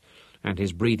focused and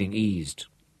his breathing eased.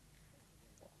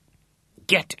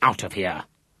 "Get out of here!"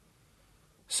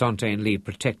 Sontaine leaned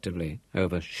protectively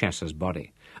over Chasser's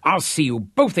body. "I'll see you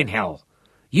both in hell!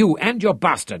 You and your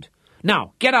bastard!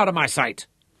 Now, get out of my sight!"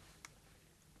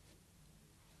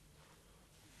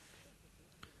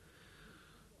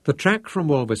 The track from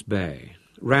Walvis Bay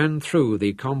ran through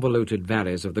the convoluted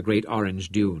valleys of the Great Orange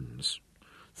Dunes,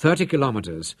 30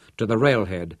 kilometres to the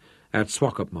railhead at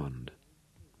Swakopmund.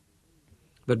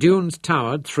 The dunes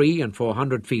towered 300 and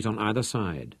 400 feet on either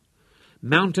side.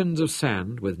 Mountains of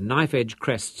sand with knife-edge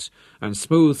crests and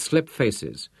smooth slip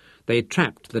faces, they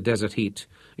trapped the desert heat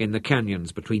in the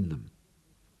canyons between them.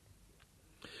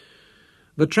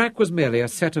 The track was merely a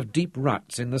set of deep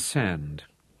ruts in the sand,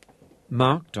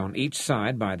 marked on each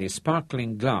side by the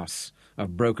sparkling glass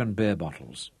of broken beer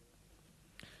bottles.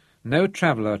 No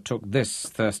traveller took this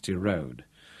thirsty road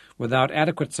without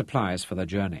adequate supplies for the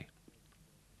journey.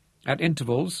 At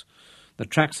intervals, the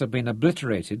tracks have been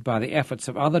obliterated by the efforts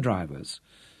of other drivers,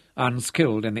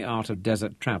 unskilled in the art of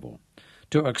desert travel,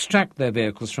 to extract their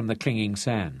vehicles from the clinging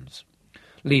sands,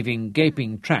 leaving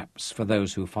gaping traps for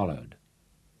those who followed.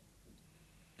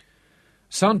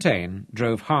 Santain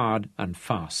drove hard and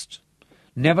fast,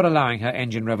 never allowing her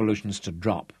engine revolutions to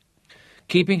drop,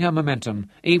 keeping her momentum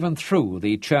even through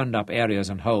the churned-up areas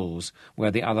and holes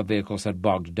where the other vehicles had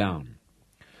bogged down,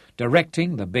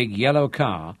 directing the big yellow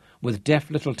car with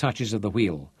deft little touches of the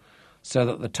wheel so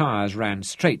that the tyres ran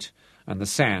straight and the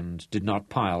sand did not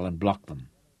pile and block them.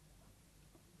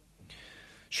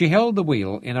 She held the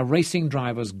wheel in a racing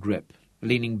driver's grip,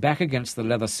 leaning back against the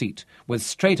leather seat with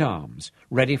straight arms,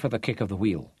 ready for the kick of the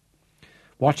wheel,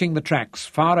 watching the tracks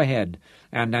far ahead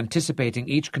and anticipating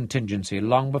each contingency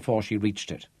long before she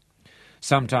reached it,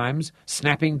 sometimes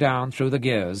snapping down through the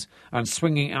gears and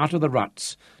swinging out of the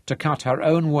ruts to cut her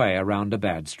own way around a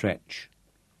bad stretch.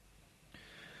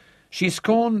 She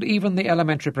scorned even the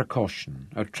elementary precaution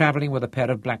of travelling with a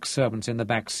pair of black servants in the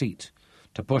back seat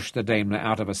to push the Daimler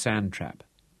out of a sand trap.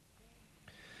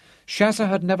 Chasser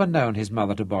had never known his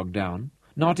mother to bog down,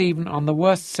 not even on the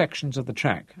worst sections of the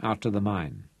track out to the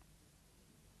mine.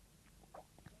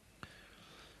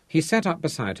 He sat up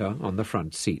beside her on the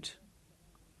front seat.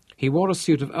 He wore a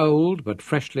suit of old but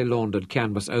freshly laundered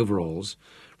canvas overalls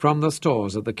from the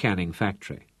stores of the canning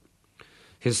factory.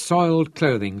 His soiled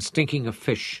clothing, stinking of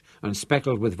fish and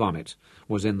speckled with vomit,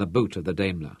 was in the boot of the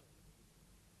Daimler.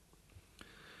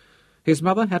 His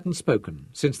mother hadn't spoken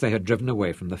since they had driven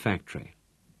away from the factory.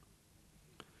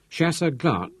 Chasser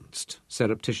glanced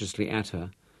surreptitiously at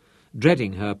her,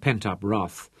 dreading her pent-up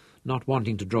wrath, not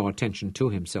wanting to draw attention to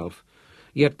himself,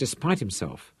 yet, despite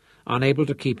himself, unable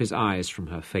to keep his eyes from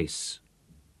her face.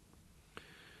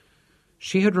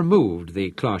 She had removed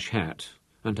the cloche hat,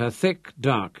 and her thick,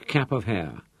 dark cap of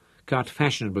hair, cut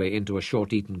fashionably into a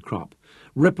short-eaten crop,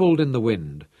 rippled in the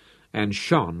wind and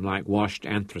shone like washed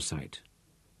anthracite.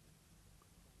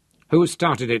 "Who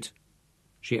started it?"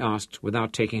 she asked,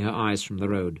 without taking her eyes from the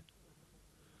road.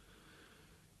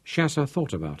 Chasser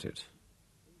thought about it.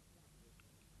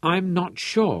 "I'm not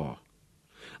sure.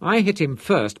 I hit him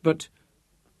first, but—"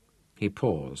 He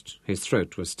paused. His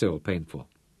throat was still painful.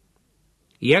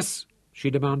 "Yes?"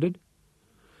 she demanded.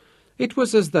 "It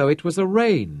was as though it was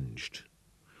arranged.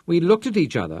 We looked at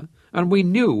each other, and we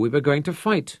knew we were going to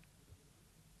fight."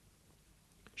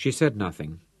 She said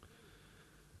nothing,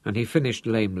 and he finished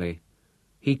lamely.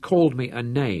 "He called me a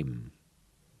name."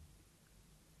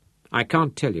 "I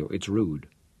can't tell you, it's rude."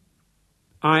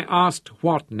 "I asked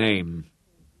what name?"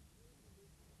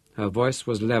 Her voice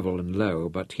was level and low,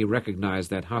 but he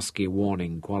recognized that husky,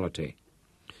 warning quality.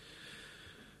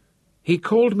 "He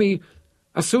called me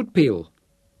a soot peel,"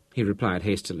 he replied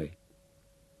hastily.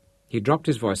 He dropped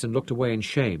his voice and looked away in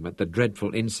shame at the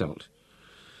dreadful insult,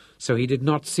 so he did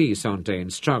not see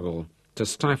Santain struggle to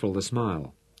stifle the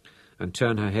smile and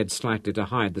turn her head slightly to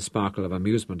hide the sparkle of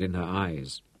amusement in her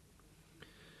eyes.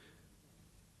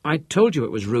 "I told you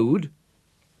it was rude,"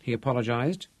 he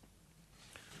apologized.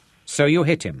 "So you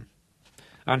hit him.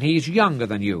 And he's younger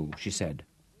than you," she said.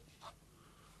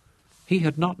 He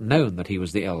had not known that he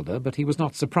was the elder, but he was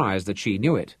not surprised that she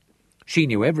knew it. She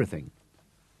knew everything.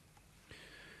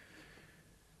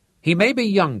 "He may be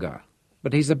younger,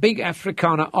 but he's a big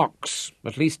Afrikaner ox,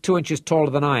 at least 2 inches taller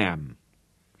than I am,"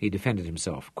 he defended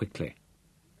himself quickly.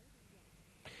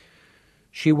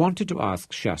 She wanted to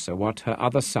ask Chasser what her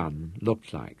other son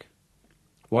looked like.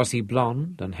 Was he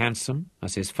blond and handsome,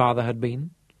 as his father had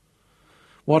been?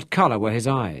 What colour were his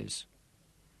eyes?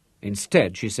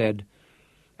 Instead, she said,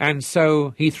 "And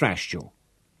so he thrashed you."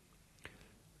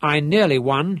 "I nearly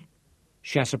won,"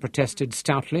 Chasser protested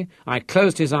stoutly. "I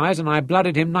closed his eyes and I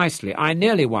blooded him nicely. I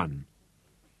nearly won."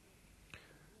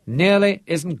 "Nearly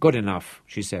isn't good enough,"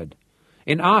 she said.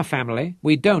 "In our family,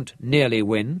 we don't nearly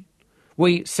win.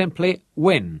 We simply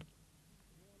win."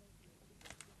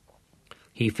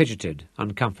 He fidgeted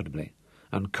uncomfortably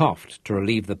and coughed to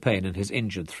relieve the pain in his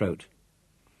injured throat.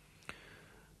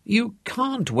 "You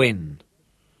can't win.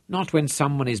 Not when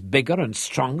someone is bigger and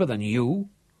stronger than you,"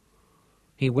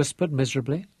 he whispered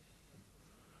miserably.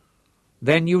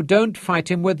 "Then you don't fight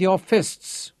him with your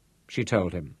fists," she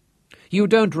told him. "You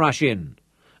don't rush in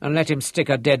and let him stick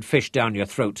a dead fish down your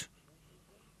throat."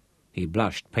 He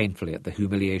blushed painfully at the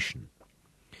humiliation.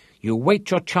 "You wait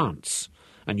your chance,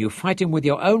 and you fight him with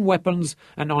your own weapons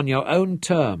and on your own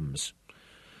terms.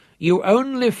 You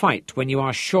only fight when you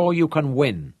are sure you can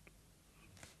win."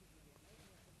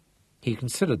 He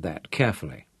considered that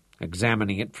carefully,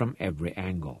 examining it from every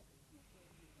angle.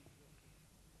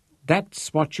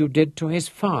 "That's what you did to his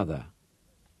father,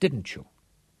 didn't you?"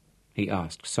 he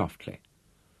asked softly.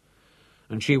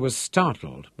 And she was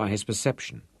startled by his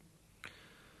perception,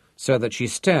 so that she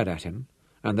stared at him,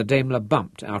 and the Daimler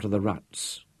bumped out of the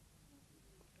ruts.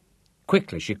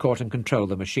 Quickly she caught and controlled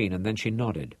the machine, and then she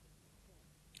nodded.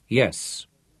 "Yes,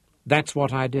 that's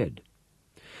what I did.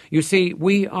 You see,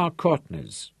 we are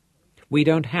Courtneys. We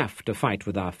don't have to fight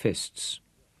with our fists.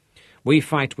 We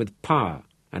fight with power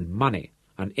and money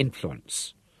and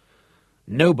influence.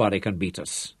 Nobody can beat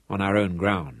us on our own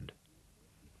ground."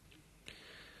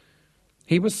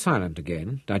 He was silent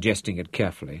again, digesting it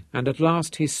carefully, and at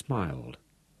last he smiled.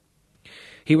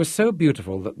 He was so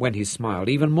beautiful that when he smiled,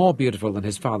 even more beautiful than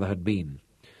his father had been,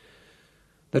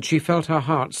 that she felt her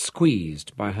heart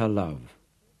squeezed by her love.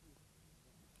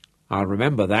 "I'll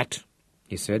remember that,"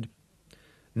 he said.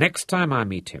 "Next time I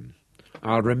meet him,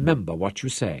 I'll remember what you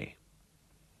say."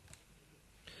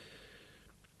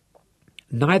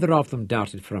 Neither of them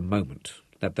doubted for a moment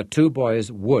that the two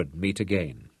boys would meet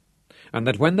again, and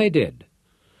that when they did,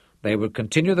 they would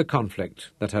continue the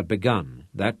conflict that had begun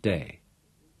that day.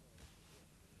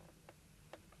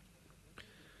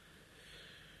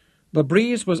 The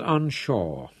breeze was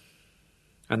onshore,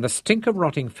 and the stink of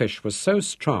rotting fish was so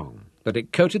strong that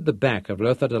it coated the back of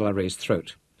Lothar de la Rey's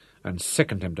throat and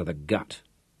sickened him to the gut.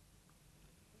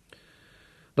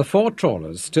 The 4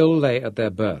 trawlers still lay at their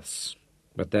berths,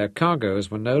 but their cargoes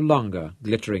were no longer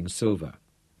glittering silver.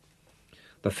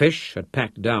 The fish had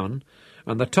packed down,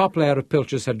 and the top layer of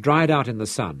pilchards had dried out in the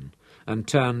sun and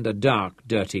turned a dark,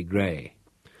 dirty grey,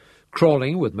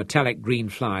 crawling with metallic green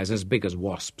flies as big as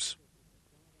wasps.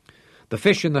 The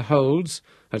fish in the holds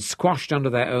had squashed under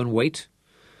their own weight,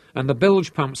 and the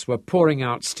bilge pumps were pouring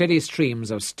out steady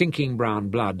streams of stinking brown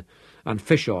blood and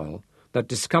fish oil that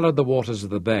discoloured the waters of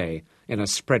the bay in a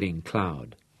spreading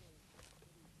cloud.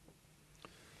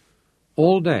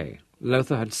 All day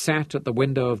Lothar had sat at the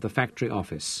window of the factory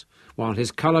office, while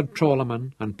his coloured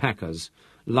trawlermen and packers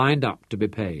lined up to be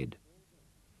paid.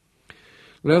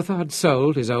 Lothar had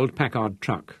sold his old Packard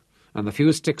truck and the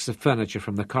few sticks of furniture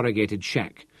from the corrugated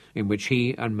shack in which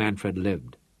he and Manfred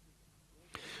lived.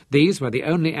 These were the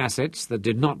only assets that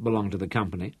did not belong to the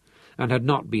company and had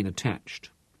not been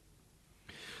attached.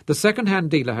 The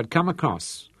second-hand dealer had come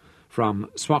across from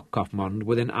Swakopmund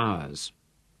within hours,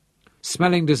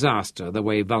 smelling disaster the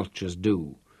way vultures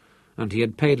do, and he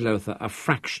had paid Lothar a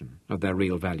fraction of their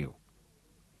real value.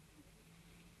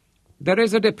 "There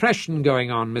is a depression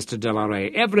going on, Mr. de la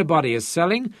Rey. Everybody is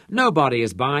selling, nobody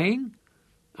is buying.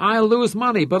 I'll lose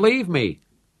money, believe me."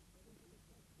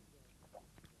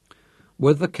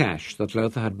 With the cash that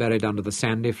Lothar had buried under the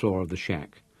sandy floor of the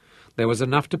shack, there was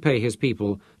enough to pay his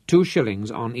people 2 shillings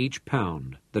on each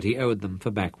pound that he owed them for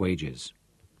back wages.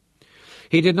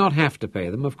 He did not have to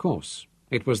pay them, of course.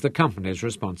 It was the company's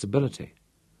responsibility.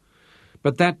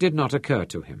 But that did not occur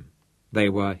to him. They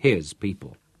were his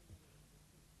people.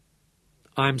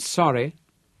 "I'm sorry,"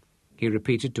 he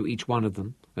repeated to each one of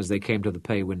them as they came to the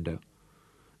pay window.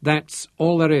 "That's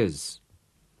all there is."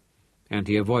 And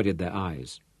he avoided their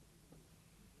eyes.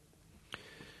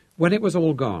 When it was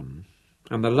all gone,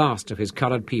 and the last of his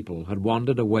coloured people had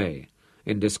wandered away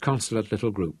in disconsolate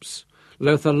little groups,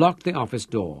 Lothar locked the office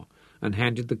door and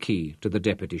handed the key to the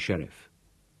deputy sheriff.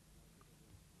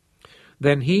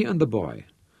 Then he and the boy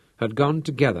had gone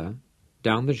together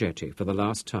down the jetty for the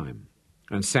last time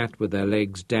and sat with their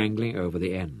legs dangling over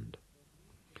the end.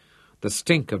 The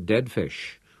stink of dead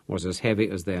fish was as heavy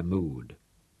as their mood.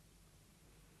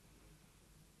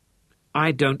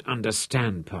 "I don't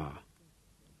understand, Pa."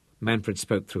 Manfred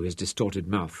spoke through his distorted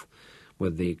mouth,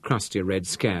 with the crusty red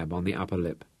scab on the upper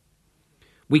lip.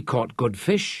 "We caught good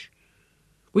fish.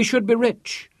 We should be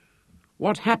rich.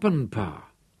 What happened, Pa?"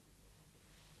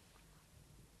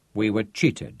 "We were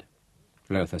cheated,"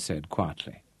 Lothar said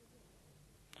quietly.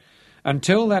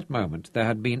 Until that moment there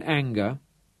had been anger,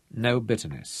 no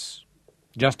bitterness,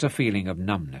 just a feeling of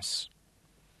numbness.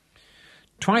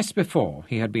 Twice before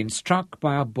he had been struck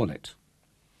by a bullet.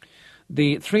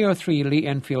 The 303 Lee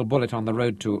Enfield bullet on the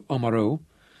road to Oamaru,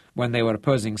 when they were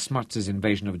opposing Smuts's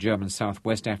invasion of German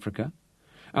Southwest Africa,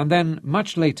 and then,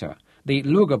 much later, the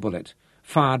Luger bullet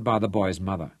fired by the boy's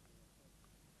mother.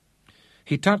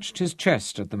 He touched his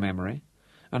chest at the memory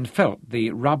and felt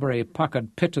the rubbery,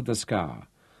 puckered pit of the scar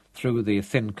through the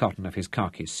thin cotton of his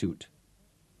khaki suit.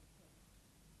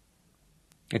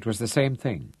 It was the same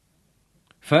thing.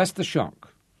 First the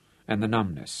shock and the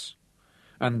numbness,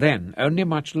 and then, only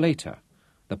much later,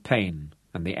 the pain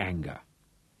and the anger.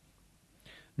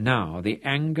 Now the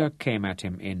anger came at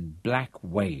him in black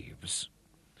waves,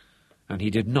 and he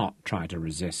did not try to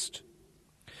resist.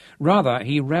 Rather,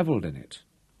 he revelled in it.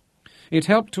 It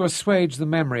helped to assuage the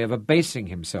memory of abasing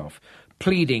himself,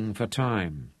 pleading for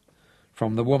time,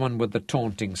 from the woman with the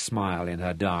taunting smile in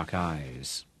her dark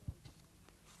eyes.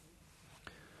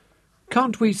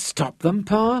 "Can't we stop them,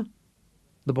 Pa?"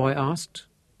 the boy asked,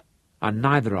 and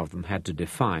neither of them had to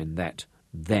define that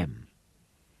them.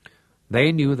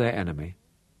 They knew their enemy.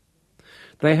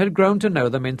 They had grown to know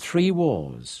them in 3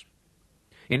 wars.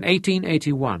 In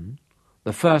 1881,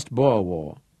 the First Boer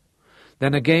War,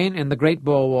 then again in the Great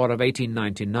Boer War of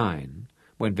 1899,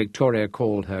 when Victoria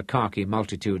called her khaki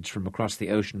multitudes from across the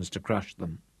oceans to crush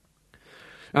them,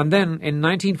 and then in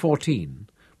 1914,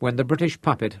 when the British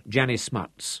puppet Jannie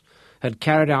Smuts had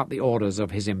carried out the orders of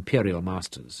his imperial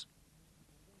masters.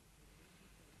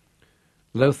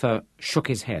 Lothar shook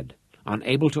his head,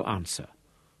 unable to answer,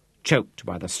 choked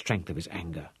by the strength of his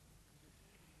anger.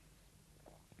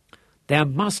 "There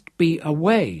must be a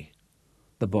way,"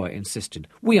 the boy insisted.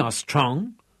 "We are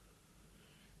strong."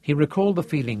 He recalled the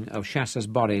feeling of Chassa's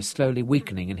body slowly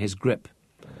weakening in his grip,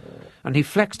 and he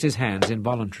flexed his hands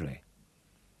involuntarily.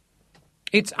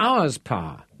 "It's ours,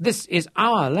 Pa. This is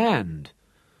our land.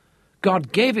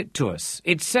 God gave it to us.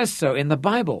 It says so in the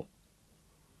Bible."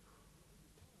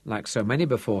 Like so many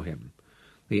before him,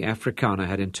 the Afrikaner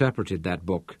had interpreted that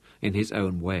book in his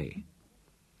own way.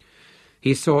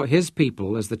 He saw his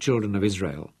people as the children of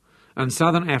Israel, and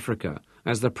southern Africa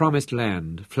as the promised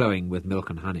land flowing with milk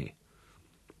and honey.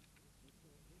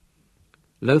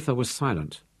 Lothar was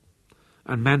silent,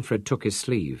 and Manfred took his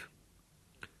sleeve.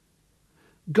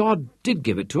 "God did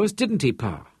give it to us, didn't he,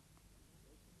 Pa?"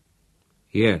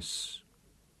 "Yes,"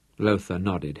 Lothar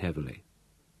nodded heavily.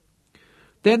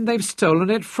 "Then they've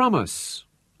stolen it from us.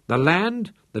 The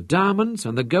land, the diamonds,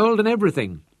 and the gold and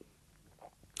everything.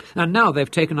 And now they've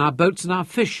taken our boats and our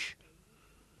fish.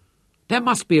 There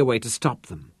must be a way to stop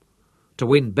them, to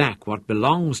win back what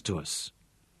belongs to us."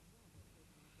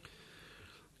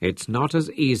 "It's not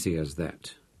as easy as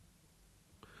that."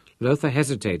 Lothar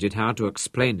hesitated how to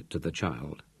explain it to the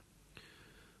child.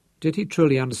 Did he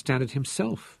truly understand it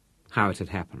himself, how it had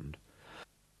happened?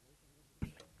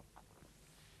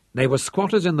 They were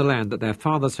squatters in the land that their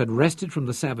fathers had wrested from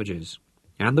the savages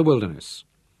and the wilderness,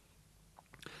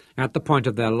 at the point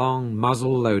of their long,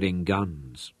 muzzle-loading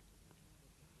guns.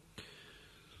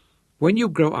 "When you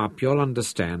grow up, you'll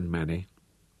understand, Manny,"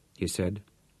 he said.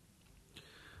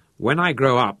 "When I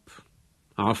grow up,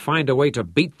 I'll find a way to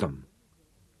beat them."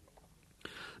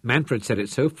 Manfred said it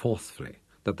so forcefully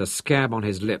that the scab on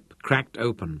his lip cracked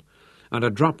open, and a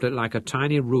droplet like a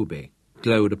tiny ruby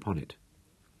glowed upon it.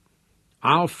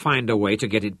 "I'll find a way to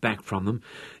get it back from them.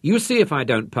 You see if I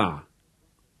don't, Pa."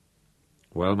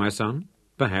 "Well, my son,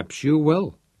 perhaps you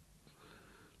will."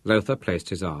 Lothar placed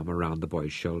his arm around the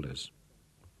boy's shoulders.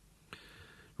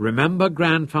 "Remember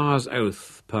Grandpa's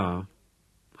oath, Pa.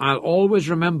 I'll always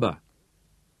remember.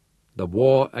 The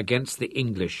war against the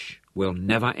English will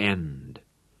never end."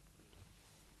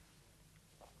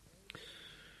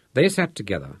 They sat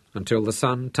together until the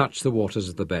sun touched the waters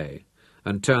of the bay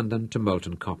and turned them to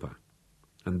molten copper.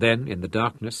 And then, in the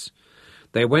darkness,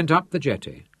 they went up the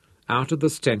jetty, out of the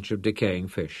stench of decaying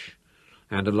fish,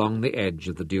 and along the edge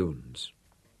of the dunes.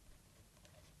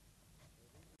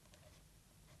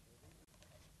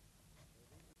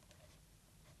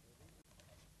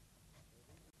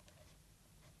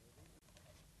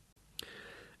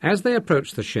 As they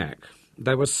approached the shack,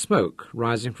 there was smoke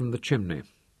rising from the chimney,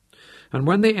 and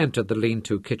when they entered the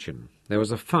lean-to kitchen, there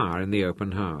was a fire in the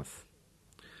open hearth.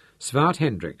 Svart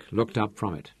Hendrik looked up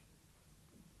from it.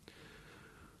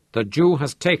 "The Jew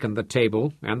has taken the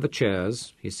table and the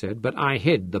chairs," he said, "but I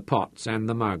hid the pots and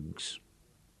the mugs."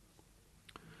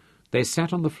 They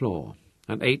sat on the floor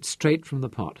and ate straight from the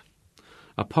pot,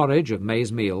 a porridge of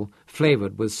maize meal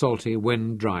flavoured with salty,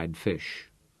 wind-dried fish.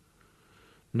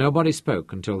 Nobody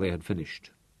spoke until they had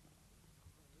finished.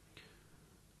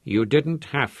 "You didn't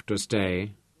have to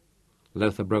stay."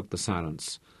 Lothar broke the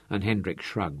silence, and Hendrik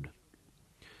shrugged.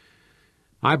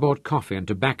 "I bought coffee and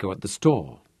tobacco at the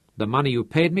store. The money you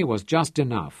paid me was just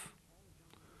enough."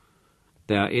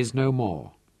 "There is no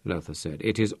more," Lothar said.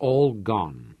 "It is all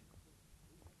gone."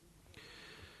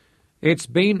 "It's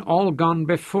been all gone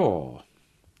before."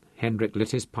 Hendrik lit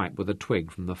his pipe with a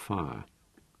twig from the fire.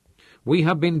 "We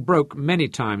have been broke many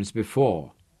times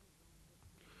before."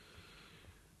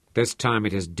 "This time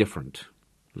it is different,"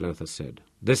 Lothar said.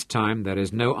 "This time there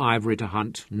is no ivory to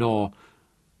hunt, nor—"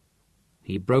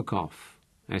 He broke off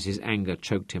as his anger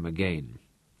choked him again,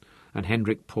 and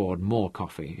Hendrik poured more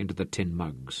coffee into the tin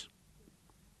mugs.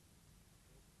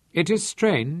 "It is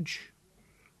strange,"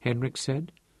 Hendrik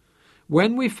said.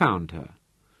 "When we found her,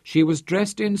 she was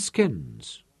dressed in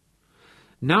skins.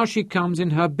 Now she comes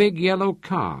in her big yellow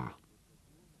car."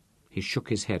 He shook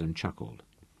his head and chuckled.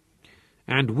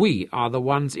 "And we are the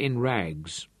ones in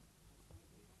rags."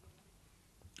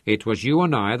 "It was you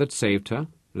and I that saved her,"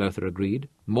 Lothar agreed.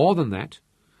 "More than that.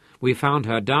 We found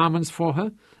her diamonds for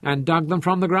her and dug them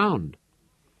from the ground."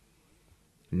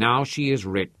 "Now she is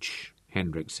rich,"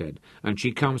 Hendrik said, "and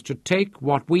she comes to take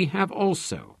what we have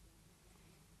also.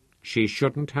 She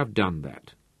shouldn't have done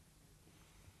that."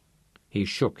 He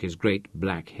shook his great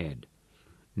black head.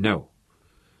 "No,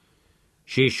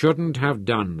 she shouldn't have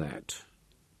done that."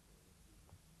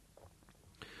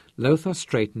 Lothar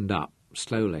straightened up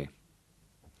slowly.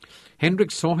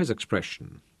 Hendrik saw his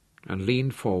expression and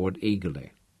leaned forward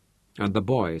eagerly, and the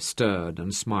boy stirred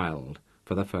and smiled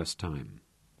for the first time.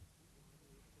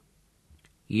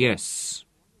 "Yes."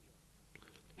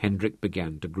 Hendrik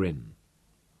began to grin.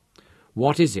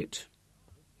 "What is it?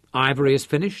 Ivory is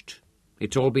finished?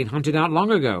 It's all been hunted out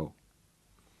long ago."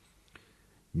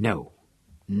 "No,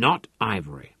 not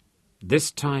ivory.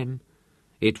 This time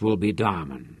it will be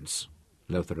diamonds,"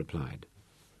 Lothar replied.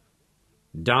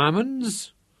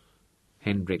 "Diamonds?"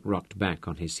 Hendrik rocked back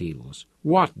on his heels.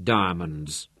 "What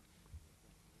diamonds?"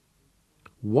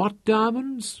 "What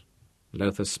diamonds?"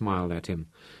 Lothar smiled at him,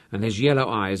 and his yellow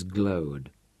eyes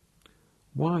glowed.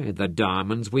 "Why, the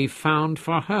diamonds we found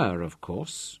for her, of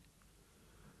course."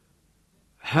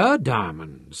 "Her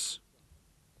diamonds?"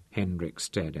 Hendrik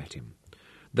stared at him.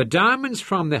 "The diamonds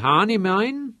from the Hani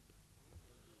mine?"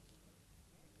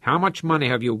 "How much money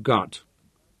have you got?"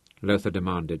 Lothar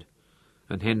demanded,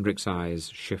 and Hendrik's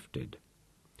eyes shifted.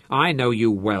 "I know you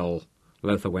well,"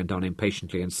 Lothar went on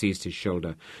impatiently and seized his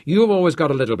shoulder. "You've always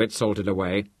got a little bit salted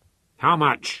away. How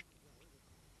much?"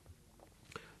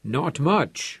 "Not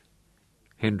much."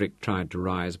 Hendrik tried to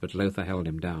rise, but Lothar held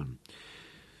him down.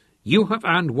 "You have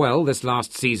earned well this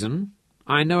last season.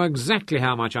 I know exactly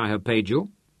how much I have paid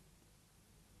you."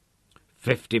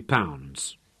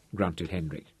 £50, grunted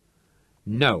Hendrik.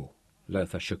 "No,"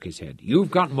 Lothar shook his head.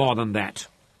 "You've got more than that."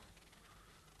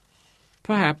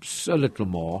 "Perhaps a little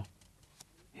more."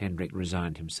 Hendrik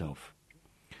resigned himself.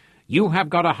 "You have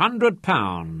got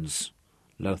 £100,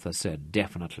 Lothar said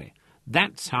definitely.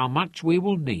 "That's how much we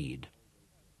will need.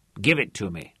 Give it to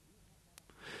me.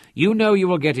 You know you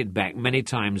will get it back many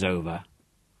times over.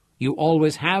 You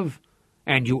always have,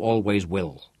 and you always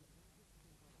will."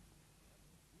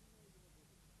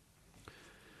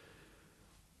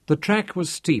 The track was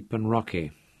steep and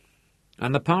rocky,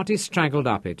 and the party straggled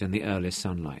up it in the early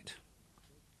sunlight.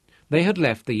 They had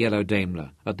left the yellow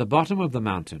Daimler at the bottom of the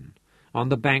mountain, on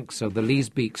the banks of the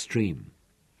Liesbeek stream,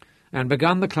 and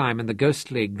begun the climb in the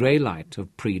ghostly grey light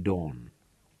of pre-dawn.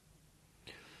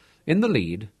 In the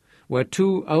lead were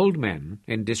two old men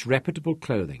in disreputable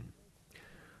clothing,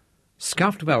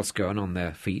 scuffed velskoen on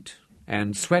their feet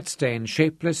and sweat-stained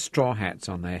shapeless straw hats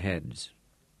on their heads.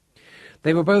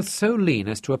 They were both so lean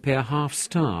as to appear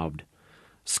half-starved,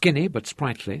 skinny but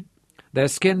sprightly, their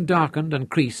skin darkened and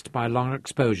creased by long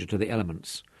exposure to the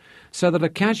elements, so that a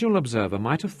casual observer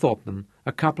might have thought them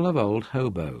a couple of old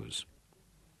hobos.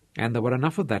 And there were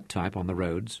enough of that type on the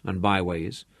roads and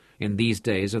byways in these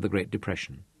days of the Great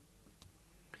Depression.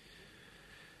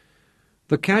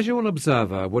 The casual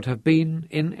observer would have been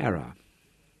in error.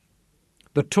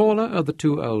 The taller of the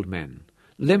two old men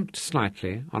limped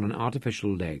slightly on an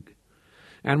artificial leg,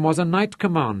 and was a knight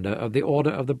commander of the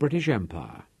Order of the British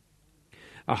Empire,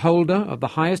 a holder of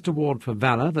the highest award for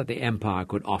valour that the Empire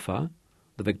could offer,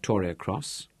 the Victoria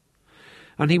Cross,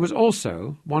 and he was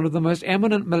also one of the most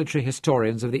eminent military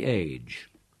historians of the age,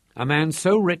 a man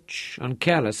so rich and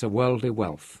careless of worldly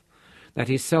wealth that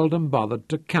he seldom bothered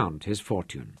to count his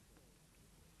fortune.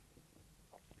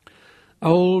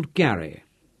 "Old Gary,"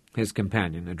 his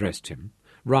companion addressed him,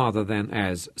 rather than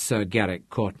as Sir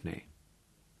Garrick Courtenay.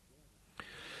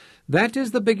 "That is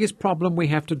the biggest problem we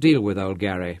have to deal with, old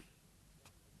Gary."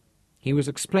 He was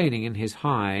explaining in his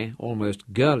high,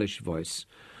 almost girlish voice,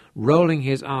 rolling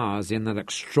his R's in that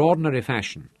extraordinary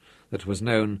fashion that was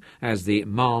known as the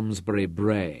Malmesbury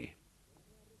Bray.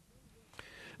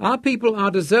 "Our people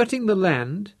are deserting the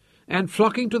land and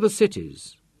flocking to the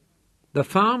cities. The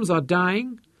farms are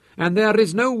dying, and there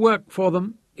is no work for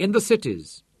them in the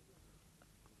cities."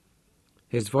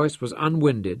 His voice was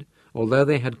unwinded, although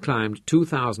they had climbed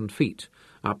 2,000 feet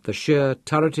up the sheer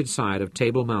turreted side of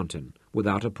Table Mountain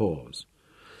without a pause,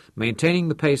 maintaining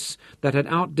the pace that had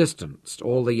outdistanced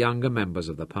all the younger members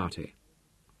of the party.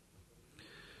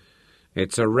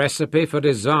 "It's a recipe for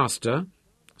disaster,"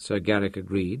 Sir Garrick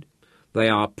agreed. "They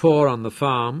are poor on the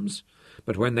farms,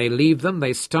 but when they leave them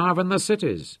they starve in the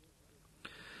cities.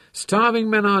 Starving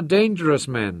men are dangerous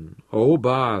men, oh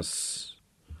boss.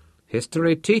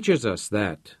 History teaches us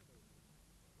that.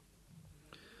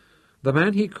 The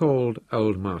man he called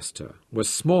Old Master was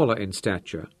smaller in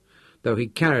stature, though he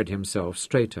carried himself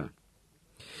straighter.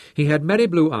 He had merry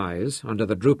blue eyes under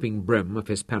the drooping brim of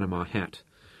his Panama hat,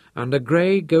 and a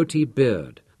grey goatee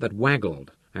beard that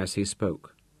waggled as he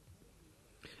spoke.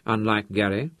 Unlike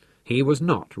Gary, he was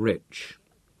not rich.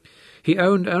 He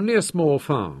owned only a small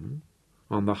farm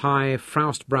on the high,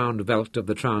 frost-browned veldt of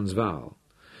the Transvaal,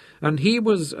 and he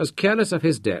was as careless of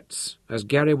his debts as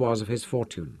Gary was of his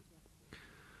fortune.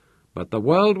 But the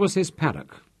world was his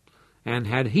paddock, and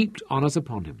had heaped honours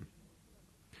upon him.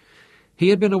 He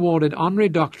had been awarded honorary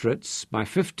doctorates by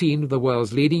 15 of the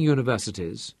world's leading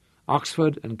universities,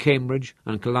 Oxford and Cambridge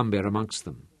and Columbia amongst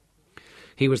them.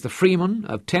 He was the freeman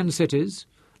of 10 cities,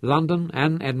 London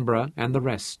and Edinburgh and the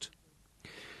rest.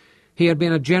 He had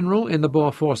been a general in the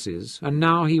Boer forces, and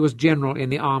now he was general in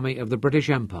the army of the British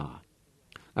Empire,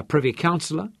 a privy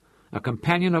councillor, a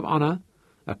companion of honour,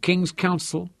 a king's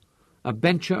counsel, a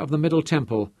bencher of the Middle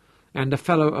Temple, and a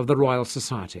fellow of the Royal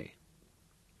Society.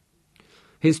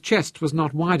 His chest was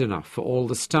not wide enough for all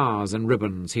the stars and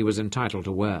ribbons he was entitled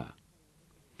to wear.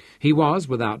 He was,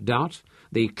 without doubt,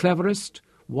 the cleverest,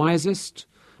 wisest,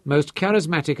 most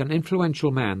charismatic and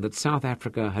influential man that South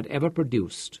Africa had ever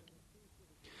produced.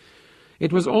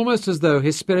 It was almost as though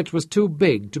his spirit was too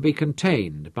big to be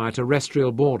contained by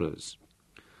terrestrial borders,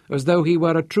 as though he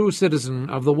were a true citizen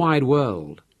of the wide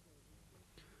world.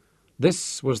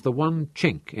 This was the one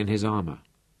chink in his armour,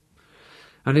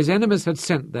 and his enemies had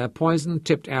sent their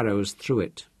poison-tipped arrows through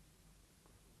it.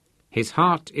 His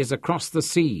heart is across the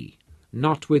sea,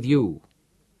 not with you.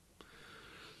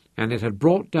 And it had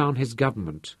brought down his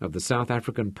government of the South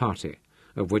African Party,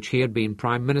 of which he had been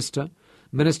Prime Minister,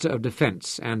 Minister of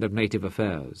Defence and of Native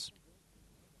Affairs.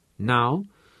 Now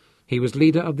he was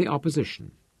leader of the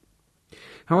opposition.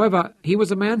 However, he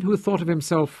was a man who thought of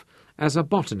himself as a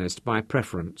botanist by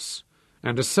preference,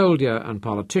 and a soldier and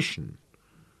politician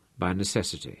by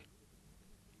necessity.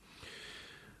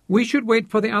 "We should wait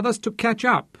for the others to catch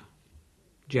up."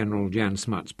 General Jan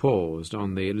Smuts paused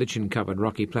on the lichen-covered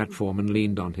rocky platform and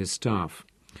leaned on his staff.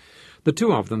 The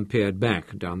two of them peered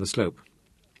back down the slope.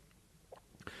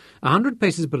 100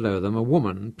 paces below them a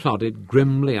woman plodded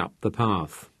grimly up the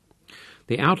path.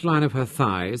 The outline of her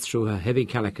thighs through her heavy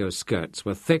calico skirts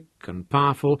were thick and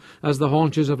powerful as the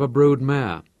haunches of a brood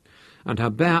mare, and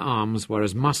her bare arms were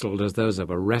as muscled as those of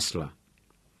a wrestler.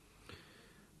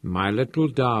 "My little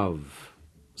dove,"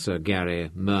 Sir Gary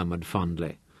murmured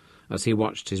fondly, as he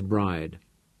watched his bride.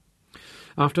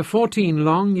 After 14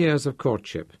 long years of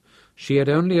courtship, she had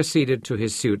only acceded to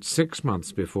his suit 6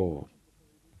 months before.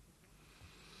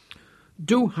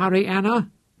 "Do hurry,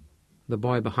 Anna," the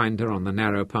boy behind her on the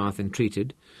narrow path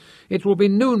entreated. "It will be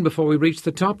noon before we reach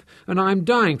the top, and I am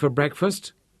dying for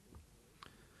breakfast."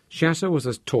 Shasha was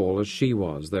as tall as she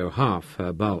was, though half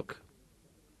her bulk.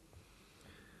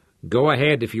 "Go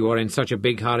ahead if you are in such a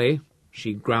big hurry,"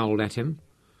 she growled at him.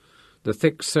 The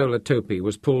thick solar topi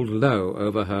was pulled low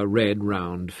over her red,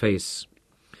 round face.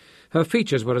 Her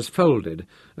features were as folded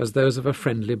as those of a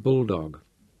friendly bulldog.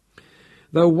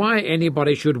 "Though why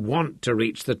anybody should want to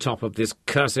reach the top of this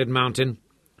cursed mountain—"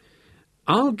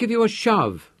 "I'll give you a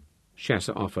shove,"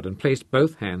 Shasha offered, and placed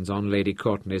both hands on Lady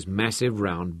Courtenay's massive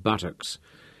round buttocks.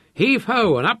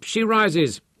 "Heave-ho, and up she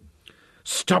rises."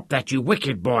 "Stop that, you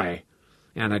wicked boy!"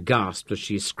 Anna gasped as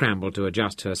she scrambled to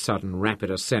adjust her sudden rapid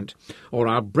ascent. "Or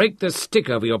I'll break the stick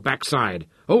over your backside.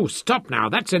 Oh, stop now,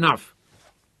 that's enough."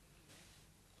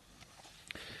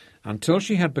 Until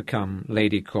she had become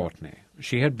Lady Courtenay,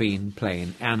 she had been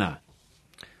plain Anna,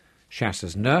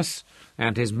 Shasha's nurse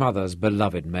and his mother's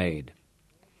beloved maid.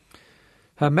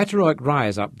 Her meteoric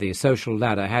rise up the social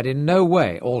ladder had in no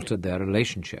way altered their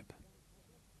relationship.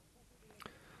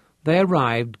 They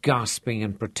arrived gasping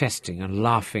and protesting and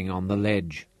laughing on the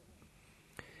ledge.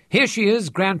 "Here she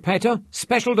is, Grandpater,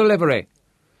 special delivery."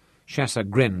 Shasha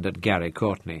grinned at Gary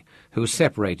Courtenay, who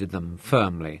separated them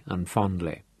firmly and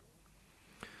fondly.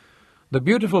 The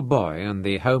beautiful boy and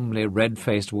the homely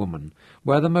red-faced woman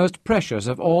were the most precious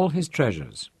of all his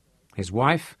treasures, his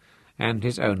wife and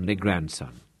his only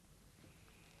grandson.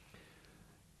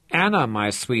 "Anna,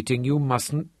 my sweeting, you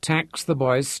mustn't tax the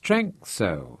boy's strength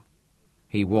so,"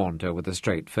 he warned her with a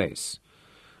straight face,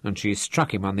 and she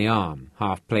struck him on the arm,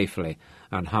 half playfully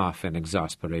and half in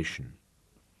exasperation.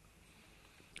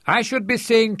 "I should be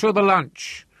seeing to the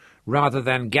lunch, rather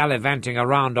than gallivanting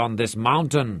around on this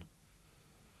mountain."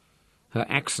 Her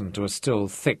accent was still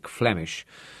thick Flemish,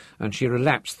 and she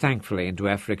relapsed thankfully into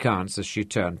Afrikaans as she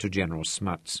turned to General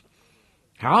Smuts.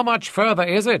 "How much further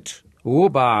is it,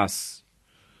 Ubas?"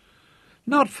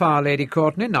 "Not far, Lady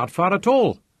Courtenay, not far at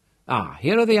all. Ah,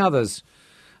 here are the others.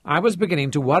 I was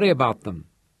beginning to worry about them."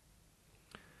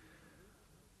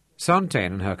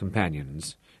 Sontaine and her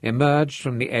companions emerged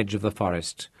from the edge of the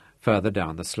forest further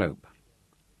down the slope.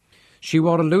 She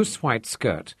wore a loose white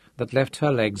skirt that left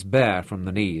her legs bare from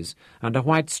the knees, and a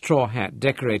white straw hat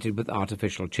decorated with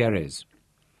artificial cherries.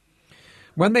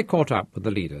 When they caught up with the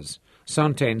leaders,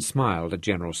 Sontaine smiled at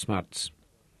General Smuts.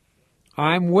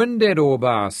 "I'm winded,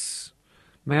 Ubas.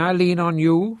 May I lean on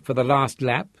you for the last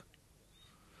lap?"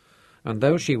 And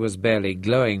though she was barely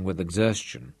glowing with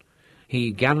exhaustion,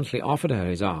 he gallantly offered her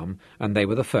his arm, and they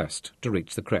were the first to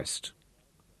reach the crest.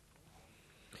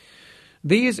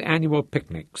 These annual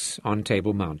picnics on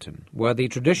Table Mountain were the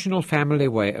traditional family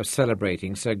way of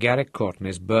celebrating Sir Garrick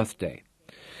Courtenay's birthday,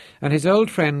 and his old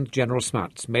friend General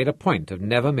Smuts made a point of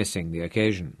never missing the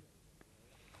occasion.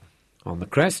 On the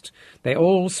crest they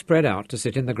all spread out to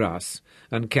sit in the grass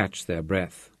and catch their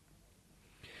breath.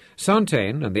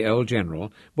 Sontaine and the old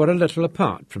general were a little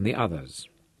apart from the others.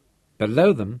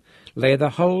 Below them lay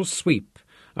the whole sweep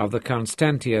of the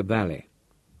Constantia Valley,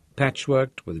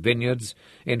 patchworked with vineyards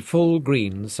in full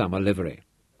green summer livery.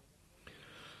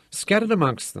 Scattered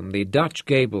amongst them, the Dutch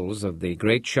gables of the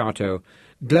great chateau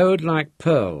glowed like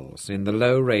pearls in the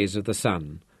low rays of the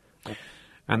sun,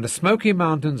 and the smoky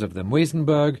mountains of the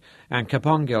Muizenberg and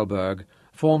Kapongelberg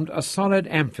formed a solid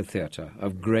amphitheatre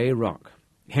of grey rock,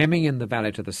 hemming in the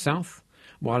valley to the south,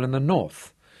 while in the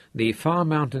north the far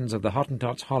mountains of the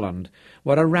Hottentots Holland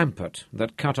were a rampart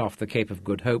that cut off the Cape of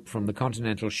Good Hope from the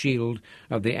continental shield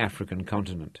of the African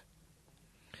continent.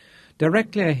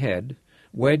 Directly ahead,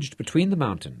 wedged between the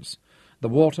mountains, the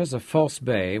waters of False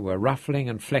Bay were ruffling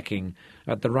and flecking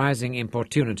at the rising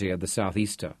importunity of the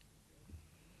southeaster.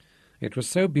 It was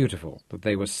so beautiful that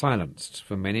they were silenced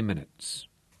for many minutes.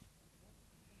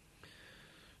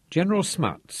 General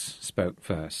Smuts spoke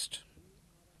first.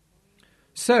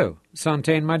 "So,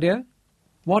 Sontaine, my dear,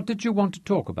 what did you want to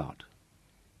talk about?"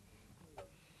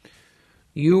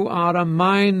 "You are a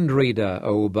mind-reader,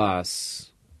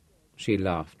 Ubas," she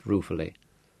laughed ruefully.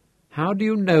 "How do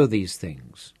you know these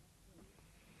things?"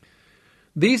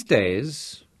 "These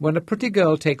days, when a pretty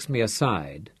girl takes me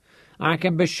aside, I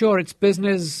can be sure it's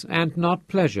business and not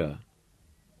pleasure."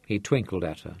 He twinkled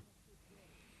at her.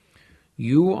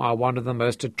 "You are one of the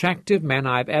most attractive men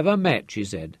I've ever met," she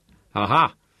said.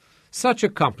 "Ha-ha! Such a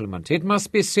compliment. It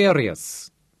must be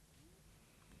serious."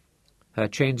 Her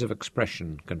change of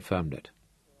expression confirmed it.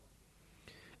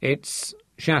 "It's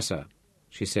chasseur,"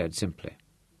 she said simply.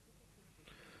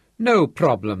 "No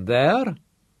problem there.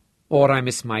 Or I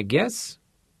miss my guess?"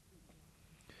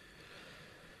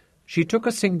 She took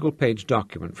a single-page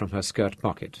document from her skirt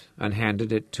pocket and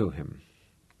handed it to him.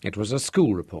 It was a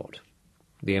school report.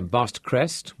 The embossed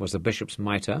crest was the bishop's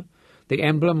mitre, the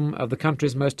emblem of the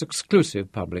country's most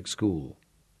exclusive public school.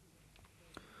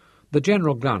 The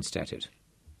general glanced at it.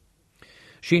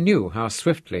 She knew how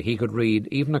swiftly he could read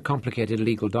even a complicated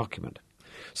legal document,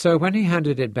 so when he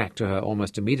handed it back to her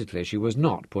almost immediately, she was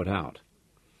not put out.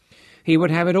 He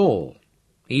would have it all,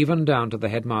 even down to the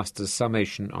headmaster's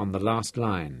summation on the last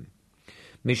line.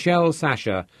 "Michel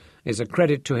Sacher is a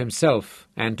credit to himself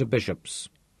and to bishops."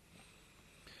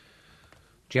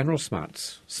 General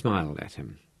Smuts smiled at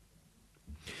him.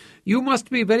 "You must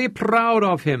be very proud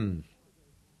of him."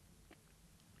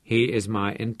 "He is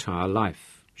my entire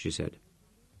life," she said.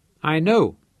 "I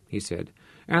know," he said,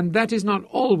 "and that is not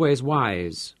always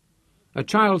wise. A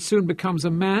child soon becomes a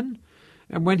man,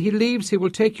 and when he leaves he will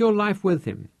take your life with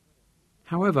him.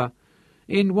 However,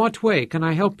 in what way can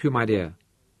I help you, my dear?"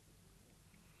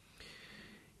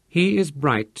 "He is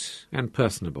bright and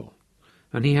personable,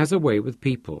 and he has a way with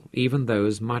people, even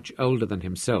those much older than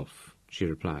himself," she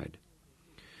replied.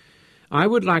 "I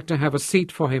would like to have a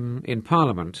seat for him in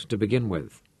Parliament to begin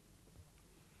with."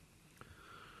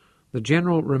 The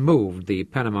general removed the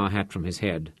Panama hat from his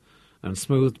head and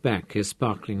smoothed back his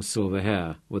sparkling silver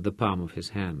hair with the palm of his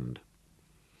hand.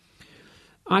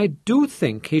 "I do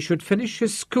think he should finish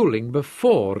his schooling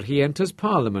before he enters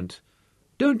Parliament.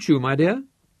 Don't you, my dear?"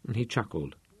 And he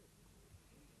chuckled.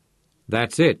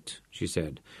 "That's it," she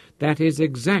said. "That is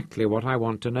exactly what I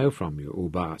want to know from you,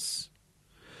 Ubas.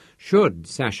 Should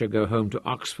Sacher go home to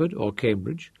Oxford or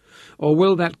Cambridge, or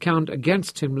will that count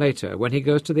against him later when he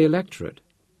goes to the electorate?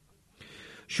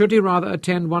 Should he rather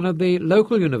attend one of the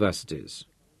local universities?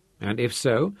 And if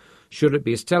so, should it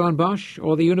be Stellenbosch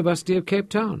or the University of Cape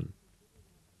Town?"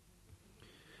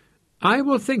 "I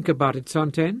will think about it,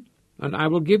 Sontaine, and I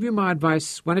will give you my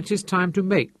advice when it is time to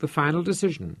make the final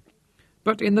decision."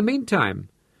 But in the meantime,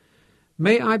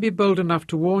 may I be bold enough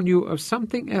to warn you of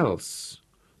something else,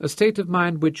 a state of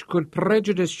mind which could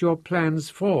prejudice your plans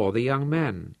for the young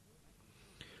man.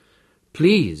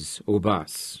 Please,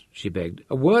 Ubas, she begged,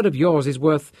 a word of yours is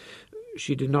worth—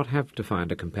 She did not have to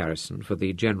find a comparison, for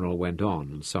the general went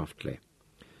on softly.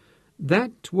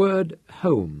 That word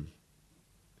home,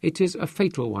 it is a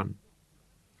fatal one.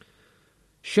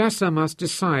 Chasser must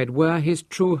decide where his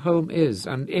true home is,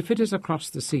 and if it is across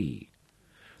the sea,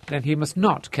 then he must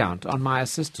not count on my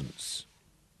assistance.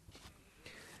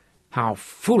 How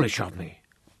foolish of me!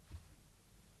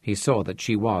 He saw that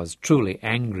she was truly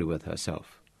angry with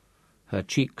herself. Her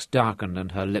cheeks darkened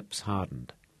and her lips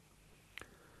hardened.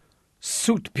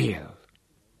 Soutpil!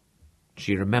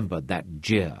 She remembered that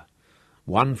jeer,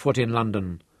 one foot in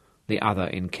London, the other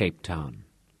in Cape Town.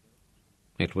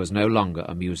 It was no longer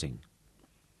amusing.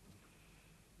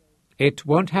 It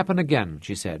won't happen again,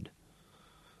 she said,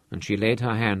 and she laid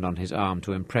her hand on his arm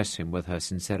to impress him with her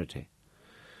sincerity.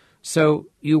 So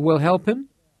you will help him?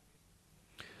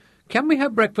 Can we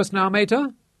have breakfast now,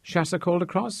 mater? Chasser called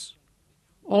across.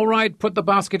 All right, put the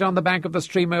basket on the bank of the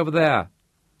stream over there.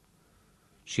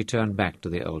 She turned back to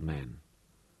the old man.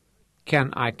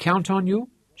 Can I count on you?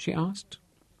 She asked.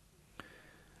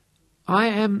 I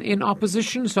am in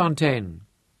opposition, Sontaine,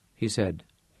 he said.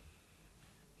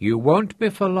 You won't be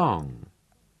for long.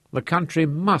 The country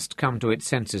must come to its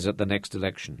senses at the next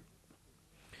election.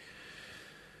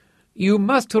 You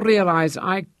must realize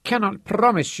I cannot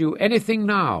promise you anything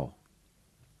now.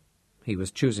 He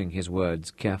was choosing his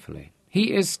words carefully.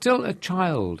 He is still a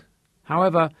child.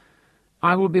 However,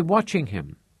 I will be watching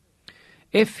him.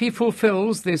 If he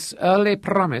fulfills this early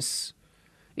promise,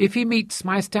 if he meets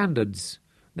my standards,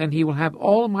 then he will have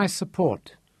all my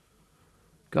support.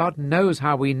 God knows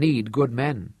how we need good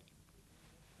men.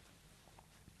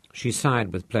 She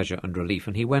sighed with pleasure and relief,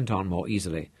 and he went on more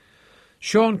easily.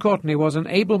 Sean Courtenay was an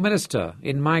able minister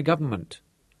in my government.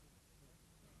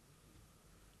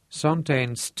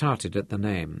 Sontaine started at the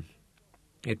name.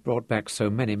 It brought back so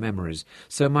many memories,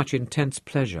 so much intense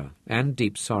pleasure and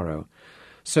deep sorrow,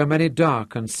 so many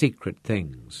dark and secret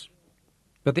things.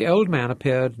 But the old man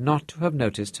appeared not to have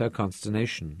noticed her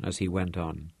consternation as he went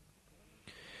on.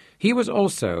 He was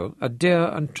also a dear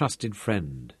and trusted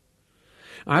friend.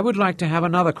 I would like to have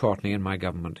another Courtenay in my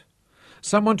government,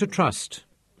 someone to trust,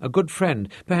 a good friend,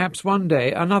 perhaps one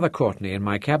day another Courtenay in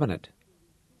my cabinet.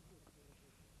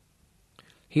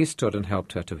 He stood and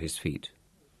helped her to his feet.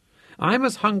 I'm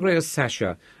as hungry as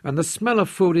Sasha, and the smell of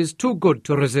food is too good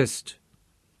to resist.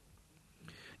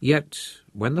 Yet,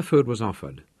 when the food was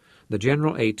offered, the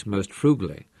general ate most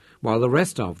frugally, while the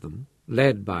rest of them,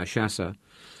 led by Chasser,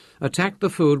 attacked the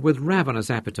food with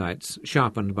ravenous appetites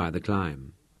sharpened by the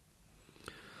climb.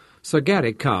 Sir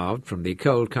Gary carved from the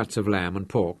cold cuts of lamb and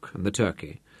pork and the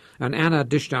turkey, and Anna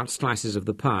dished out slices of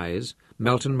the pies,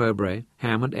 Melton Mowbray,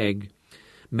 ham and egg,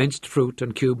 minced fruit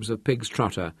and cubes of pig's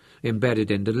trotter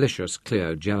embedded in delicious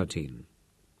clear gelatine.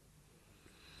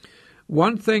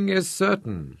 One thing is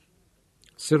certain,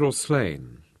 Cyril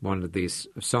Slane, one of these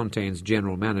Sontaine's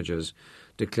general managers,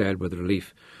 declared with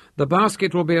relief, the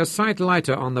basket will be a sight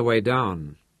lighter on the way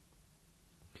down.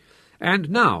 And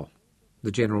now,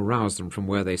 the general roused them from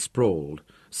where they sprawled,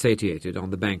 satiated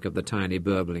on the bank of the tiny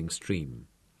burbling stream.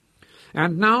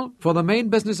 And now for the main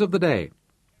business of the day.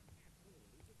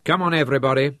 Come on,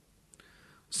 everybody.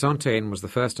 Sontaine was the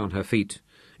first on her feet,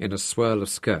 in a swirl of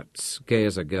skirts, gay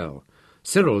as a girl.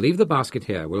 Cyril, leave the basket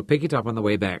here. We'll pick it up on the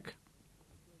way back.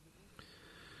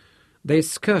 They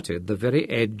skirted the very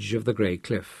edge of the grey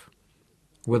cliff,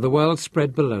 with the world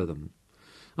spread below them,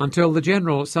 until the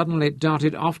general suddenly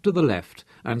darted off to the left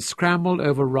and scrambled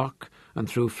over rock and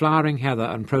through flowering heather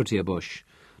and protea bush,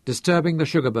 disturbing the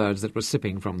sugar birds that were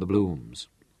sipping from the blooms.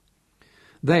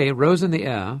 They rose in the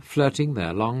air, flirting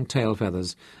their long tail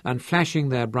feathers and flashing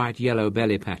their bright yellow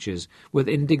belly patches with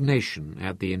indignation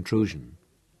at the intrusion.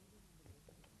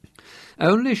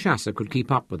 Only Chasser could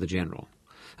keep up with the general,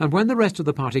 and when the rest of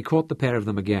the party caught the pair of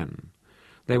them again,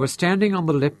 they were standing on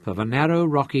the lip of a narrow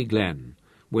rocky glen,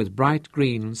 with bright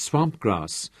green swamp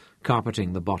grass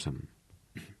carpeting the bottom.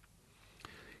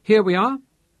 Here we are,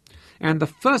 and the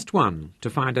first one to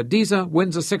find a deezer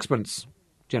wins a sixpence,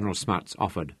 General Smuts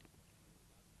offered.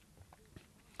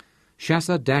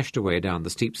 Chasser dashed away down the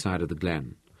steep side of the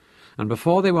glen, and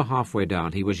before they were halfway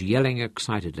down he was yelling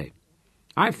excitedly,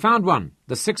 I've found one!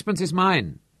 The sixpence is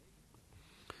mine!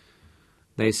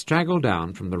 They straggled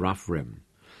down from the rough rim,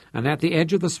 and at the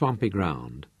edge of the swampy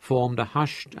ground formed a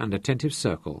hushed and attentive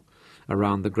circle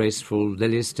around the graceful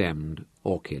lily-stemmed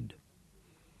orchid.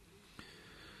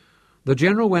 The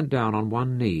general went down on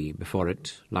one knee before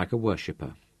it like a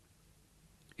worshipper.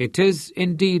 It is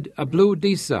indeed a blue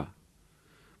deesa,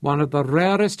 one of the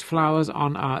rarest flowers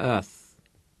on our earth.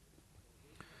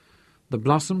 The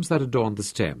blossoms that adorned the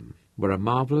stem were a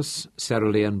marvellous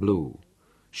cerulean blue,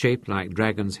 shaped like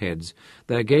dragons' heads,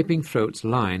 their gaping throats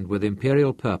lined with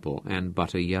imperial purple and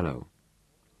butter yellow.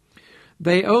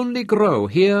 They only grow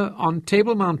here on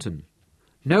Table Mountain,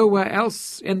 nowhere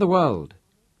else in the world.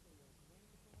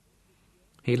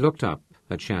 He looked up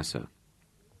at Shasha.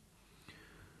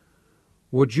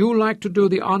 Would you like to do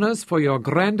the honours for your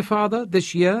grandfather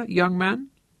this year, young man?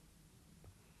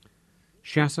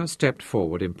 Shasha stepped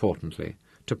forward importantly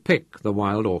to pick the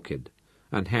wild orchid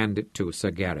and hand it to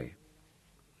Sir Gary.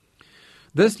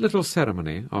 This little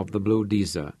ceremony of the blue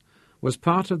deesa was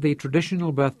part of the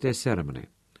traditional birthday ceremony,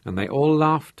 and they all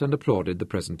laughed and applauded the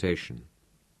presentation.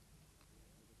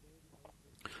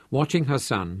 Watching her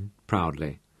son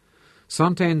proudly,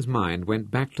 Sontaine's mind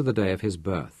went back to the day of his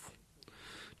birth,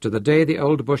 to the day the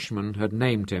old bushman had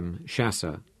named him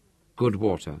Shasha, good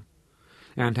water,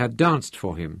 and had danced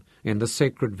for him in the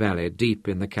sacred valley deep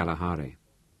in the Kalahari.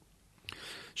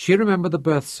 She remembered the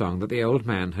birth song that the old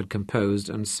man had composed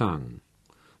and sung,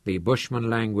 the bushman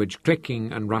language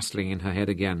clicking and rustling in her head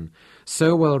again,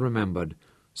 so well remembered,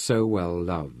 so well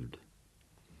loved.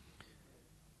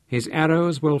 His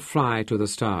arrows will fly to the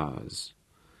stars,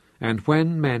 and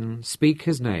when men speak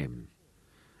his name,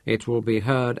 it will be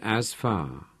heard as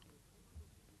far,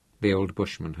 the old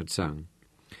bushman had sung.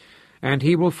 And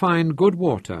he will find good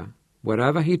water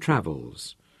wherever he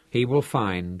travels. He will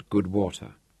find good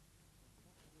water.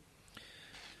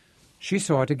 She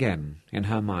saw it again in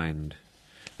her mind,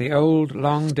 the old,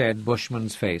 long-dead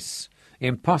bushman's face,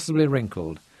 impossibly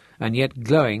wrinkled, and yet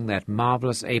glowing that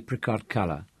marvellous apricot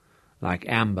colour, like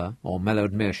amber or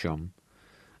mellowed meerschaum,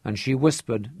 and she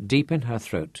whispered deep in her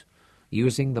throat,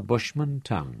 using the bushman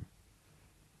tongue,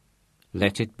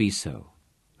 "Let it be so,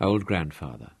 old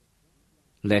grandfather.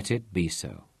 Let it be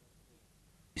so.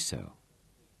 Be so.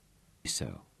 Be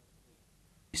so.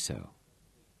 Be so.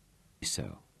 Be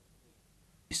so.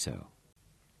 Be so."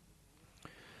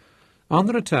 On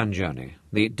the return journey,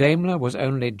 the Daimler was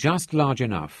only just large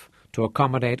enough to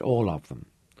accommodate all of them,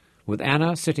 with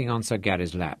Anna sitting on Sir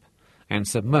Gary's lap and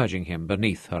submerging him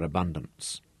beneath her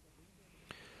abundance.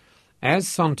 As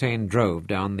Sontaine drove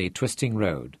down the twisting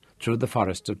road through the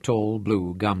forest of tall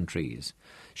blue gum trees,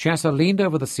 Shasha leaned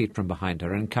over the seat from behind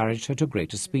her and encouraged her to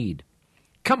greater speed.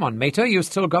 "Come on, mater, you've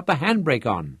still got the handbrake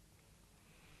on."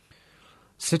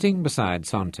 Sitting beside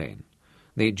Sontaine,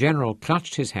 the General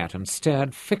clutched his hat and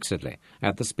stared fixedly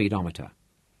at the speedometer.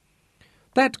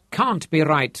 "That can't be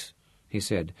right," he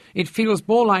said. "It feels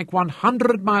more like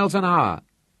 100 miles an hour."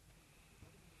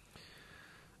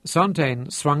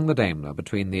 Sontaine swung the Daimler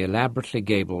between the elaborately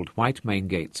gabled white main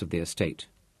gates of the estate.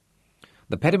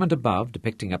 The pediment above,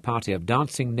 depicting a party of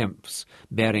dancing nymphs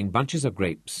bearing bunches of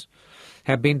grapes,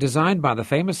 had been designed by the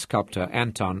famous sculptor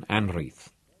Anton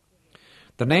Anrieth.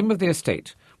 The name of the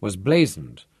estate was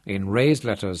blazoned in raised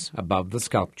letters above the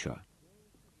sculpture.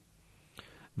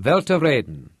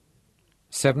 Welterreden,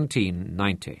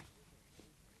 1790.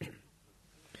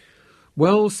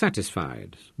 Well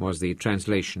satisfied was the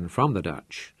translation from the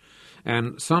Dutch,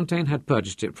 and Sontaine had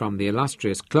purchased it from the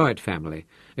illustrious Cloet family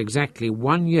exactly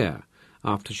 1 year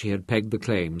after she had pegged the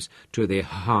claims to the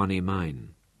Hahani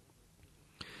mine.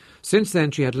 Since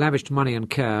then she had lavished money and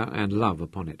care and love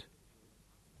upon it.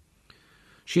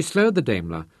 She slowed the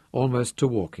Daimler almost to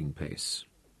walking pace.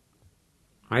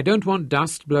 "I don't want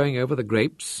dust blowing over the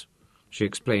grapes," she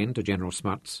explained to General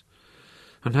Smuts,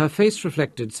 and her face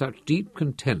reflected such deep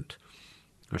content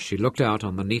as she looked out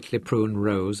on the neatly pruned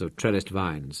rows of trellised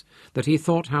vines that he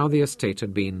thought how the estate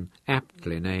had been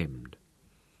aptly named.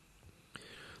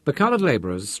 The coloured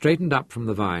labourers straightened up from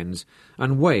the vines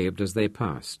and waved as they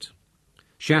passed.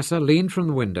 Shasha leaned from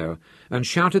the window and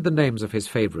shouted the names of his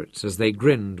favourites as they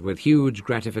grinned with huge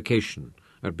gratification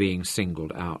at being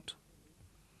singled out.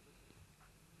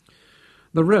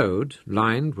 The road,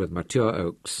 lined with mature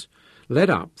oaks, led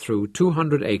up through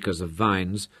 200 acres of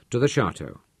vines to the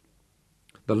chateau.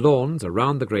 The lawns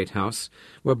around the great house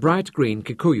were bright green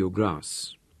kikuyu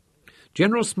grass.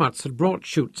 General Smuts had brought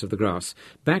shoots of the grass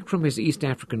back from his East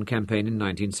African campaign in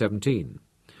 1917,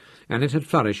 and it had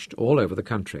flourished all over the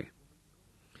country.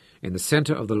 In the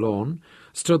centre of the lawn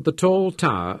stood the tall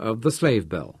tower of the slave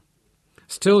bell,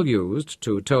 still used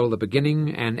to toll the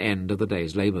beginning and end of the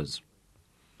day's labours.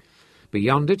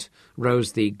 Beyond it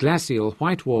rose the glacial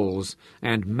white walls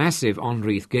and massive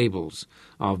enwreath gables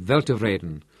of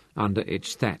Welterreden under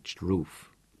its thatched roof.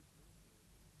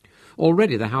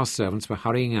 Already the house servants were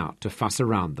hurrying out to fuss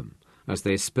around them as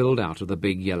they spilled out of the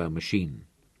big yellow machine.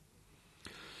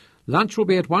 "Lunch will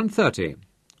be at 1:30,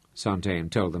 Santain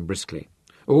told them briskly.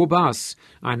 "Oh, boss,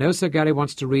 I know Sir Gary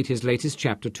wants to read his latest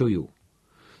chapter to you.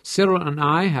 Cyril and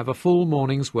I have a full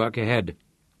morning's work ahead."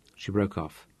 She broke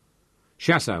off.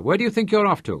 "Shasser, where do you think you're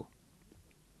off to?"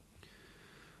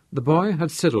 The boy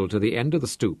had sidled to the end of the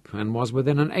stoop and was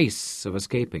within an ace of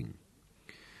escaping.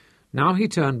 Now he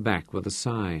turned back with a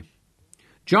sigh.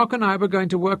 "Jock and I were going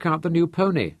to work out the new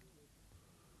pony."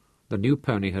 The new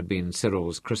pony had been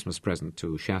Cyril's Christmas present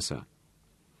to Chasser.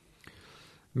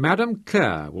 "Madame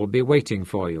Claire will be waiting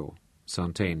for you,"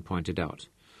 Santain pointed out.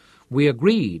 "We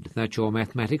agreed that your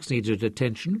mathematics needed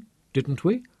attention, didn't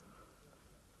we?"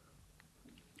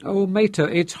 "Oh, mater,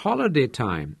 it's holiday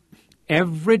time.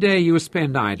 Every day you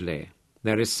spend idly,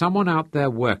 there is someone out there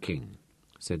working,"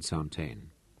 said Santain.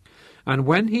 "And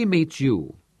when he meets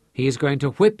you, he is going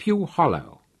to whip you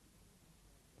hollow."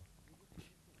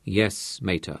 "Yes,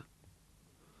 mater."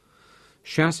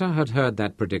 Chasser had heard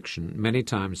that prediction many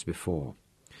times before,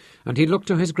 and he looked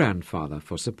to his grandfather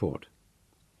for support.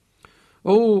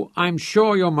 "Oh, I'm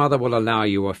sure your mother will allow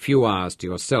you a few hours to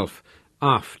yourself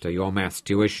after your maths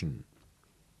tuition."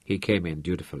 He came in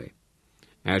dutifully.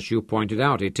 "As you pointed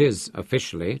out, it is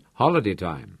officially holiday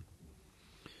time."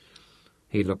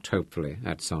 He looked hopefully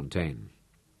at Santain.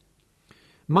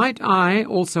 "Might I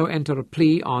also enter a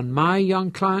plea on my young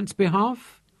client's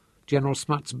behalf?" General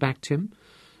Smuts backed him,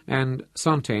 and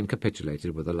Santain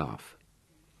capitulated with a laugh.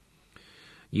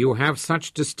 "You have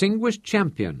such distinguished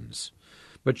champions,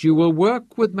 but you will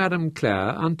work with Madame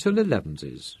Claire until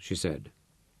elevenses," she said.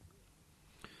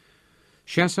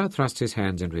 Chasser thrust his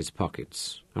hands into his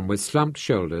pockets, and with slumped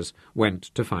shoulders went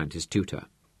to find his tutor.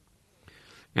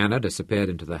 Anna disappeared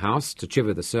into the house to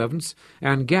chivvy the servants,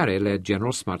 and Gary led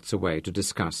General Smuts away to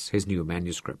discuss his new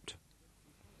manuscript.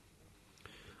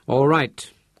 "All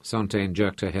right," Santain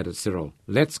jerked her head at Cyril.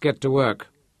 "Let's get to work."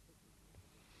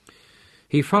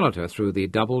 He followed her through the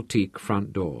double teak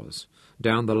front doors,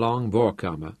 down the long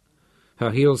voorkamer,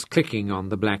 her heels clicking on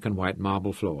the black and white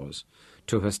marble floors,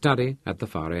 to her study at the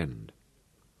far end.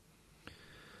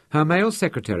 Her male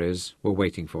secretaries were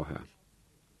waiting for her.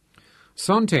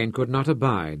 Santain could not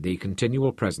abide the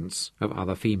continual presence of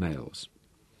other females.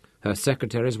 Her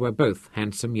secretaries were both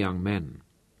handsome young men.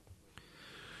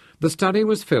 The study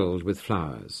was filled with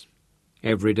flowers.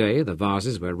 Every day the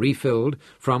vases were refilled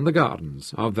from the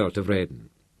gardens of Weltevreden.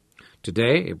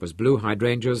 Today it was blue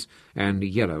hydrangeas and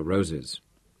yellow roses.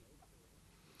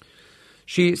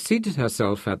 She seated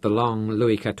herself at the long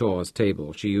Louis XIV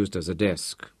table she used as a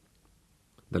desk.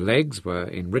 The legs were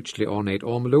in richly ornate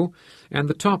ormolu, and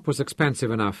the top was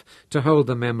expansive enough to hold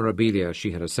the memorabilia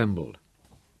she had assembled.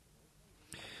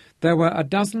 There were a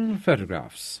dozen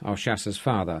photographs of Chasser's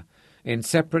father in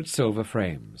separate silver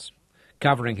frames,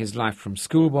 covering his life from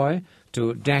schoolboy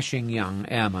to dashing young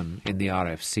airman in the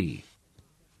RFC.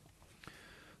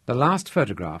 The last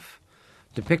photograph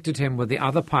depicted him with the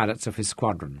other pilots of his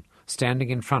squadron, standing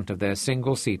in front of their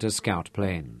single-seater scout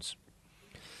planes.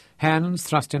 Hands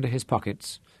thrust into his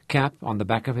pockets, cap on the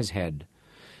back of his head,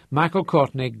 Michael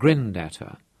Courtney grinned at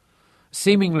her,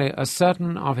 seemingly as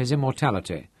certain of his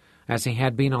immortality as he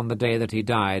had been on the day that he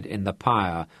died in the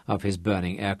pyre of his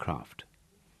burning aircraft.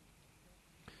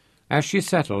 As she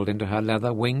settled into her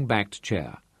leather wing-backed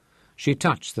chair, she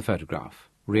touched the photograph,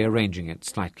 rearranging it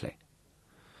slightly.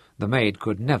 The maid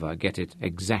could never get it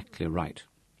exactly right.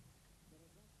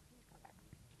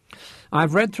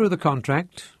 "I've read through the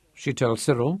contract," she told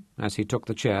Cyril as he took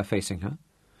the chair facing her.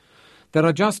 "There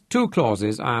are just two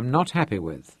clauses I am not happy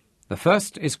with. The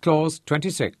first is Clause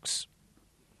 26.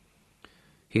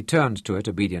 He turned to it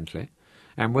obediently,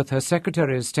 and with her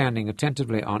secretaries standing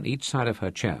attentively on each side of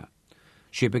her chair,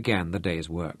 she began the day's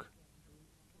work.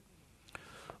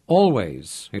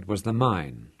 Always it was the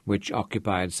mine which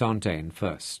occupied Santain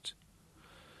first.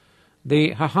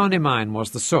 The Hahani mine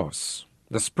was the source,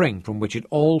 the spring from which it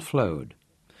all flowed,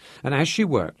 and as she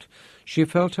worked, she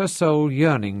felt her soul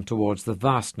yearning towards the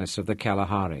vastness of the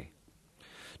Kalahari,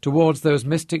 towards those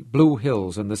mystic blue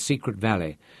hills and the secret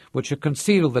valley which had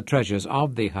concealed the treasures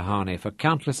of the Hahani for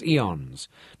countless eons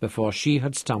before she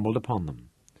had stumbled upon them,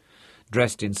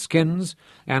 dressed in skins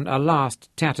and a last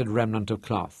tattered remnant of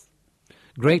cloth,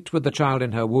 great with the child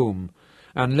in her womb,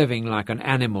 and living like an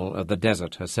animal of the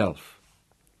desert herself.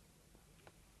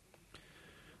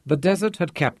 The desert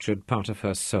had captured part of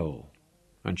her soul,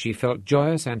 and she felt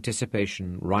joyous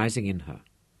anticipation rising in her.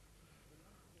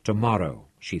 Tomorrow,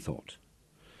 she thought.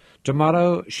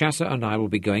 Tomorrow, Chasser and I will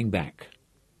be going back.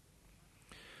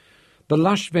 The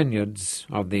lush vineyards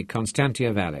of the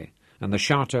Constantia Valley and the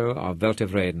chateau of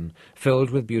Weltevreden,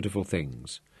 filled with beautiful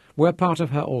things, were part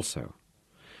of her also.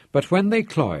 But when they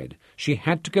cloyed, she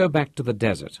had to go back to the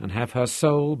desert and have her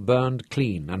soul burned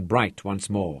clean and bright once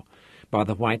more by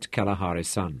the white Kalahari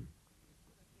sun.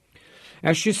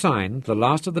 As she signed the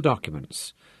last of the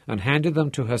documents and handed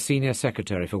them to her senior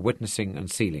secretary for witnessing and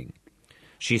sealing,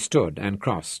 she stood and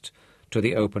crossed to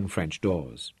the open French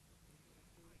doors.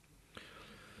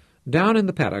 Down in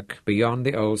the paddock beyond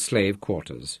the old slave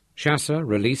quarters, Chasser,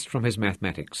 released from his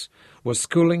mathematics, was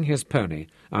schooling his pony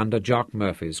under Jock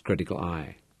Murphy's critical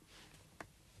eye.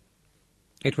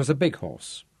 It was a big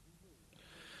horse.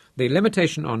 The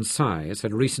limitation on size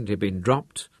had recently been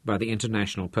dropped by the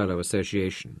International Polo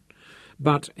Association,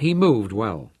 but he moved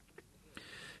well.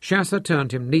 Chasser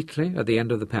turned him neatly at the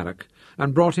end of the paddock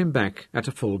and brought him back at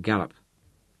a full gallop.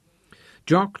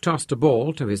 Jock tossed a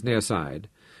ball to his near side,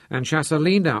 and Chasser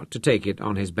leaned out to take it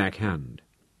on his back hand.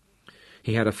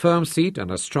 He had a firm seat and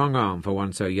a strong arm for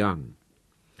one so young.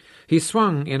 He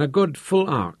swung in a good full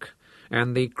arc,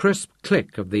 and the crisp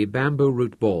click of the bamboo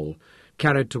root ball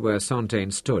carried to where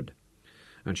Sontaine stood,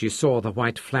 and she saw the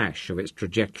white flash of its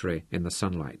trajectory in the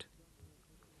sunlight.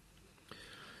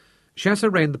 Chasser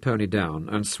reined the pony down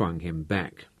and swung him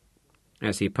back.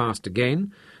 As he passed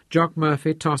again, Jock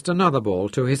Murphy tossed another ball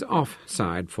to his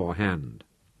off-side forehand.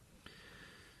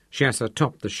 Chasser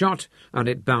topped the shot, and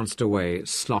it bounced away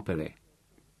sloppily.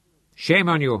 "Shame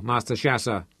on you, Master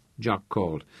Chasser," Jock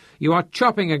called. "You are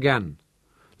chopping again.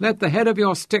 Let the head of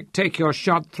your stick take your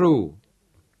shot through."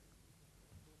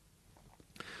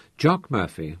 Jock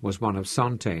Murphy was one of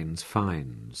Sontaine's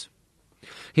finds.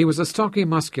 He was a stocky,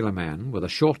 muscular man with a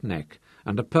short neck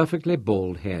and a perfectly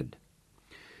bald head.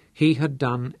 He had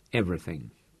done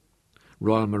everything.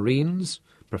 Royal Marines,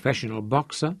 professional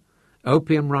boxer,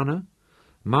 opium runner,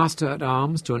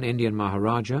 master-at-arms to an Indian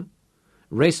Maharaja,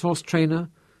 racehorse trainer,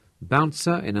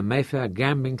 bouncer in a Mayfair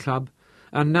gambling club,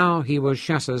 and now he was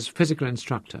Chasser's physical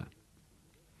instructor.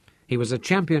 He was a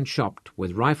champion shot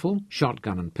with rifle,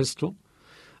 shotgun and pistol,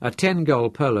 a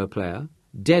 10-goal polo player,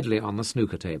 deadly on the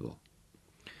snooker table.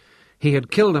 He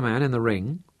had killed a man in the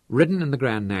ring, ridden in the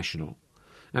Grand National,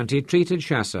 and he treated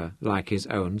Chasser like his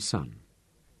own son.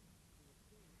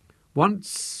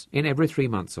 Once in every 3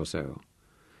 months or so,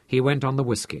 he went on the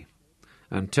whisky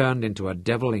and turned into a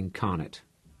devil incarnate.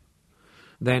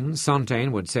 Then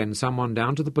Sontaine would send someone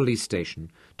down to the police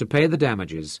station to pay the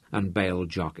damages and bail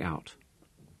Jock out.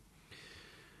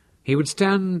 He would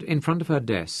stand in front of her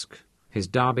desk, his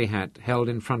derby hat held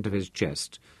in front of his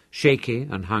chest, shaky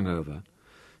and hungover,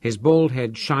 his bald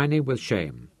head shiny with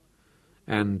shame,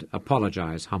 and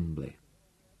apologize humbly.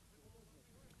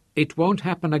 "It won't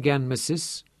happen again,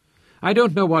 missus. I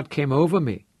don't know what came over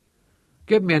me.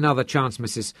 Give me another chance,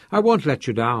 missus. I won't let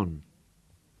you down."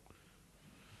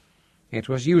 It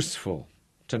was useful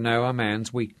to know a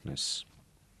man's weakness,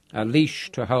 a leash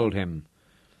to hold him,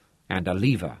 and a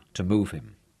lever to move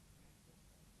him.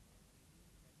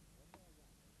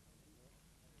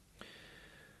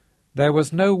 There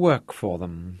was no work for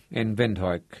them in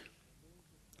Windhoek.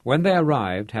 When they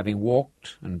arrived, having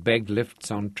walked and begged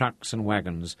lifts on trucks and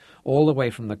wagons all the way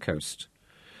from the coast,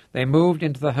 they moved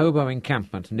into the hobo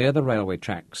encampment near the railway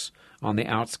tracks on the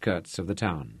outskirts of the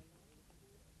town.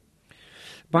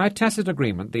 By tacit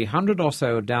agreement, the 100 or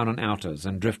so down-and-outers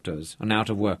and drifters and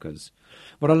out-of-workers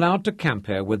were allowed to camp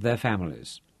here with their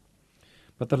families,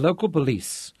 but the local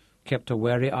police kept a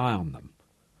wary eye on them.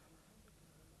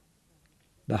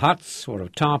 The huts were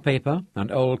of tar paper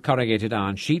and old corrugated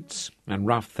iron sheets and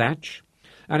rough thatch,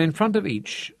 and in front of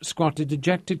each squatted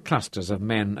dejected clusters of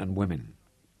men and women.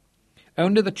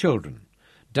 Only the children,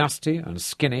 dusty and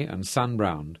skinny and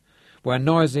sun-browned, were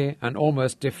noisy and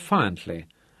almost defiantly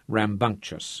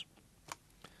rambunctious.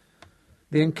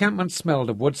 The encampment smelled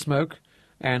of wood smoke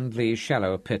and the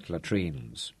shallow pit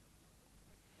latrines.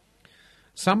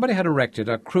 Somebody had erected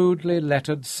a crudely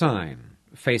lettered sign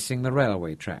facing the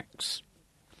railway tracks.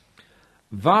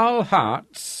 "Vaal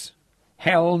Hearts,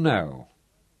 hell no."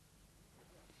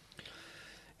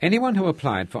 Anyone who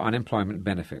applied for unemployment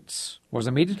benefits was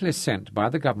immediately sent by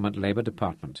the government Labour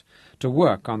Department to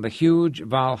work on the huge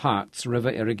Vaal Hearts river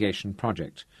irrigation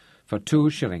project for 2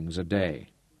 shillings a day.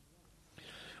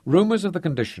 Rumours of the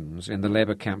conditions in the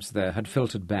labour camps there had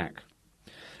filtered back,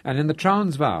 and in the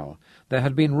Transvaal there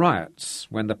had been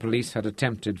riots when the police had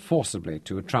attempted forcibly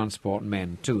to transport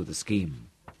men to the scheme.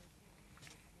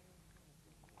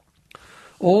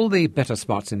 All the better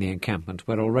spots in the encampment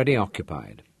were already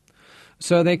occupied,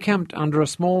 so they camped under a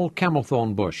small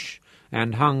camelthorn bush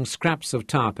and hung scraps of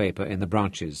tar paper in the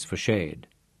branches for shade.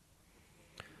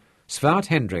 Svart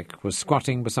Hendrik was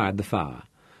squatting beside the fire,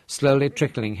 slowly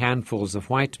trickling handfuls of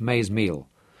white maize meal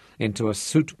into a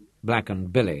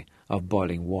soot-blackened billy of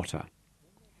boiling water.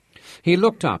 He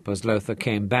looked up as Lothar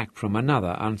came back from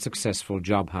another unsuccessful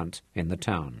job hunt in the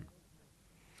town.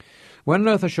 When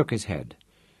Lothar shook his head,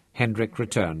 Hendrik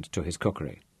returned to his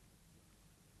cookery.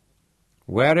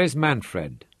 "Where is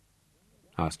Manfred?"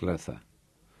 asked Lothar.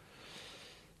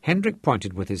 Hendrik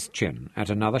pointed with his chin at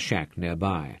another shack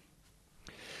nearby.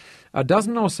 A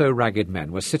dozen or so ragged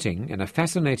men were sitting in a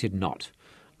fascinated knot,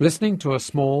 listening to a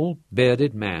small,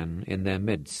 bearded man in their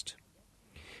midst.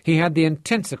 He had the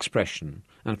intense expression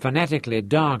and fanatically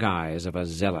dark eyes of a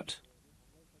zealot.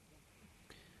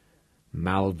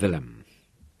 "Mal Willem,"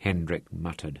 Hendrik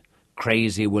muttered.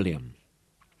 "Crazy William."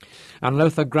 And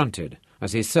Lothar grunted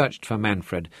as he searched for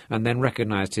Manfred and then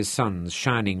recognized his son's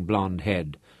shining blonde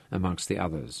head amongst the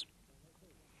others.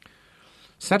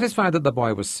 Satisfied that the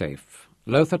boy was safe,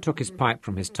 Lothar took his pipe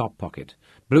from his top pocket,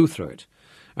 blew through it,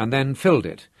 and then filled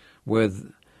it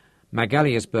with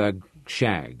Magaliesberg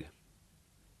shag.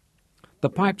 The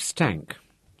pipe stank,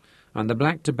 and the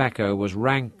black tobacco was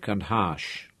rank and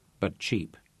harsh, but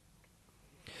cheap.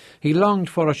 He longed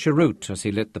for a cheroot as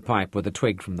he lit the pipe with a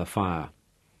twig from the fire.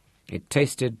 It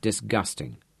tasted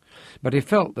disgusting, but he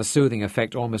felt the soothing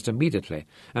effect almost immediately,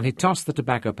 and he tossed the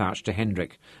tobacco pouch to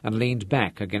Hendrik and leaned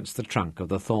back against the trunk of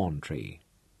the thorn tree.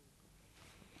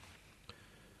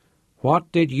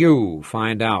 "What did you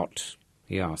find out?"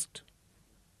 he asked.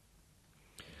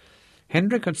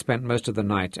 Hendrik had spent most of the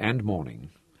night and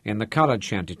morning in the coloured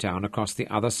shanty-town across the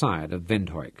other side of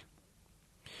Windhoek.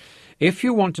 If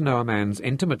you want to know a man's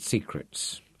intimate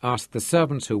secrets, ask the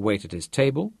servants who wait at his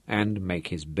table and make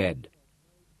his bed.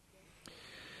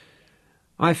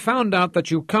 "I found out that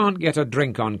you can't get a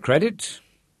drink on credit,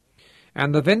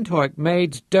 and the Windhoek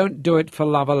maids don't do it for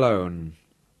love alone,"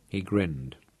 he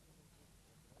grinned.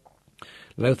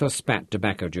 Lothar spat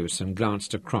tobacco juice and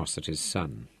glanced across at his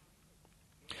son.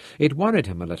 It worried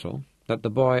him a little that the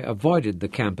boy avoided the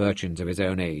camp urchins of his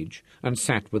own age and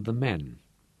sat with the men.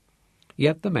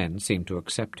 Yet the men seemed to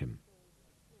accept him.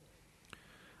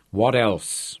 "What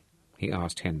else?" he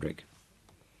asked Hendrik.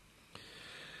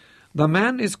 "The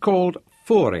man is called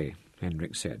Fourie,"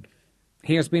 Hendrik said.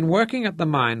 "He has been working at the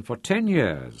mine for 10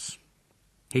 years.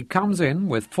 He comes in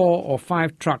with 4 or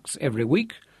 5 trucks every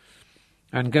week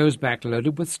and goes back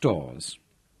loaded with stores."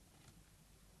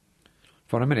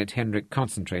 For a minute Hendrik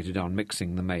concentrated on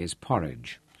mixing the maize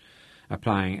porridge,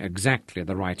 applying exactly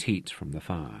the right heat from the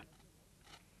fire.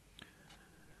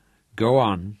 "Go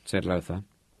on," said Lothar.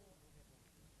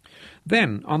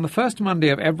 "Then, on the first Monday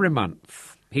of every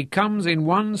month, he comes in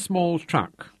one small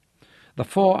truck, the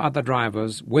 4 other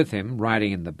drivers with him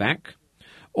riding in the back,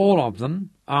 all of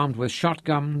them armed with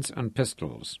shotguns and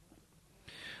pistols.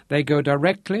 They go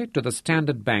directly to the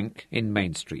Standard Bank in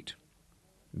Main Street.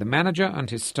 The manager and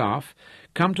his staff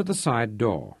come to the side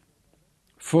door.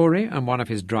 Fourie and one of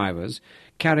his drivers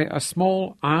carry a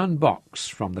small iron box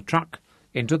from the truck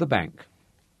into the bank.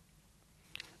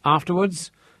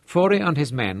 Afterwards, Fourie and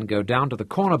his men go down to the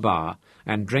corner bar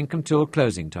and drink until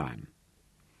closing time.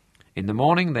 In the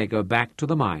morning they go back to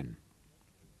the mine."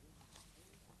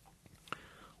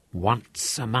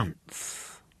 "Once a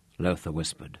month," Lothar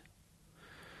whispered.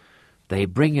 "They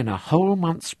bring in a whole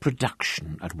month's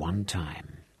production at one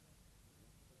time."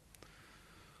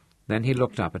 Then he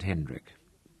looked up at Hendrik.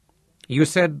 "You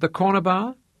said the corner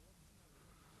bar?"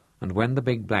 And when the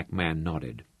big black man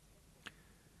nodded,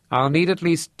 "I'll need at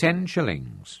least 10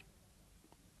 shillings.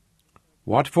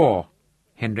 "What for?"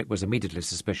 Hendrik was immediately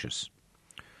suspicious.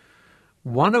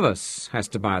 "One of us has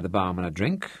to buy the barman a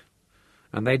drink,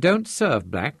 and they don't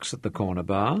serve blacks at the corner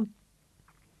bar."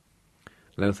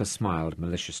 Lothar smiled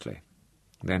maliciously,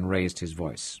 then raised his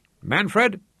voice.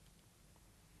 "Manfred!"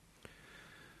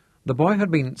 The boy had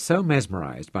been so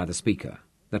mesmerized by the speaker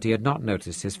that he had not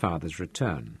noticed his father's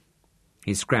return.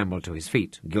 He scrambled to his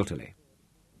feet guiltily.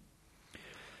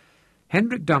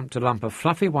 Hendrik dumped a lump of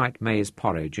fluffy white maize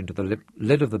porridge into the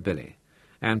lid of the billy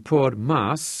and poured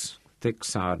maas, thick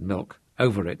soured milk,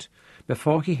 over it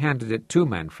before he handed it to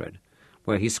Manfred,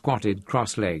 where he squatted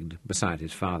cross-legged beside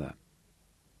his father.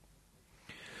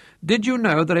 "Did you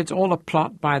know that it's all a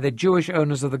plot by the Jewish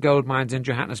owners of the gold mines in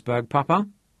Johannesburg, Papa?"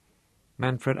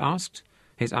 Manfred asked,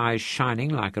 his eyes shining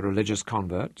like a religious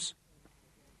convert's.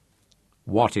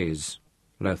 "What is?"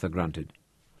 Lothar grunted.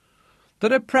 "The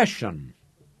depression."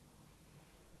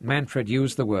 Manfred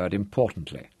used the word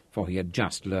importantly, for he had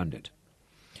just learned it.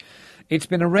 "It's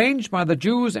been arranged by the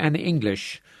Jews and the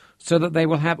English so that they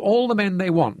will have all the men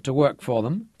they want to work for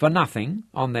them, for nothing,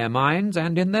 on their mines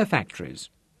and in their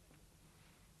factories."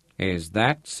 "Is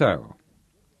that so?"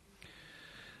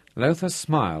 Lothar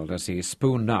smiled as he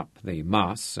spooned up the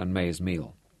maas and maize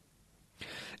meal.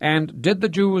 "And did the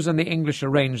Jews and the English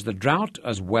arrange the drought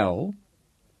as well?"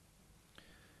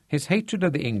 His hatred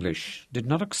of the English did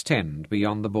not extend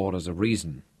beyond the borders of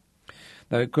reason,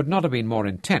 though it could not have been more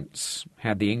intense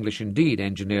had the English indeed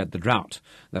engineered the drought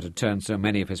that had turned so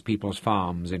many of his people's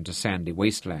farms into sandy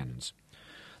wastelands,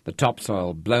 the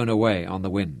topsoil blown away on the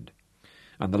wind,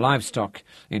 and the livestock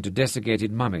into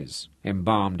desiccated mummies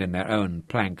embalmed in their own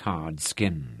plank-hard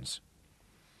skins.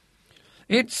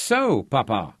 "It's so,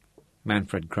 Papa,"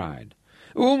 Manfred cried.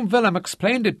 "Willem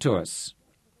explained it to us."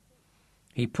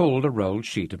 He pulled a rolled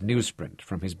sheet of newsprint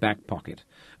from his back pocket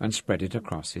and spread it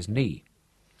across his knee.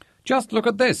 "Just look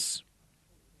at this."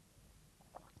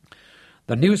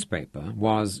 The newspaper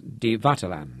was Die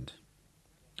Vaterland,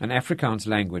 an Afrikaans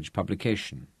language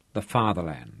publication, the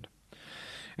Fatherland,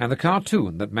 and the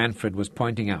cartoon that Manfred was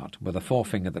pointing out with a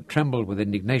forefinger that trembled with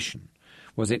indignation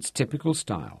was its typical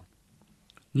style.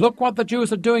 "Look what the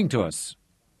Jews are doing to us."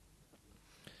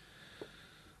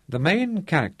 The main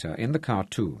character in the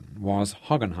cartoon was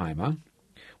Hoggenheimer,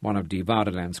 one of Die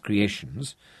Vaderland's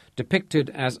creations, depicted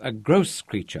as a gross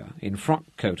creature in frock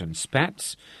coat and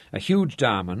spats, a huge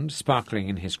diamond sparkling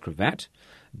in his cravat,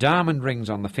 diamond rings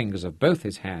on the fingers of both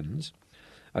his hands,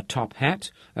 a top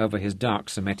hat over his dark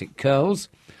Semitic curls,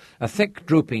 a thick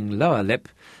drooping lower lip,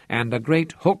 and a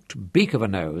great hooked beak of a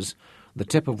nose, the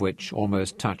tip of which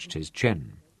almost touched his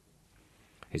chin.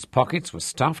 His pockets were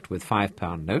stuffed with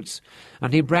 £5 notes,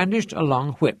 and he brandished a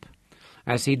long whip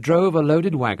as he drove a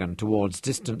loaded wagon towards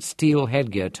distant steel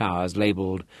headgear towers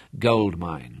labelled gold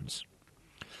mines.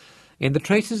 In the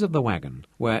traces of the wagon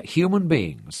were human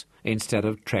beings instead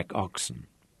of trek oxen.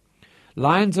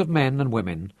 Lines of men and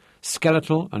women,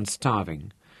 skeletal and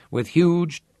starving, with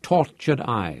huge, tortured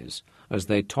eyes as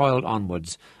they toiled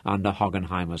onwards under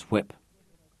Hoggenheimer's whip.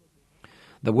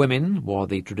 The women wore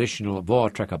the traditional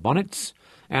Voortrekker bonnets,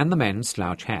 and the men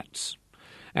slouch hats,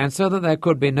 and so that there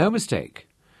could be no mistake,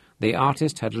 the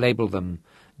artist had labelled them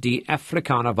Die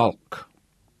Afrikaner Volk,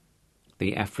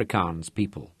 the Afrikaans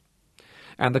people,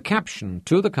 and the caption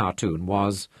to the cartoon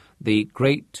was The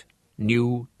Great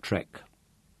New Trek.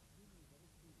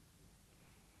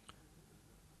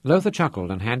 Lothar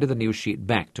chuckled and handed the news sheet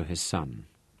back to his son.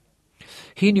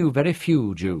 He knew very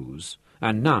few Jews,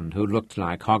 and none who looked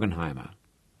like Hoggenheimer.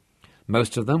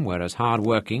 Most of them were as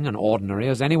hard-working and ordinary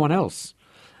as anyone else,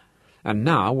 and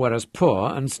now were as poor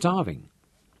and starving.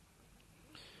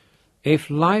 If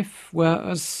life were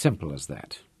as simple as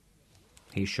that.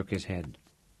 He shook his head.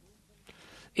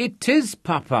 "It is,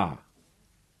 Papa.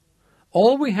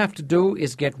 All we have to do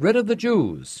is get rid of the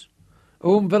Jews.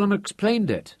 Willem explained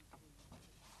it."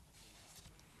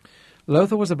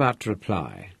 Lothar was about to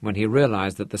reply when he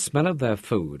realized that the smell of their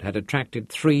food had attracted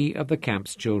 3 of the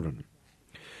camp's children,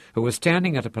 who were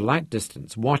standing at a polite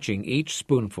distance watching each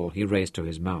spoonful he raised to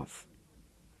his mouth.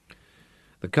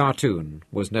 The cartoon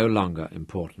was no longer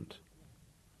important.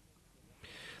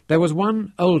 There was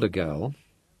one older girl,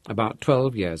 about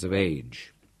 12 years of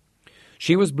age.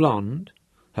 She was blonde,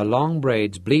 her long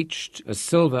braids bleached as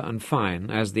silver and fine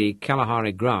as the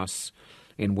Kalahari grass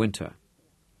in winter.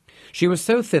 She was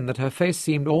so thin that her face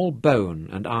seemed all bone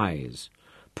and eyes,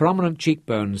 prominent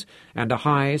cheekbones and a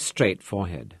high, straight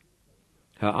forehead.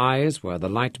 Her eyes were the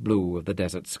light blue of the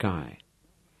desert sky.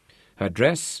 Her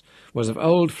dress was of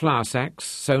old flour sacks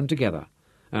sewn together,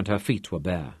 and her feet were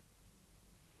bare.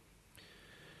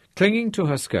 Clinging to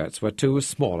her skirts were 2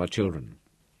 smaller children,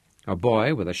 a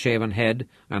boy with a shaven head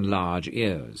and large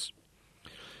ears.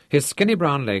 His skinny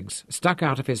brown legs stuck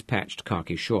out of his patched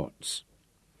khaki shorts.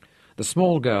 The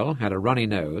small girl had a runny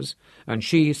nose, and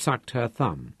she sucked her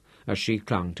thumb as she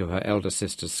clung to her elder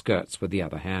sister's skirts with the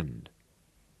other hand.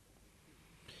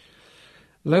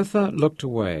 Lothar looked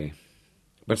away,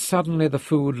 but suddenly the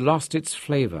food lost its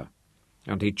flavour,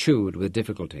 and he chewed with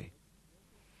difficulty.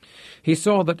 He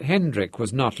saw that Hendrik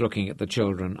was not looking at the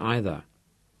children either.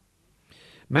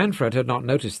 Manfred had not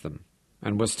noticed them,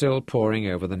 and was still poring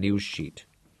over the news sheet.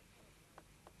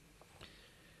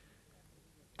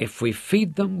 "If we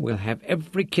feed them, we'll have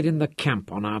every kid in the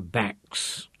camp on our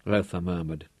backs," Lothar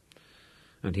murmured,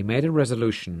 and he made a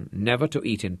resolution never to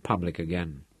eat in public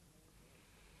again.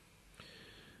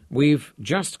 "We've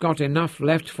just got enough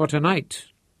left for tonight,"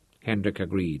 Hendrik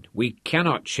agreed. "We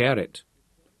cannot share it."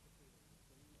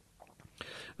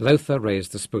 Lothar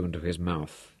raised the spoon to his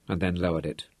mouth and then lowered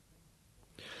it.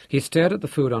 He stared at the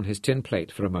food on his tin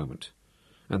plate for a moment,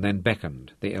 and then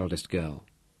beckoned the eldest girl.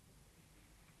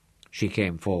 She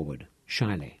came forward,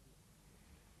 shyly.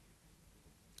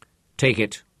 "Take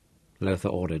it," Lothar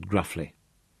ordered gruffly.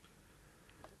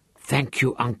 "Thank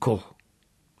you, uncle,"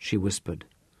 she whispered.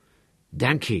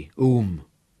 "Danke,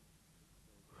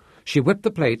 She whipped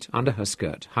the plate under her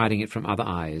skirt, hiding it from other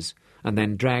eyes, and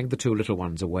then dragged the 2 little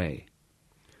ones away.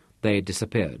 They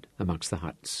disappeared amongst the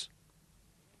huts.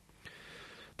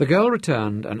 The girl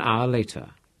returned an hour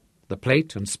later. The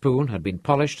plate and spoon had been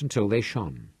polished until they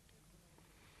shone.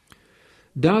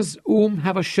 "Does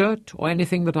have a shirt or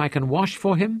anything that I can wash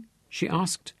for him?" she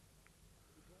asked.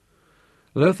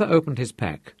 Lothar opened his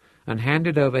pack and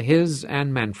handed over his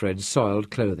and Manfred's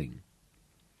soiled clothing.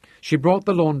 She brought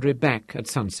the laundry back at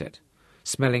sunset,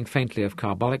 smelling faintly of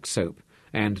carbolic soap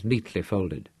and neatly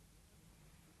folded.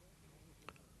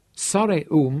 "Sorry,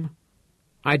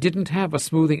 I didn't have a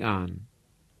smoothing iron."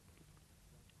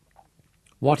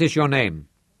 "What is your name?"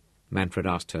 Manfred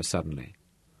asked her suddenly.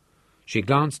 She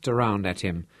glanced around at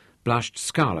him, blushed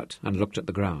scarlet, and looked at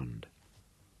the ground.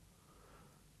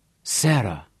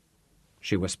 "Sarah,"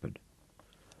 she whispered.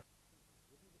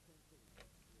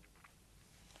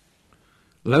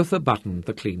 Lothar buttoned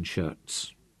the clean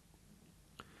shirts.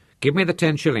 "Give me the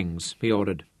 10 shillings, he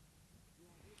ordered.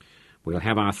 "We'll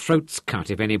have our throats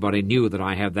cut if anybody knew that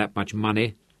I have that much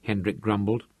money," Hendrik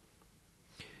grumbled.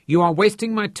 "You are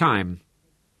wasting my time."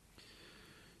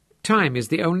 "Time is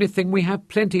the only thing we have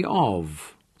plenty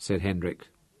of," said Hendrik.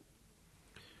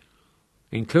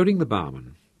 Including the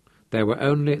barman, there were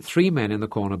only 3 men in the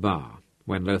corner bar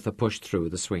when Lothar pushed through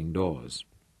the swing doors.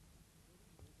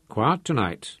 "Quiet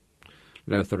tonight,"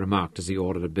 Lothar remarked as he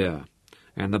ordered a beer,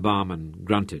 and the barman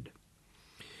grunted.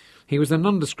 He was a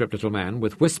nondescript little man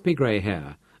with wispy grey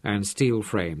hair and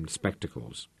steel-framed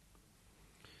spectacles.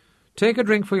 "Take a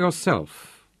drink for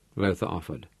yourself," Lothar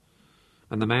offered,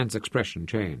 and the man's expression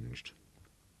changed.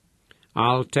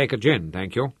 "I'll take a gin,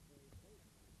 thank you."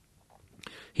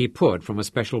 He poured from a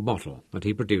special bottle that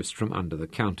he produced from under the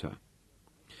counter.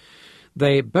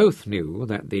 They both knew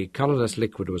that the colourless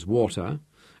liquid was water,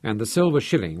 and the silver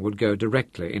shilling would go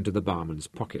directly into the barman's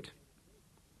pocket.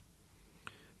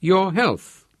 "Your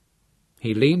health."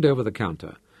 He leaned over the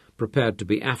counter, prepared to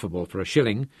be affable for a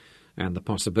shilling and the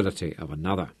possibility of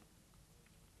another.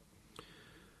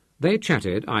 They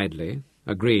chatted idly,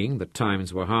 agreeing that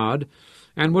times were hard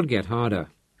and would get harder,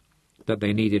 that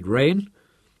they needed rain,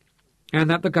 and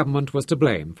that the government was to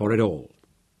blame for it all.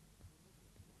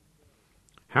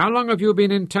 "How long have you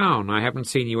been in town? I haven't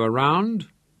seen you around,"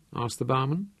 asked the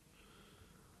barman.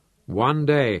 "1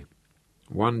 day.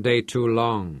 1 day too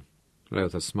long,"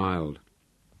 Lothar smiled.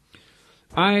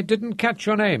 "I didn't catch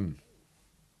your name."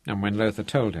 And when Lothar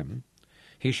told him,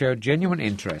 he showed genuine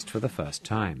interest for the first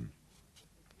time.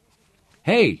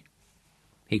 "Hey!"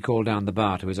 he called down the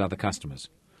bar to his other customers.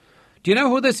 "Do you know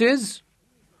who this is?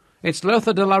 It's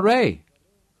Lothar de la Rey.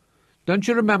 Don't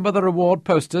you remember the reward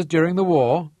posters during the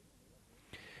war?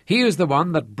 He was the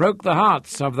one that broke the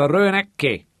hearts of the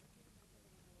Ruinecki."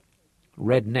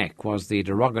 Red neck was the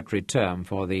derogatory term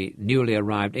for the newly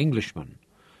arrived Englishman,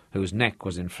 whose neck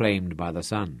was inflamed by the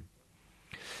sun.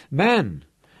 "Man,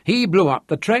 he blew up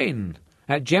the train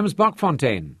at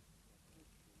Gemsbachfontein."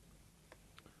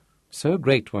 So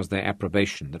great was their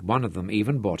approbation that one of them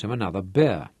even bought him another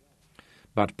beer,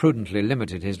 but prudently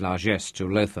limited his largesse to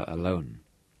Lothar alone.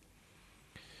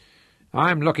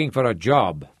 "I'm looking for a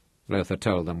job," Lothar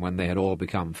told them when they had all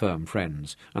become firm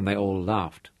friends, and they all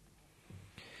laughed.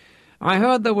 "I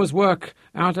heard there was work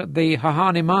out at the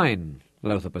Hahani mine,"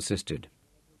 Lothar persisted.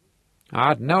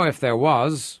 "I'd know if there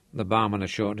was," the barman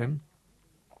assured him.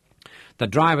 "The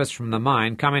drivers from the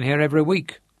mine come in here every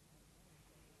week."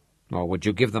 "Or would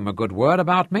you give them a good word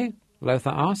about me?" Lothar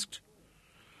asked.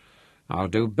 "I'll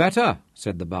do better,"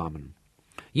 said the barman.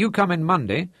 "You come in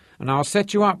Monday, and I'll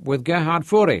set you up with Gerhard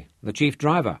Furi, the chief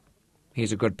driver.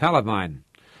 He's a good pal of mine.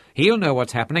 He'll know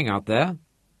what's happening out there."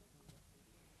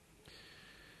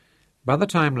 By the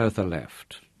time Lothar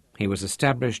left, he was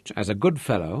established as a good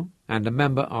fellow and a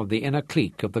member of the inner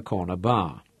clique of the corner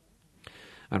bar.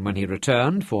 And when he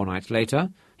returned 4 nights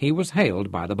later, he was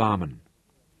hailed by the barman.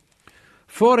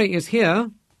 "Furi is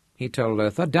here," he told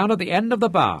Lothar, "down at the end of the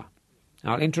bar.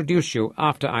 I'll introduce you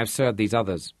after I've served these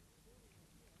others."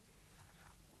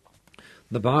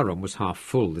 The barroom was half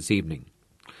full this evening,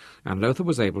 and Lothar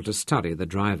was able to study the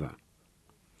driver.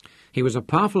 He was a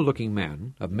powerful-looking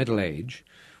man of middle age,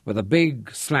 with a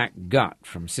big, slack gut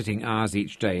from sitting hours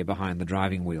each day behind the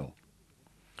driving wheel.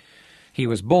 He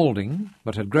was balding,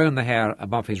 but had grown the hair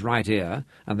above his right ear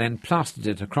and then plastered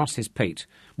it across his pate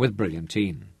with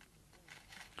brilliantine.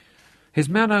 His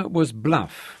manner was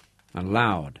bluff and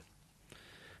loud.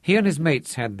 He and his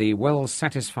mates had the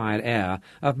well-satisfied air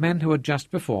of men who had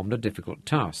just performed a difficult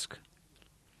task.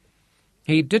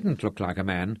 He didn't look like a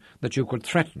man that you could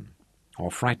threaten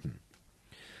or frighten,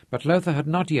 but Lothar had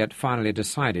not yet finally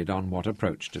decided on what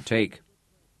approach to take.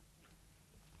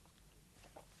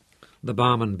 The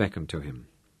barman beckoned to him.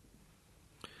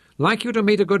 "Like you to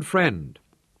meet a good friend."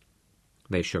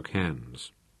 They shook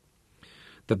hands.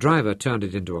 The driver turned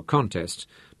it into a contest,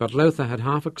 but Lothar had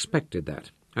half expected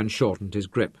that, and shortened his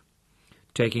grip,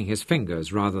 taking his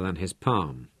fingers rather than his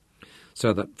palm,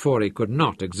 so that Forey could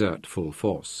not exert full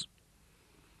force.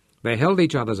 They held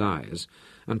each other's eyes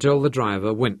until the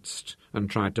driver winced and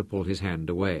tried to pull his hand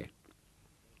away.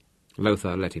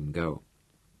 Lothar let him go.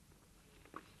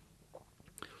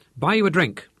 "Buy you a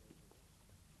drink."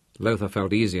 Lothar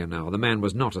felt easier now. The man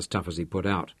was not as tough as he put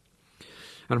out.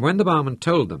 And when the barman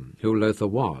told them who Lothar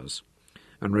was,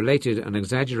 and related an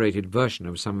exaggerated version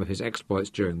of some of his exploits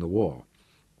during the war,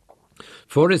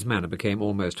 Forey's manner became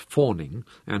almost fawning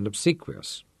and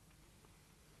obsequious.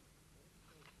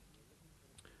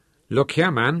 "Look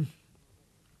here, man."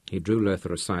 He drew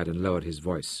Lothar aside and lowered his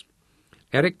voice.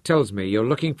 "Eric tells me you're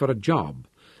looking for a job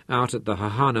out at the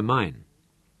Hahana mine.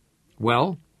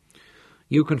 Well,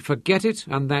 you can forget it,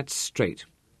 and that's straight.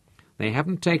 They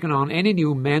haven't taken on any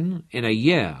new men in a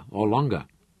year or longer."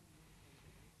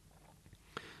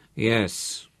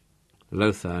 "Yes,"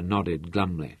 Lothar nodded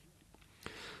glumly.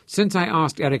 "Since I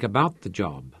asked Eric about the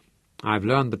job, I've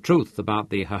learned the truth about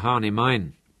the Hahani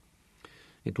mine.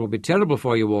 It will be terrible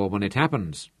for you all when it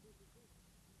happens."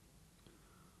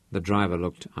 The driver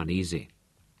looked uneasy.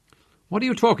 "What are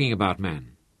you talking about,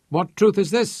 man? What truth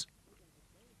is this?"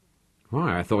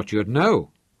 "Why, I thought you'd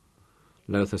know."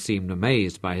 Lothar seemed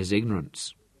amazed by his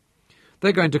ignorance.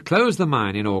 "They're going to close the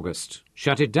mine in August,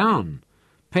 shut it down,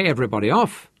 pay everybody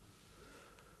off."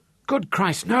 "Good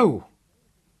Christ, no!"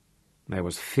 There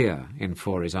was fear in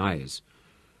Forey's eyes.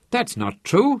 "That's not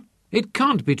true. It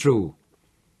can't be true."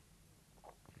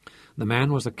 The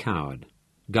man was a coward,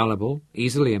 gullible,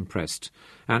 easily impressed,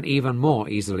 and even more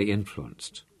easily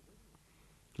influenced.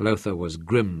 Lothar was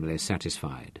grimly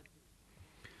satisfied.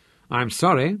 "I'm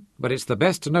sorry, but it's the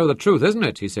best to know the truth, isn't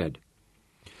it?" he said.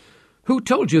 "Who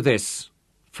told you this?"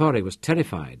 Forey was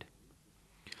terrified.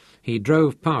 He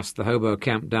drove past the hobo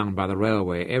camp down by the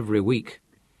railway every week.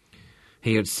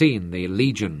 He had seen the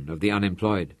legion of the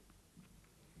unemployed.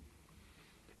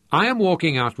 "I am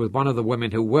walking out with one of the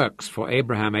women who works for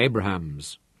Abraham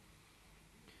Abrahams."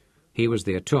 He was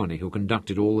the attorney who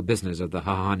conducted all the business of the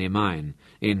Hahani mine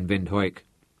in Windhoek.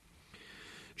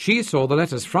 "She saw the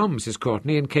letters from Mrs.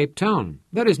 Courtney in Cape Town.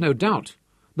 There is no doubt.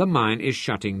 The mine is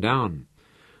shutting down.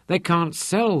 They can't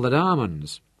sell the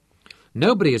diamonds.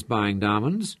 Nobody is buying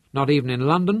diamonds, not even in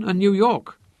London and New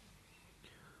York."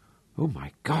 "Oh,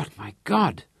 my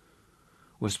God,"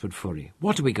 whispered Forey.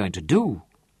 "What are we going to do?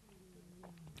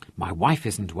 My wife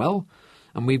isn't well,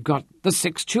 and we've got the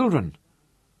 6 children.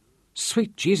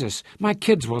 Sweet Jesus, my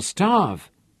kids will starve."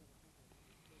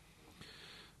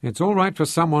 "It's all right for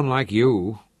someone like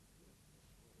you.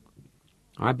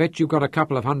 I bet you've got a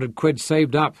couple of £100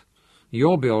 saved up.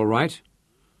 You'll be all right."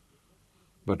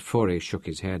 But Forey shook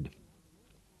his head.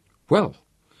 "Well,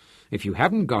 if you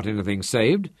haven't got anything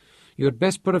saved, you'd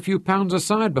best put a few pounds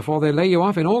aside before they lay you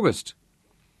off in August."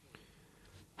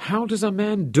 "How does a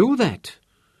man do that?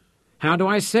 How do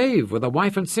I save with a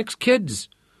wife and 6 kids?"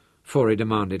 Forey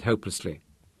demanded hopelessly.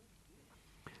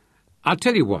 "I'll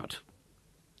tell you what."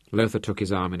 Lothar took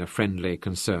his arm in a friendly,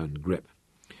 concerned grip.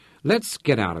 "Let's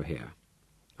get out of here.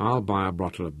 I'll buy a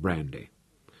bottle of brandy.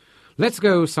 Let's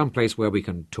go someplace where we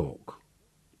can talk."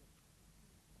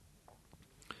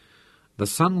 The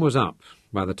sun was up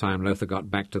by the time Lothar got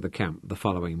back to the camp the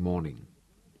following morning.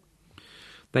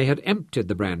 They had emptied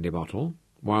the brandy bottle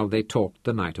while they talked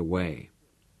the night away.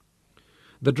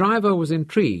 The driver was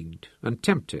intrigued and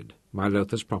tempted by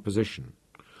Lothar's proposition,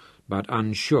 but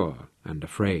unsure and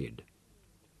afraid.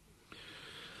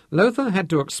 Lothar had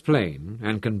to explain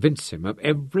and convince him of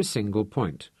every single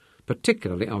point,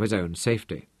 particularly of his own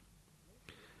safety.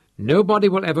 "Nobody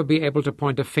will ever be able to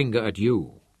point a finger at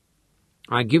you.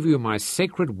 I give you my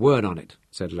sacred word on it,"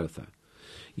 said Lothar.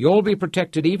 "You'll be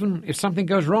protected even if something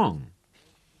goes wrong.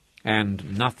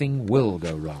 And nothing will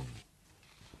go wrong."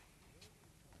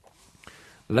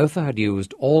 Lothar had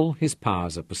used all his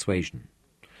powers of persuasion,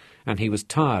 and he was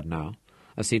tired now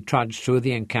as he trudged through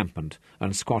the encampment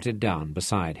and squatted down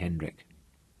beside Hendrik.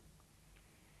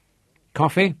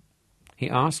 "Coffee?" he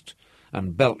asked,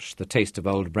 and belched the taste of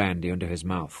old brandy into his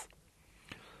mouth.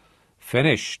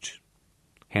 "Finished."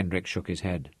 Hendrik shook his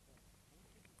head.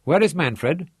 "Where is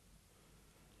Manfred?"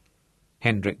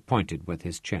 Hendrik pointed with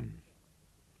his chin.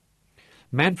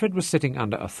 Manfred was sitting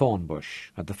under a thorn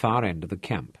bush at the far end of the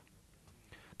camp.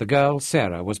 The girl,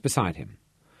 Sarah, was beside him,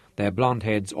 their blonde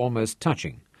heads almost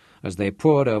touching as they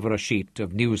pored over a sheet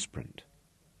of newsprint.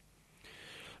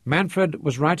 Manfred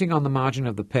was writing on the margin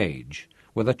of the page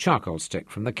with a charcoal stick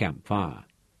from the camp fire.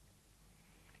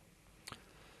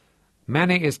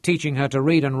 "Manny is teaching her to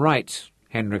read and write,"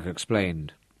 Hendrik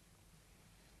explained.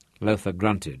 Lothar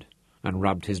grunted and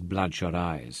rubbed his bloodshot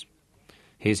eyes.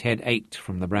 His head ached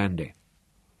from the brandy.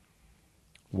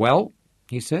 "Well,"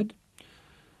 he said,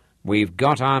 "we've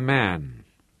got our man."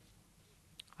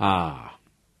 "Ah,"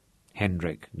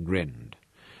 Hendrik grinned.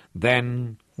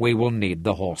 "Then we will need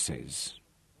the horses."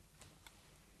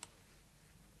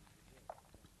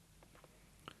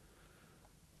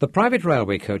 The private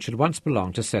railway coach had once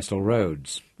belonged to Cecil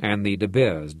Rhodes and the De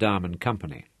Beers Diamond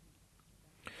Company.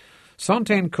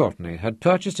 Fontaine Courtenay had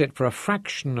purchased it for a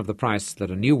fraction of the price that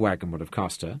a new wagon would have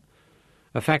cost her,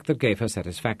 a fact that gave her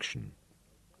satisfaction.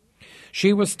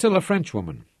 She was still a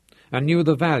Frenchwoman, and knew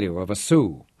the value of a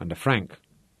sou and a franc.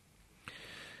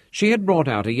 She had brought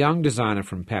out a young designer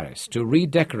from Paris to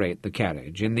redecorate the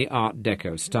carriage in the Art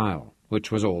Deco style,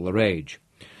 which was all the rage,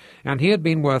 and he had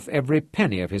been worth every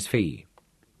penny of his fee.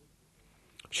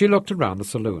 She looked around the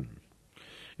saloon,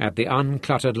 at the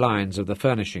uncluttered lines of the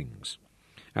furnishings,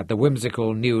 at the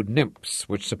whimsical nude nymphs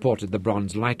which supported the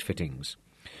bronze light fittings,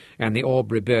 and the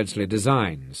Aubrey Beardsley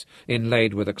designs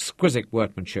inlaid with exquisite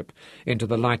workmanship into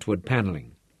the lightwood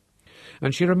panelling.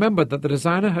 And she remembered that the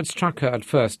designer had struck her at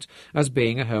first as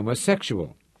being a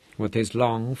homosexual, with his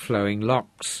long flowing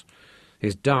locks,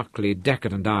 his darkly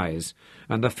decadent eyes,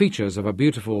 and the features of a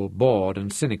beautiful, bored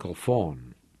and cynical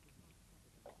faun.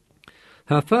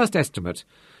 Her first estimate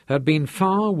had been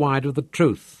far wide of the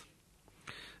truth,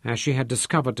 as she had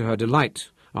discovered to her delight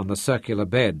on the circular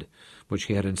bed which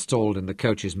he had installed in the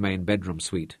coach's main bedroom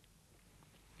suite.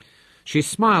 She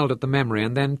smiled at the memory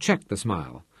and then checked the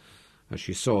smile, as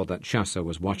she saw that Chasseau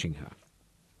was watching her.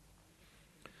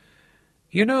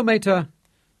 "You know, Mater,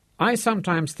 I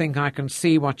sometimes think I can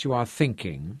see what you are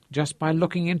thinking just by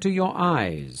looking into your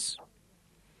eyes."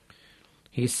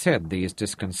 He said these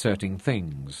disconcerting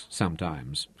things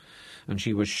sometimes, and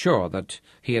she was sure that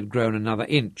he had grown another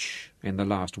inch in the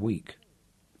last week.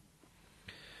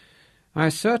 "I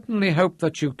certainly hope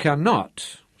that you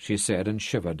cannot," she said, and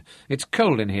shivered. "It's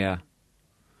cold in here."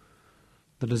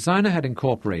 The designer had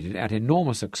incorporated at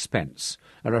enormous expense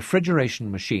a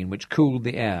refrigeration machine which cooled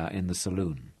the air in the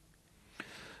saloon.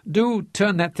 "Do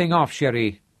turn that thing off,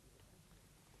 chérie."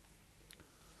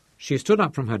 She stood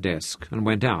up from her desk and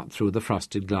went out through the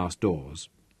frosted glass doors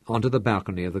onto the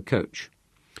balcony of the coach,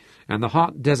 and the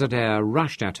hot desert air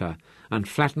rushed at her and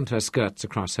flattened her skirts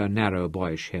across her narrow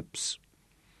boyish hips.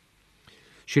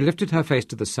 She lifted her face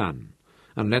to the sun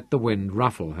and let the wind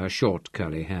ruffle her short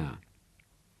curly hair.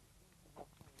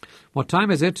 "What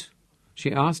time is it?"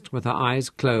 she asked, with her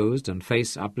eyes closed and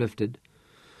face uplifted,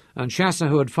 and Chasseau,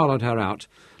 who had followed her out,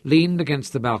 leaned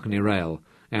against the balcony rail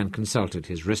and consulted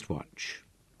his wristwatch.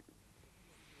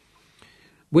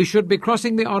 "We should be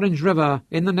crossing the Orange River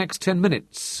in the next 10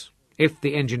 minutes, if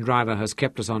the engine driver has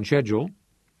kept us on schedule."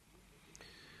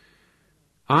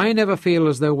 "I never feel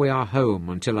as though we are home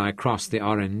until I cross the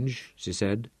Orange," she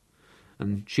said,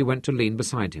 and she went to lean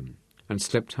beside him and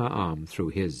slipped her arm through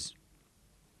his.